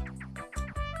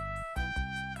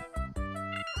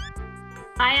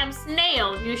 I am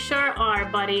Snail. You sure are,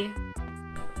 buddy.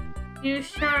 You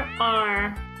sure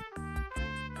are.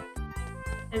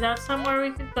 Is that somewhere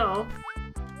we could go?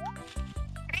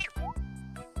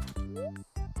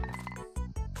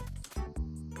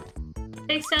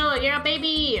 Pixel, you're a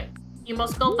baby! You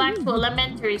must go back to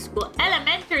elementary school.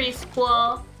 Elementary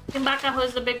school? Yung baka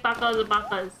who's the big baka of the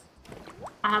bakas?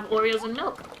 I have Oreos and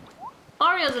milk.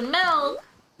 Oreos and milk?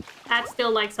 That's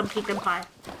still like some pecan pie.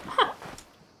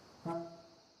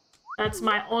 That's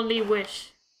my only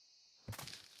wish.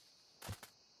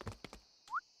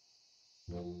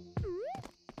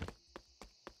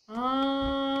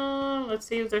 Let's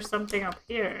see if there's something up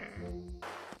here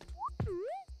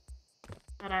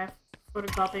that I've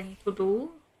forgotten to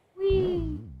do.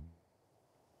 Whee!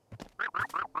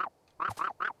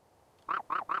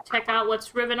 Check out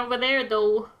what's riven over there,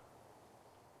 though.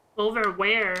 Over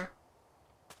where?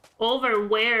 Over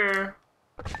where?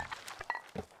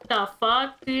 The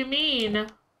fuck do you mean?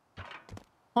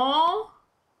 Huh?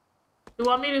 You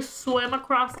want me to swim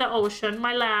across the ocean,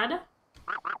 my lad?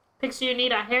 Pixie, you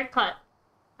need a haircut.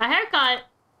 A haircut?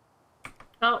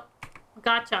 Oh,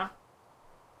 gotcha.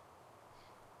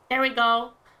 There we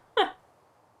go. To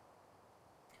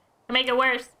make it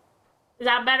worse. Is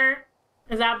that better?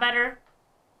 Is that better?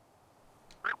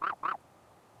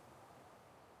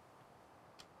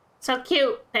 So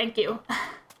cute. Thank you.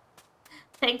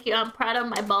 Thank you. I'm proud of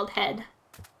my bald head.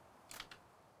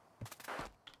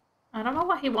 I don't know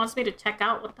what he wants me to check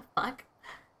out. What the fuck?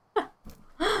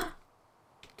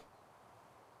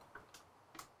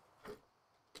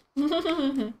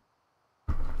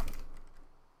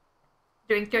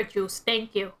 Drink your juice.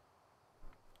 Thank you.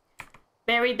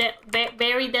 Very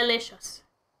delicious.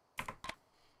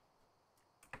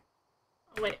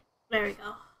 Oh, wait. There we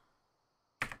go.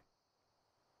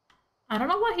 I don't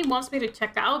know what he wants me to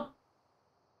check out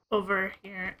over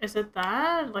here. Is it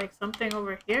that? Like something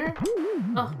over here?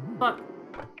 Oh, fuck.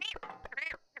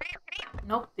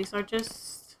 Nope, these are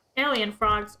just alien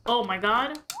frogs. Oh my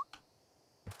god.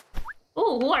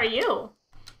 Oh, who are you?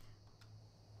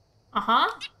 Uh-huh.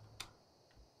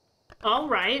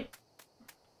 Alright.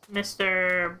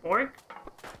 Mr. Borg.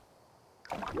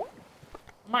 Oh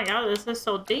my god, this is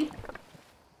so deep.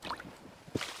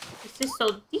 This is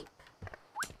so deep.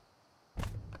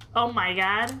 Oh my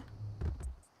god.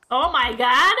 Oh my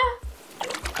god!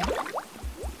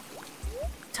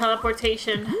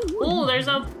 Teleportation. Ooh, there's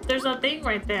a thing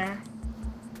right there.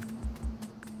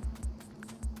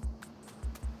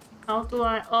 How do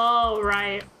I... Oh,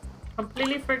 right.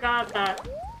 Completely forgot that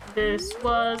this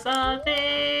was a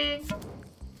thing.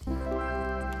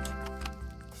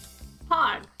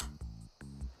 Pod.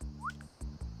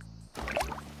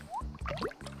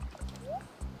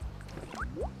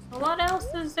 What else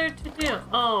is there to do?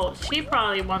 Oh, she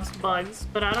probably wants bugs,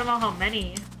 but I don't know how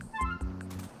many.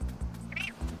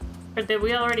 Or did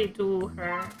we already do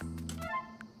her?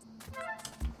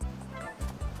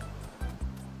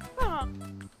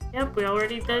 Yep, we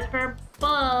already did her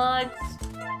bugs.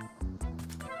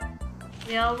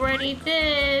 We already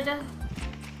did.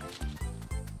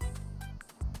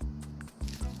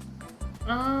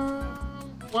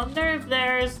 Wonder if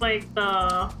there's like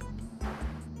the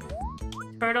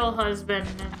turtle husband.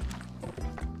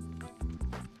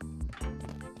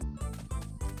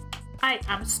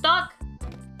 I'm stuck.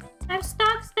 I'm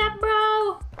stuck, step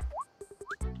bro.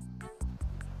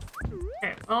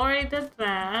 Okay, already did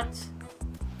that.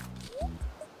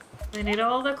 We need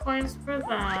all the coins for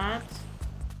that.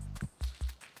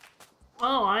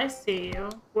 Oh, I see you.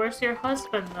 Where's your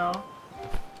husband, though?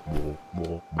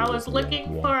 I was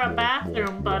looking for a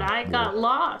bathroom, but I got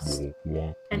lost.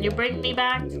 Can you bring me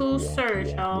back to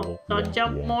Sergio? Don't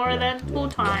jump more than 2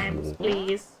 times,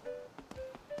 please.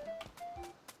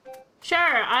 Sure,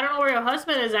 I don't know where your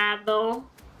husband is at, though.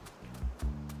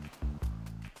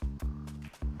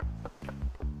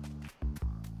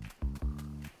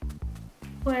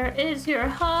 Where is your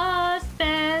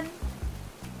husband?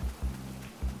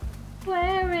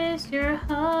 Where is your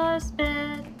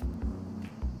husband?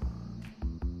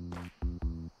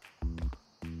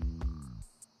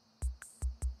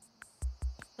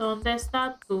 ¿Dónde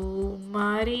está tu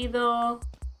marido?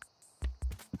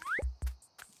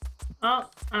 Oh,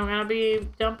 I'm gonna be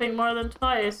jumping more than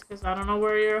twice because I don't know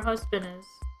where your husband is.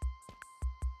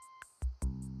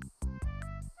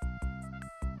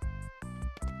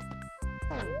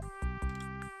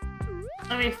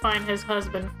 Let me find his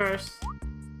husband first.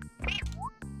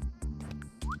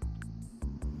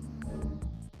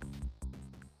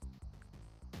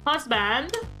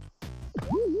 Husband?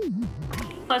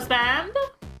 Husband?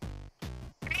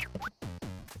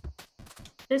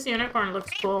 This unicorn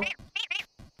looks cool.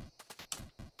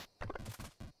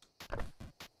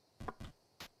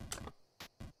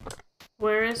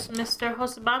 Where is Mr.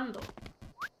 Husbando?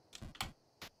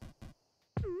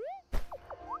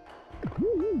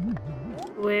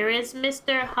 Where is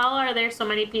Mr. How are there so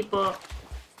many people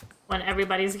when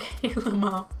everybody's getting them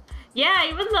out? Yeah,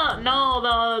 even the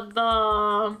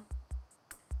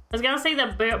I was gonna say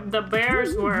the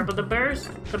bears were, but the bears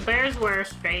were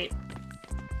straight.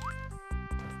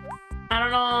 I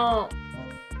don't know.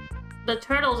 The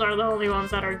turtles are the only ones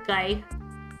that are gay.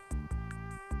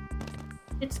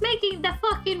 It's making the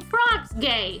fucking frogs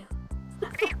gay.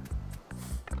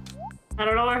 I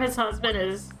don't know where his husband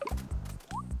is.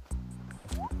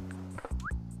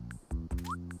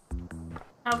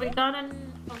 Have we gone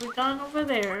over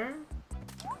there?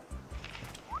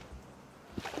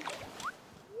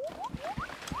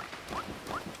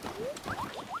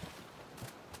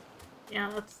 Yeah,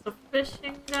 that's the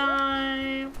fishing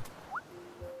guy.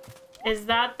 Is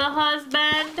that the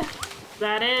husband?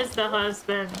 That is the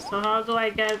husband. So how do I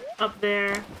get up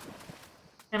there?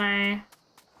 Can I...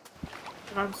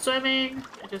 If I'm swimming,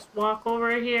 I just walk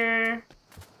over here.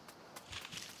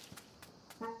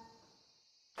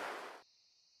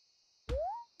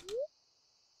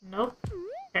 Nope.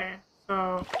 Okay,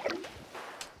 so...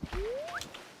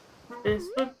 This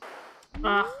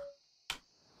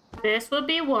would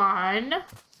be 1.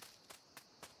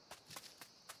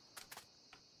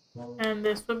 And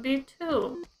this would be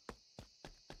 2.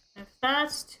 If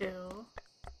that's 2...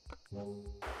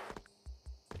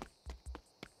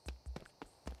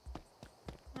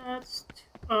 That's...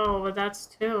 Oh, but that's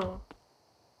 2.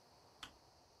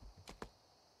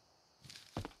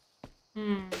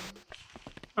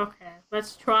 Okay,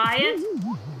 let's try it.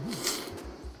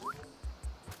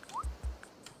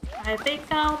 I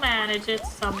think I'll manage it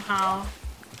somehow.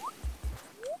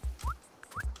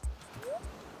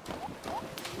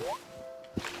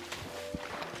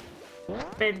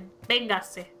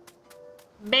 Véngase.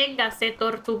 Véngase,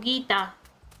 tortuguita.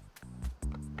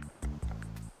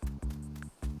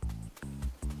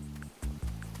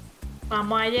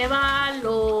 Vamos a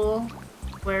llevarlo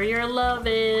where your love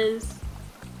is.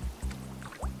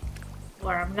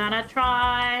 Or I'm gonna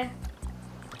try.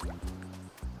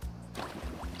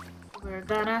 We're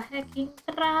gonna hecking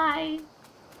try.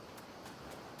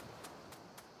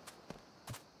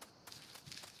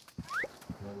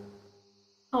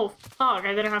 Oh, fuck,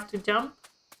 I didn't have to jump.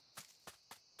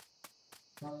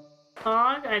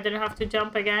 Fuck, I didn't have to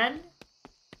jump again.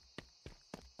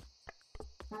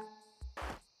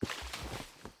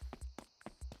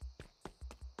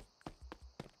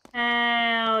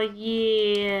 Hell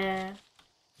yeah.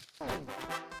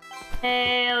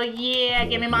 Hell yeah,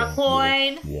 give me my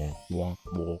coin.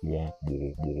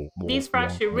 These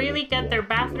frogs should really get their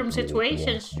bathroom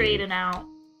situation straightened out.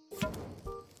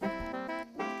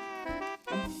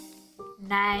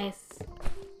 Nice.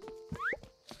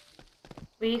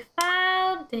 We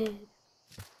found it.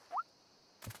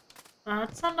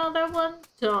 That's another one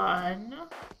done.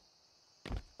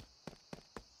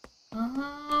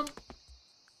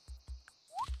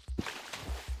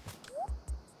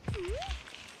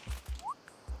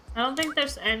 I don't think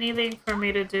there's anything for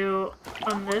me to do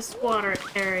on this water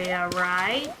area,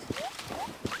 right?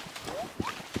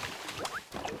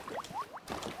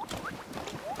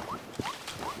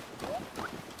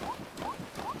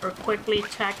 We're quickly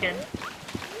checking.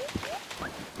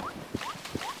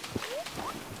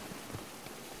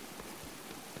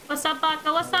 What's up,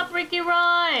 Baka? What's up, Ricky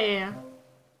Roy?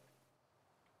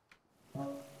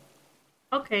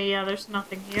 Okay, yeah, there's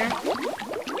nothing here.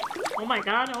 Oh my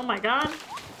god, oh my god.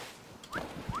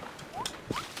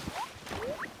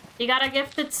 You got a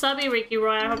gifted subby, Ricky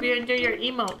Roy. I hope you enjoy your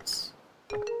emotes.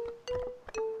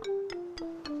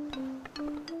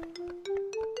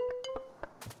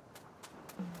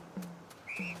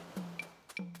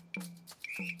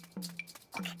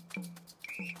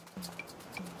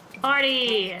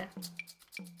 Party!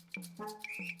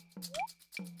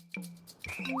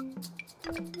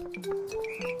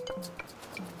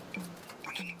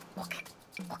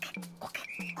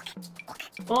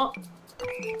 Oh.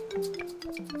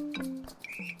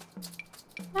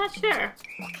 Not sure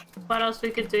what else we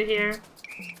could do here.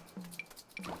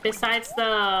 Besides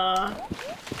the...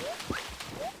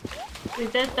 We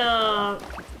did the...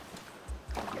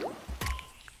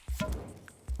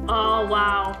 Oh,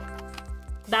 wow.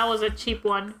 That was a cheap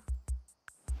one.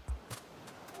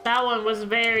 That one was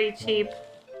very cheap.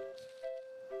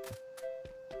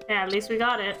 Yeah, at least we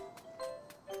got it.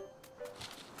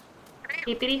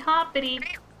 Hippity hoppity.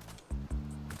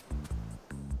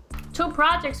 2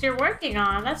 projects you're working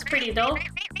on. That's pretty dope.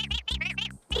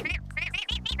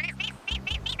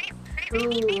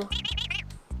 Ooh.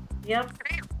 Yep.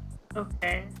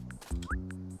 Okay.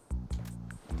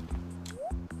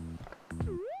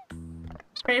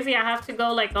 Crazy, I have to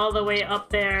go like all the way up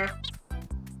there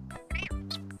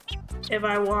if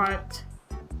I want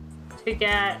to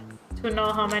get to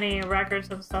know how many records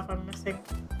and stuff I'm missing.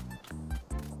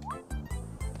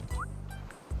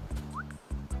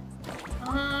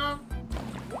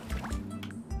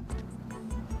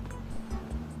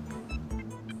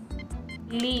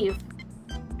 Leave.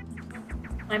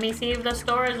 Let me see if the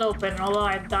store is open, although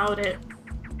I doubt it.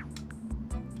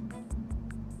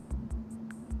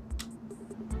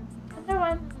 I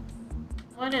wonder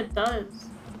when it does.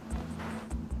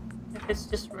 If it's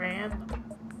just random.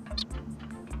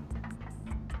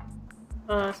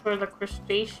 Oh, that's where the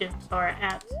crustaceans are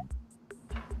at.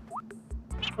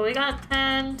 So we got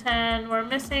 10, 10. We're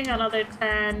missing another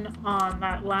 10 on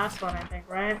that last one, I think,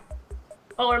 right?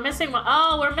 Oh, we're missing one.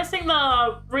 Oh, we're missing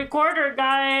the recorder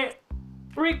guy.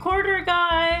 Recorder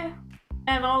guy.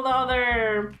 And all the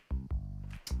other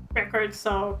records.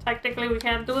 So technically we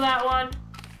can't do that one.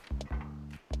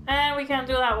 And we can't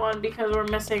do that one because we're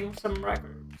missing some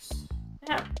records.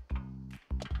 Yeah.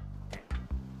 Okay.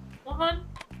 1.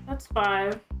 That's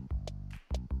 5.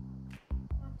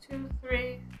 1, 2,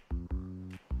 3.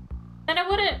 And I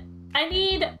wouldn't... I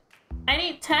need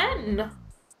 10.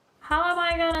 How am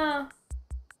I gonna...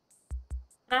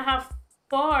 I have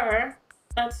 4.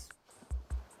 That's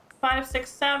 5, 6,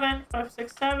 7. 5,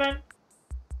 6, 7.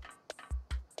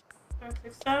 5,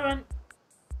 6, 7.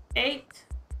 8.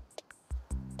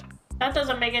 That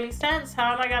doesn't make any sense.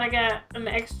 How am I gonna get an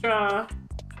extra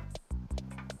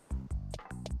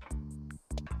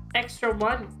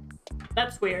 1?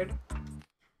 That's weird.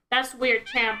 That's weird,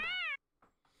 champ.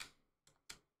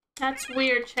 That's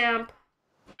weird, champ.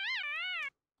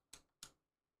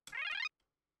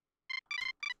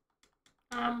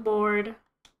 I'm bored.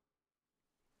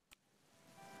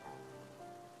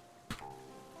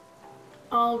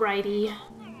 Alrighty.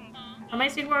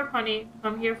 Amazing work, honey.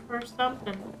 I'm here for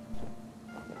something.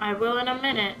 I will in a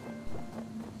minute.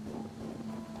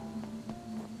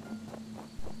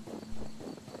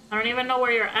 I don't even know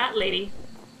where you're at, lady.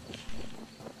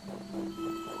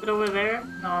 Is it over there?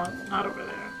 No, it's not over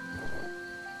there.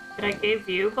 Did I give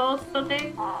you both the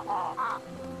thing? Yeah,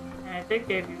 I did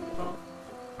give you both.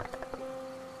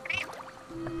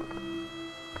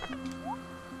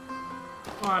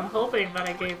 I'm hoping that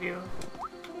I gave you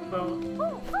both.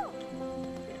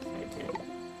 Yes, I did.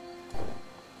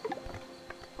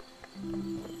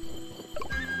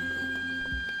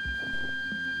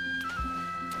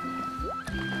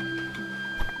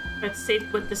 Let's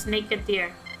sit with this naked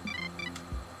deer.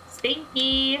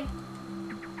 Stinky!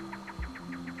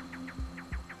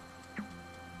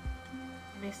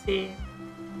 Let me see.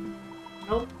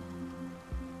 Nope.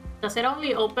 Does it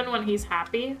only open when he's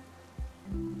happy?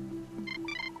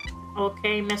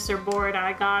 Okay, Mr. Board,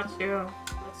 I got you.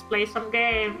 Let's play some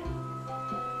game.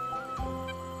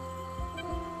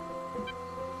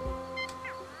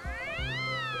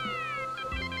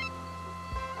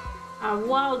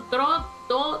 Wow,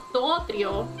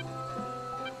 Dotrio.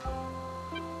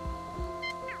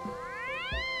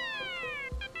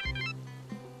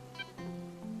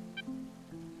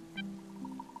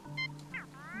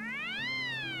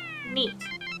 Neat.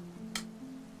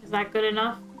 Is that good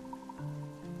enough?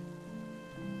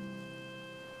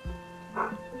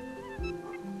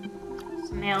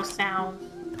 Snail sounds.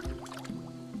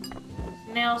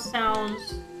 Snail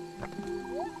sounds.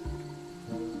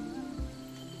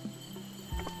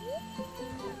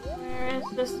 Where is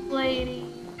this lady?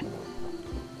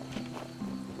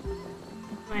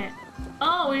 Wait.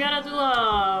 Oh, we gotta do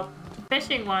a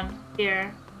fishing one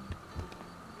here.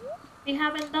 We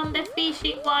haven't done the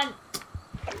fishing one.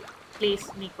 Please,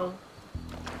 Nico.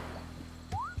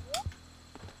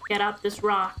 Get up this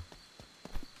rock.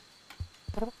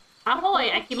 Ahoy!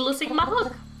 I keep losing my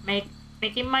hook.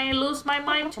 Making me lose my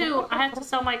mind too. I had to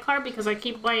sell my car because I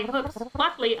keep buying hooks.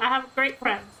 Luckily, I have great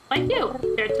friends. Like you.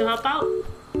 Care to help out?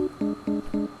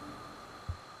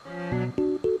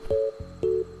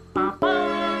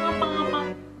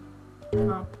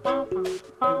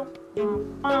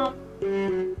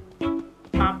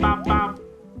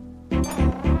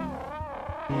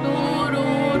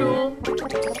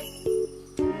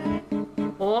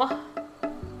 Oh.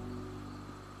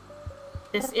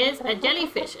 This is a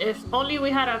jellyfish. If only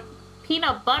we had a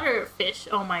peanut butter fish.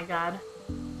 Oh my god.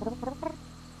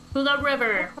 To the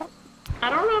river. I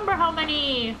don't remember how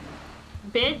many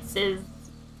bits is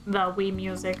the Wii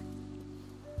music.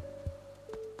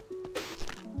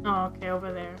 Oh, okay,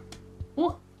 over there.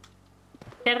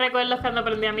 Qué recuerdos cuando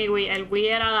aprendí a mi Wii. El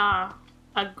Wii era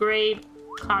a great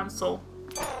console.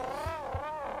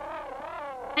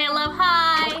 Hey, love,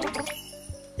 hi!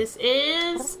 This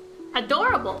is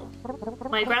adorable.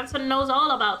 My grandson knows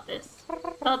all about this.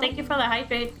 Oh, thank you for the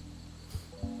hydrate.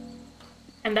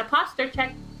 And the posture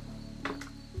check.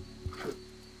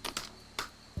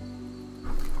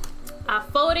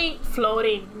 Floating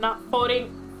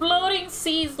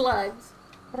sea slugs.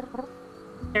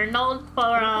 They're known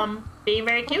for being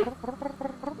very cute.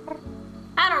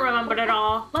 I don't remember it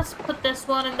all. Let's put this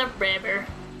one in the river.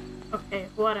 Okay,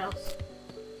 what else?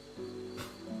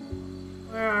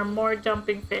 Where are more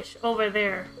jumping fish? Over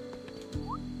there.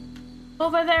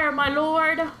 Over there, my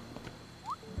lord.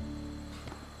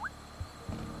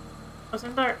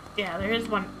 Wasn't there? Yeah, there is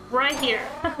one right here.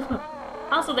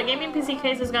 Also, the gaming PC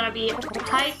case is gonna be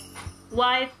height,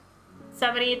 wide,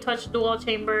 70 touch dual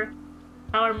chamber.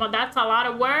 However, that's a lot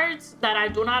of words that I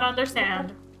do not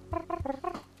understand.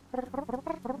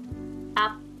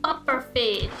 A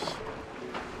pufferfish.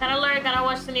 Gonna learn, gonna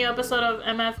watch the new episode of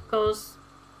MF Ghost.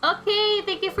 Okay,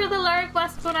 thank you for the lurk,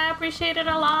 Westwood. I appreciate it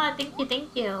a lot. Thank you,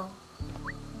 thank you.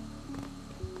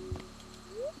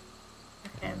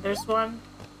 Okay, there's one.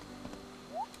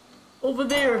 Over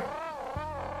there.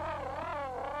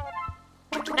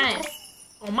 Nice.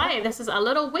 Oh my, this is a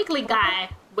little wiggly guy.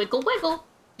 Wiggle, wiggle.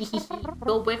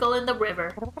 Go wiggle in the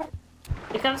river.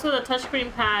 It comes with a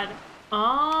touchscreen pad.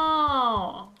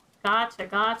 Oh, gotcha,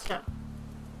 gotcha.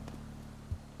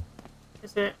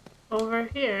 Is it over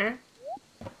here?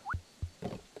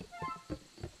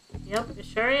 Yep, it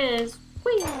sure is.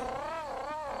 Whee!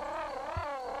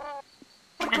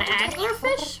 An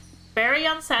anglerfish? Very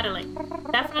unsettling.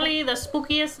 Definitely the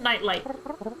spookiest nightlight.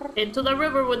 Into the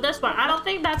river with this one. I don't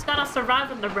think that's gonna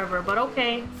survive in the river, but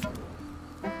okay.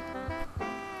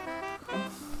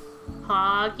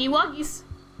 Huggy wuggies.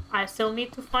 I still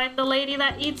need to find the lady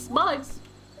that eats bugs.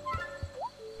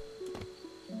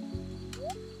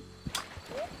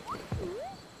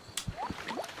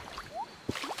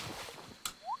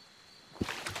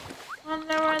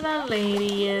 Wonder where the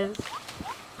lady is.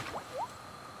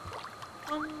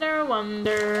 Wonder,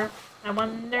 wonder. I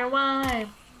wonder why.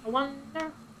 I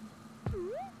wonder.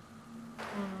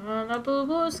 On the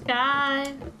boo-boo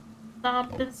sky.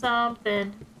 Something,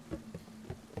 something.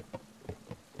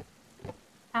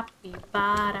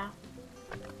 Capybara.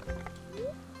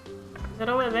 Is it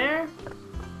over there?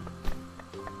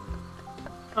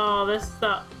 Oh, this is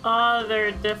the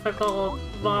other difficult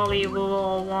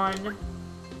volleyball one.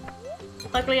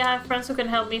 Luckily, I have friends who can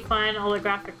help me find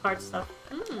holographic card stuff.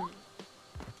 Hmm.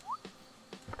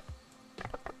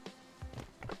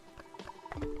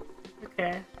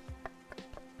 Okay.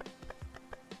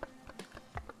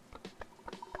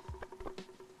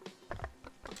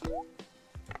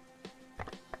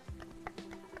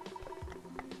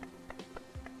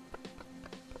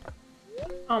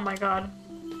 Oh my god.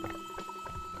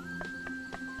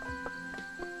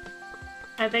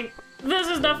 I think this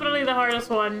is definitely the hardest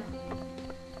one.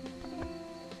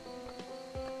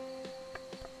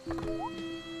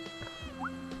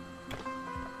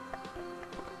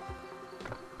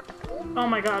 Oh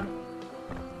my god.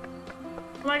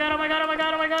 Oh my god, oh my god, oh my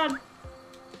god, oh my god.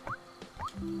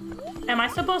 Am I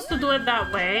supposed to do it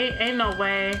that way? Ain't no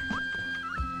way.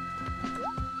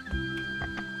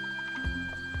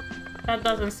 That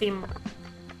doesn't seem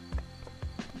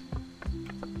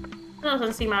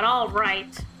at all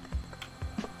right.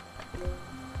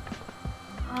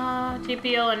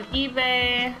 GPO and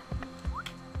eBay.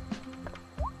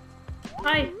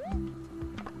 Hi.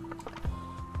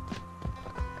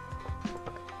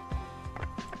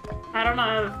 I don't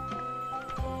know if...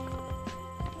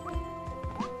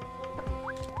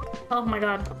 Oh my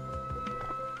god.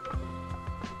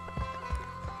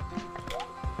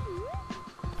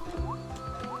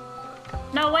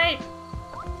 No, wait!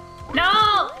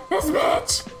 No! This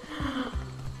bitch!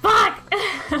 Fuck!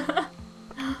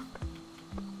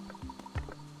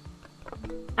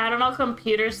 I don't know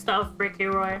computer stuff, Ricky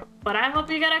Roy, but I hope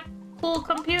you get a cool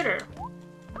computer.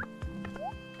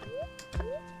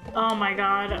 Oh my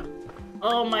god.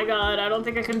 Oh my god, I don't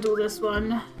think I can do this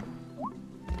one.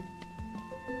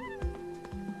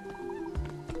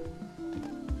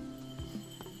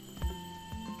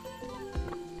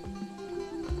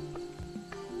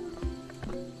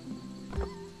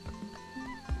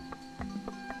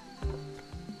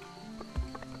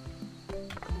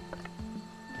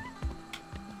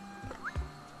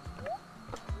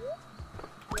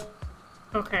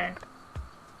 Okay.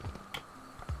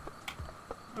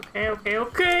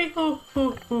 Okay. Oh,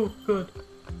 good.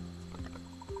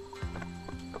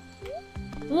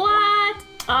 What?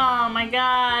 Oh my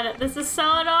god, this is so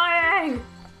annoying!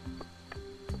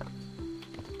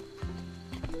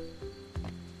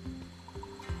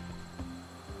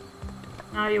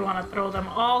 Now you want to throw them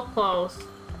all close.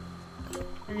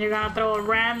 And you're gonna throw a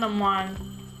random one.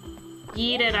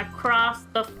 Yeet it across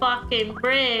the fucking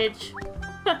bridge.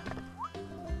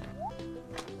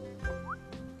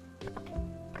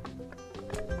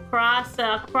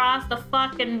 Across the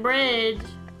fucking bridge.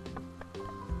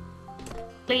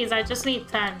 Please, I just need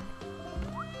 10.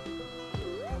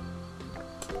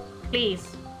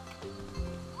 Please.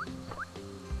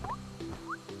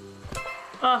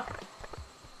 Oh.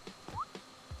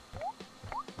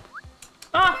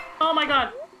 Oh! Oh my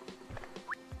god.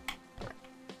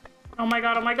 Oh my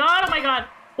god, oh my god, oh my god.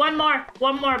 One more.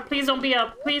 Please don't be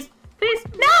up. Please.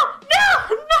 No!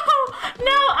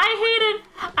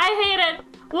 I hate it.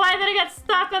 Why did I get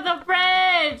stuck on the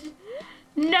bridge?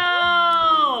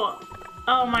 No!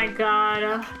 Oh my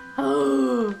god.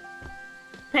 Oh.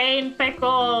 Pain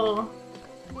pickle.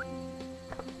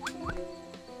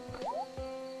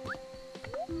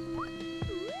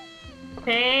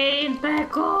 Pain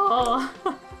pickle.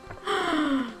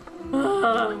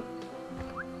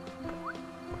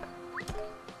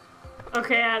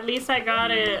 Okay, at least I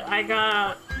got it. I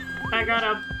got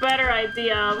a better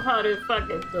idea of how to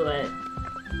fucking do it.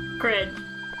 Cringe.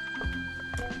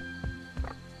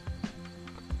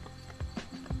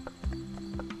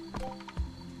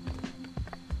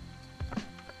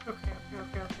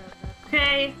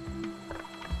 Okay.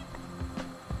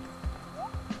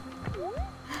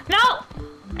 No!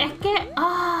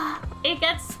 It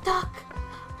gets stuck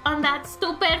on that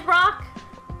stupid rock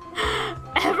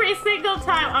every single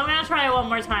time. I'm gonna try it one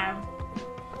more time.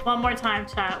 One more time,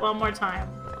 chat. One more time.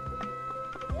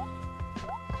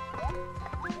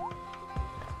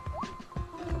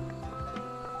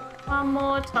 One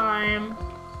more time.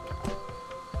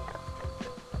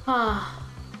 Ah,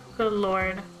 good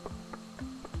lord.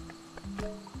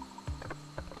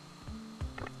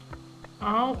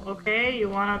 Oh, okay. You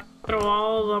wanna throw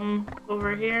all of them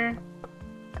over here?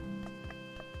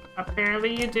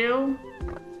 Apparently you do.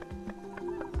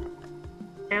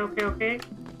 Okay.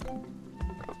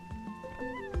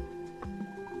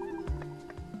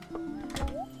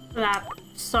 That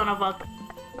son of a...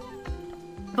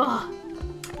 Ugh.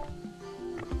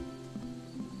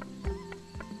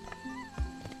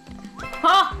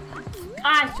 Oh!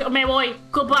 Ah, me voy.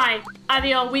 Goodbye.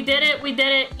 Adios. We did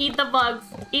it. Eat the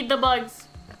bugs.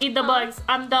 Eat the bugs.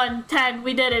 I'm done. 10.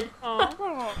 We did it.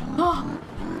 Oh,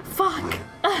 fuck.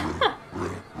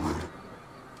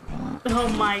 Oh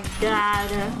my god.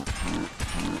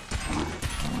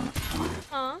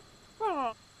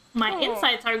 My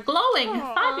insides are glowing.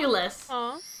 Fabulous.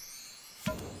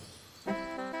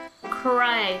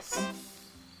 Christ.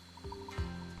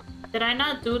 Did I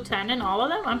not do 10 in all of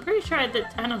them? I'm pretty sure I did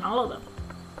 10 in all of them.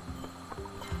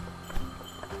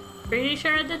 Pretty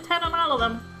sure I did 10 on all of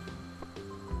them.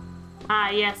 Ah,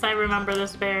 yes, I remember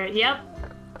this bear. Yep.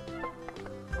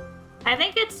 I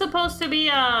think it's supposed to be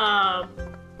a...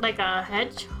 like a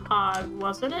hedgehog,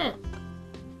 wasn't it?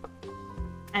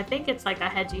 I think it's like a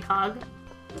hedgehog.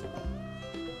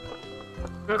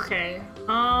 Okay.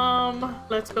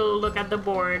 Let's go look at the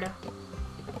board.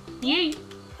 Yay!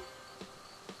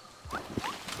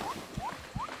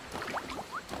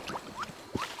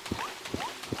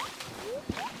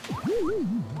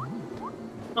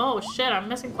 Oh shit, I'm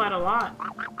missing quite a lot.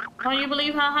 Can you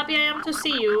believe how happy I am to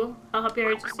see you? How happy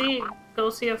are you to see you? Go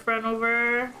see a friend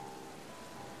over...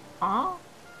 Huh?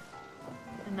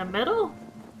 In the middle?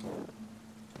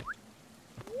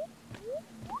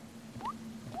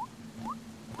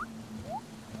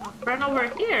 A friend over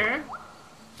here?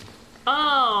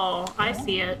 Oh, I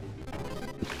see it.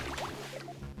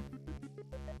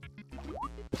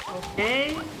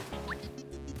 Okay.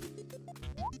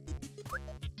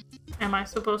 Am I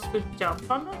supposed to jump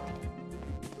on them?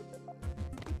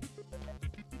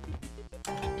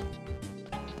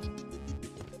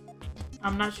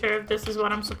 I'm not sure if this is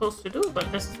what I'm supposed to do,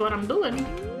 but this is what I'm doing.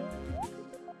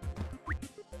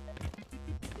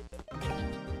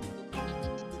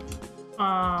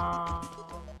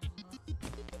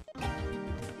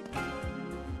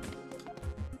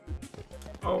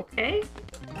 Okay.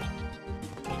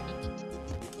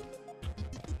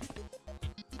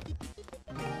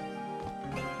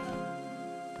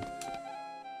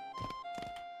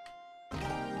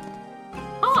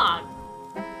 Ah!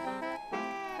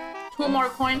 2 more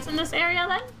coins in this area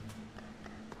then?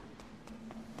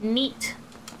 Neat.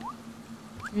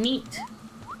 Neat.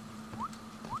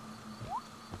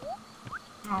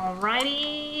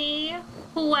 Alrighty.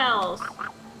 Who else?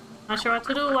 Not sure what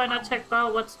to do. Why not check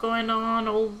out what's going on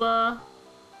over...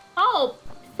 Oh!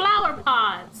 Flower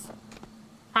pots!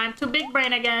 Time to big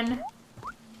brain again.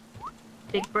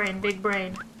 Big brain, big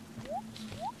brain.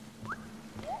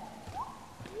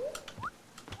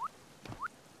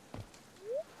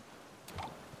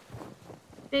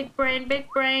 Big brain, big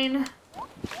brain.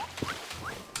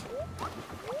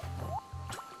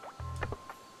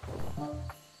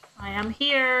 I am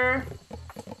here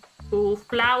to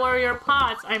flower your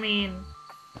pots. I mean,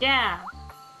 yeah.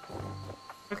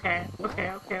 Okay.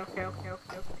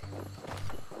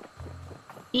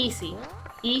 Easy.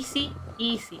 Easy,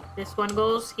 easy. This one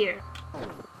goes here.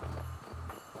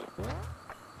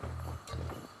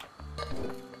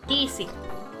 Easy.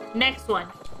 Next one.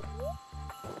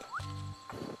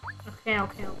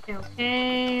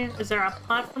 Okay. Is there a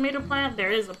pot for me to plant?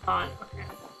 There is a pot. Okay.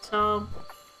 So,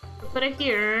 I'll put it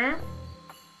here.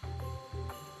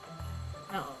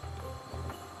 No.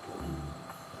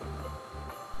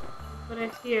 Put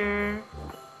it here.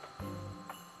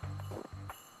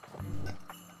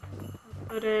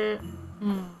 Put it...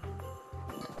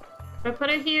 If I put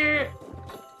it here,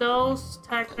 those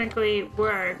technically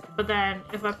work. But then,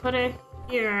 if I put it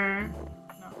here...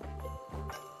 No.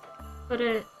 Put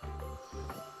it...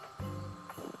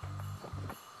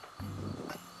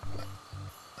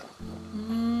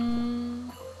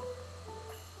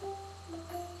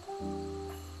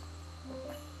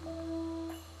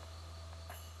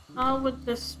 How would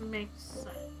this make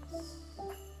sense?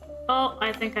 Oh,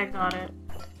 I think I got it.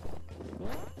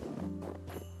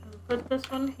 I'll put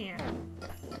this one here.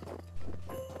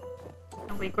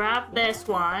 And we grab this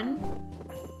one.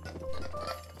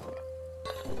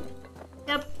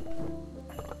 Yep.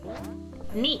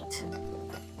 Neat.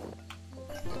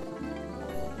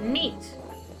 Neat.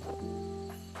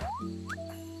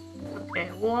 Okay,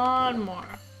 one more.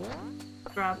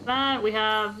 Grab that. We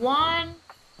have one.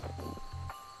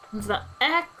 The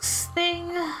X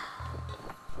thing.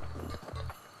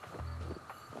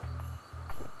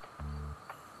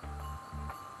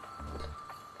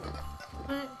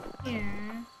 Put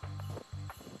here.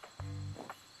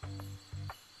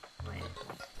 Wait,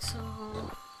 so...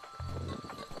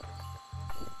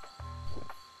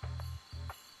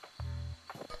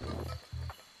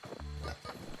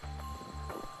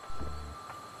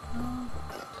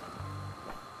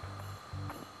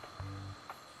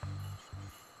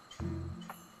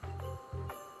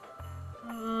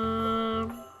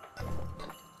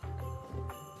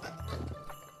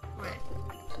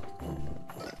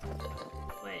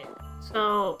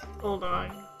 So, hold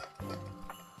on.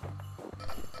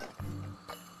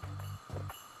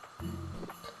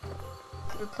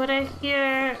 If we put it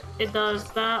here, it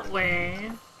does that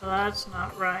way. So that's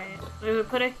not right. If we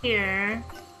put it here,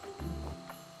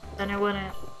 then it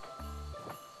wouldn't.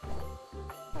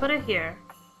 Put it here.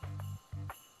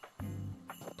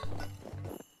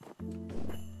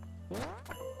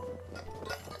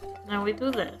 Now we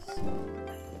do this.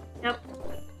 Yep.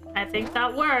 I think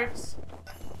that works.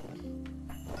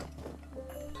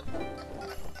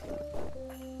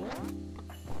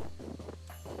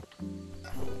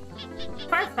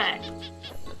 Perfect.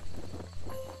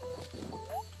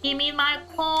 Give me my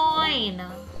coin.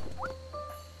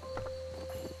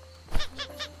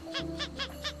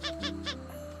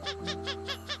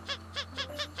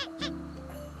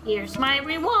 Here's my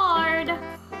reward.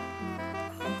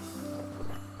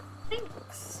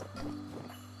 Thanks.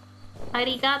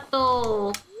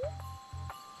 Arigato.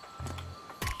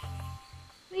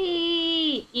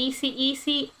 Wee. Easy,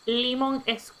 easy, limón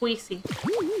squeezy.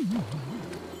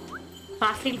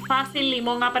 Fácil, fácil,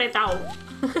 limón apretado.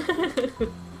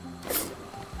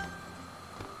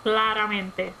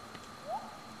 Claramente.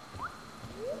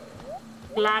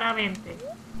 Claramente.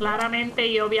 Claramente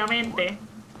y obviamente.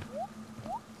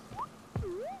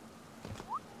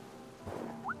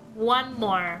 One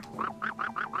more.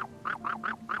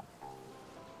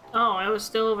 Oh, it was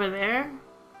still over there?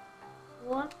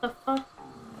 What the fuck?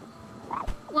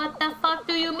 What the fuck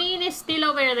do you mean it's still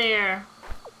over there?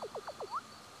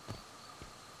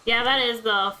 Yeah, that is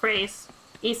the phrase.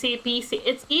 Easy peasy.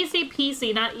 It's easy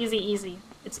peasy, not easy easy.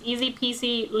 It's easy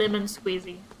peasy lemon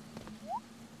squeezy.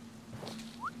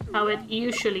 How it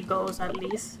usually goes, at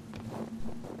least.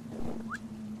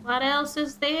 What else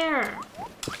is there?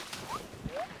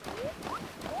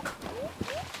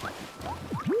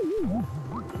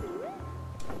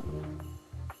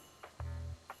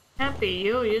 Can't be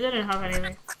you. You didn't have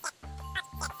anything.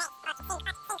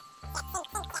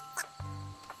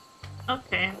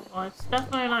 Okay, well, it's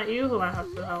definitely not you who I have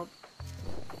to help.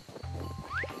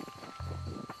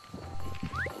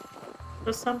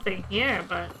 There's something here,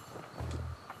 but...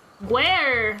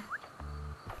 Where?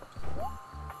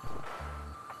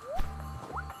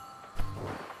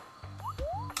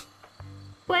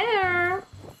 Where?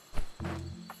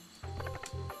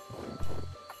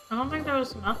 I don't think there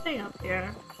was nothing up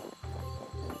here.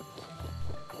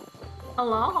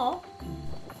 Hello?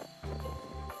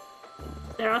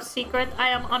 Is there a secret I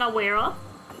am unaware of?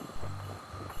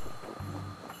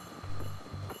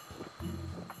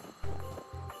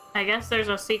 I guess there's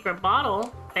a secret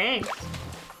bottle. Thanks.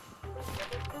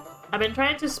 I've been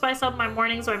trying to spice up my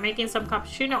mornings by making some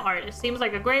cappuccino art. It seems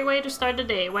like a great way to start the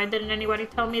day. Why didn't anybody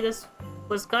tell me this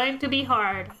was going to be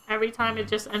hard? Every time it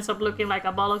just ends up looking like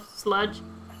a ball of sludge.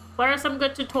 What are some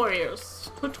good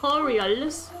tutorials?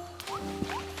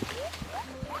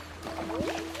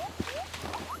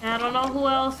 I don't know who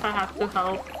else I have to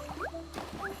help.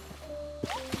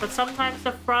 But sometimes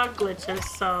the frog glitches,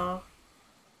 so...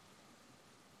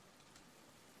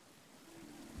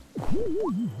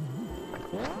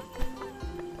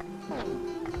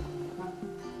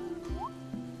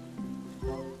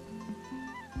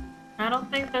 I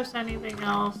don't think there's anything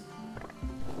else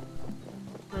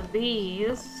with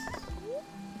these.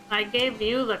 I gave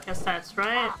you the cassettes,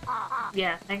 right?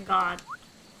 Yeah, thank God.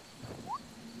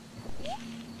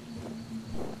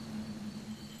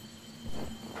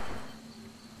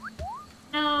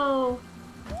 No!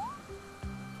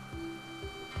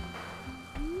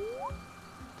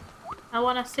 I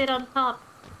wanna sit on top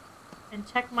and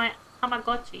check my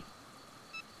Tamagotchi.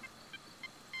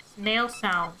 Snail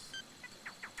sounds.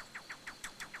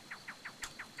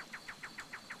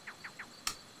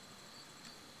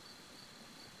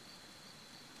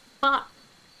 Fuck.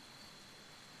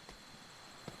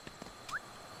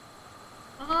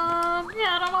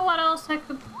 Yeah, I don't know what else I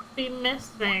could be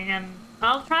missing, and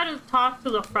I'll try to talk to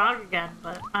the frog again,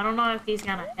 but I don't know if he's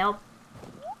gonna help.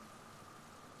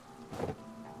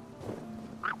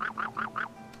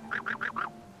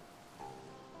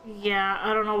 Yeah,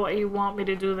 I don't know what you want me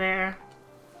to do there.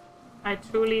 I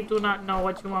truly do not know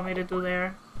what you want me to do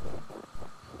there.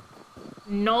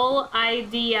 No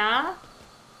idea.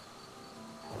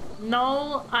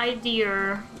 No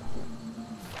idea.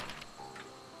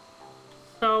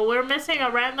 So we're missing a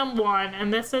random one,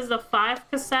 and this is the 5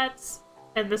 cassettes,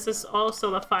 and this is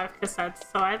also the 5 cassettes.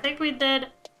 So I think we did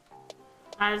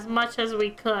as much as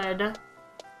we could.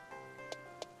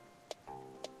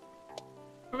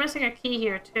 We're missing a key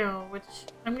here too, which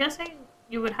I'm guessing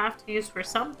you would have to use for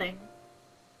something.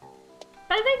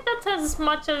 But I think that's as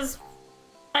much as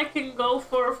I can go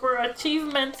for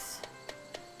achievements.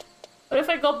 What if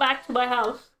I go back to my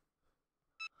house?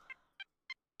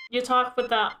 You talk with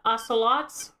the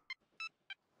ocelots?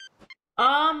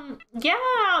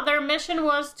 Yeah, their mission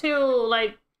was to,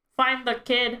 like, find the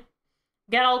kid.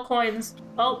 Get all coins.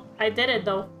 Oh, I did it,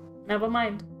 though. Never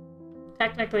mind.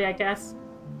 Technically, I guess.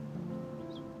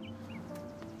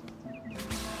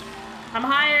 I'm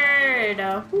hired!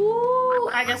 Woo!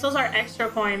 I guess those are extra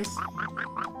coins.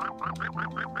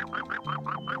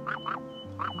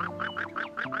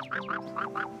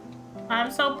 I'm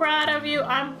so proud of you.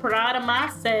 I'm proud of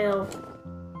myself.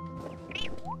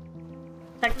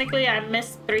 Technically, I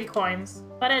missed 3 coins,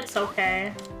 but it's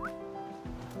okay.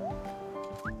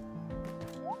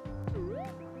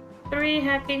 3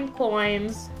 hecking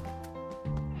coins.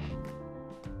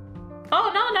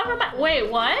 Oh, no, never mind. Wait,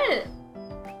 what?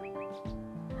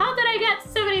 How did I get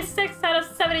 76 out of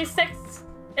 76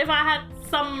 if I had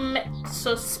some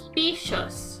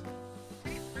suspicious?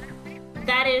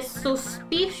 That is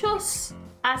suspicious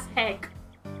as heck.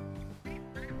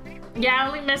 Yeah, I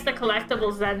only missed the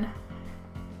collectibles then.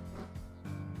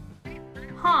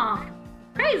 Huh.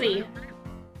 Crazy.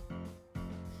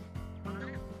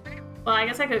 Well, I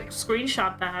guess I could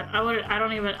screenshot that.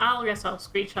 I guess I'll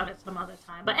screenshot it some other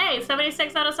time. But hey,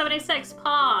 76 out of 76,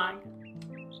 pog.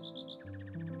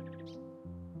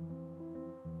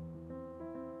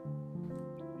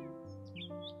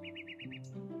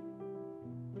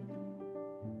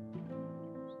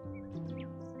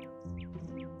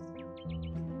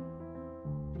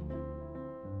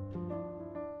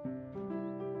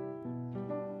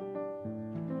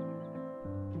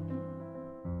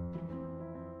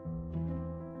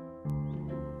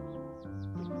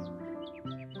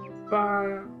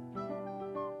 Bye.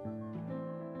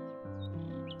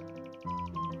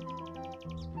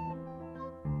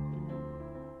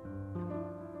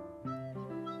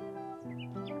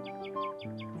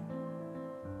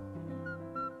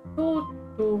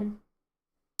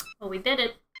 Oh, we did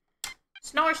it.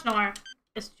 Snore, snore.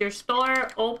 Is your store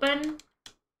open?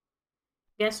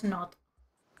 Guess not.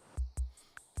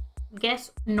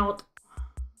 Guess not.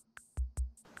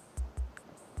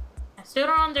 I still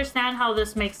don't understand how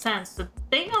this makes sense. The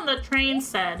thing on the train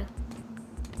said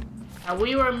that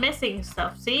we were missing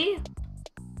stuff, see?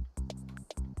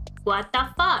 What the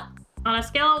fuck? On a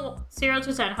scale of 0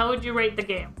 to 10, how would you rate the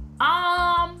game?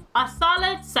 A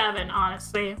solid 7,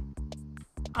 honestly.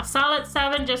 A solid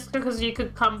 7 just because you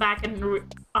could come back and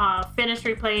finish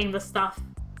replaying the stuff.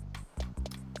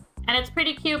 And it's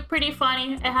pretty cute, pretty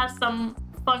funny. It has some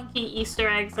funky Easter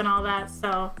eggs and all that,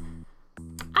 so...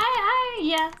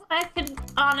 yeah, I could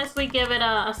honestly give it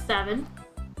a 7.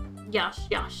 Yosh,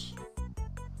 yosh.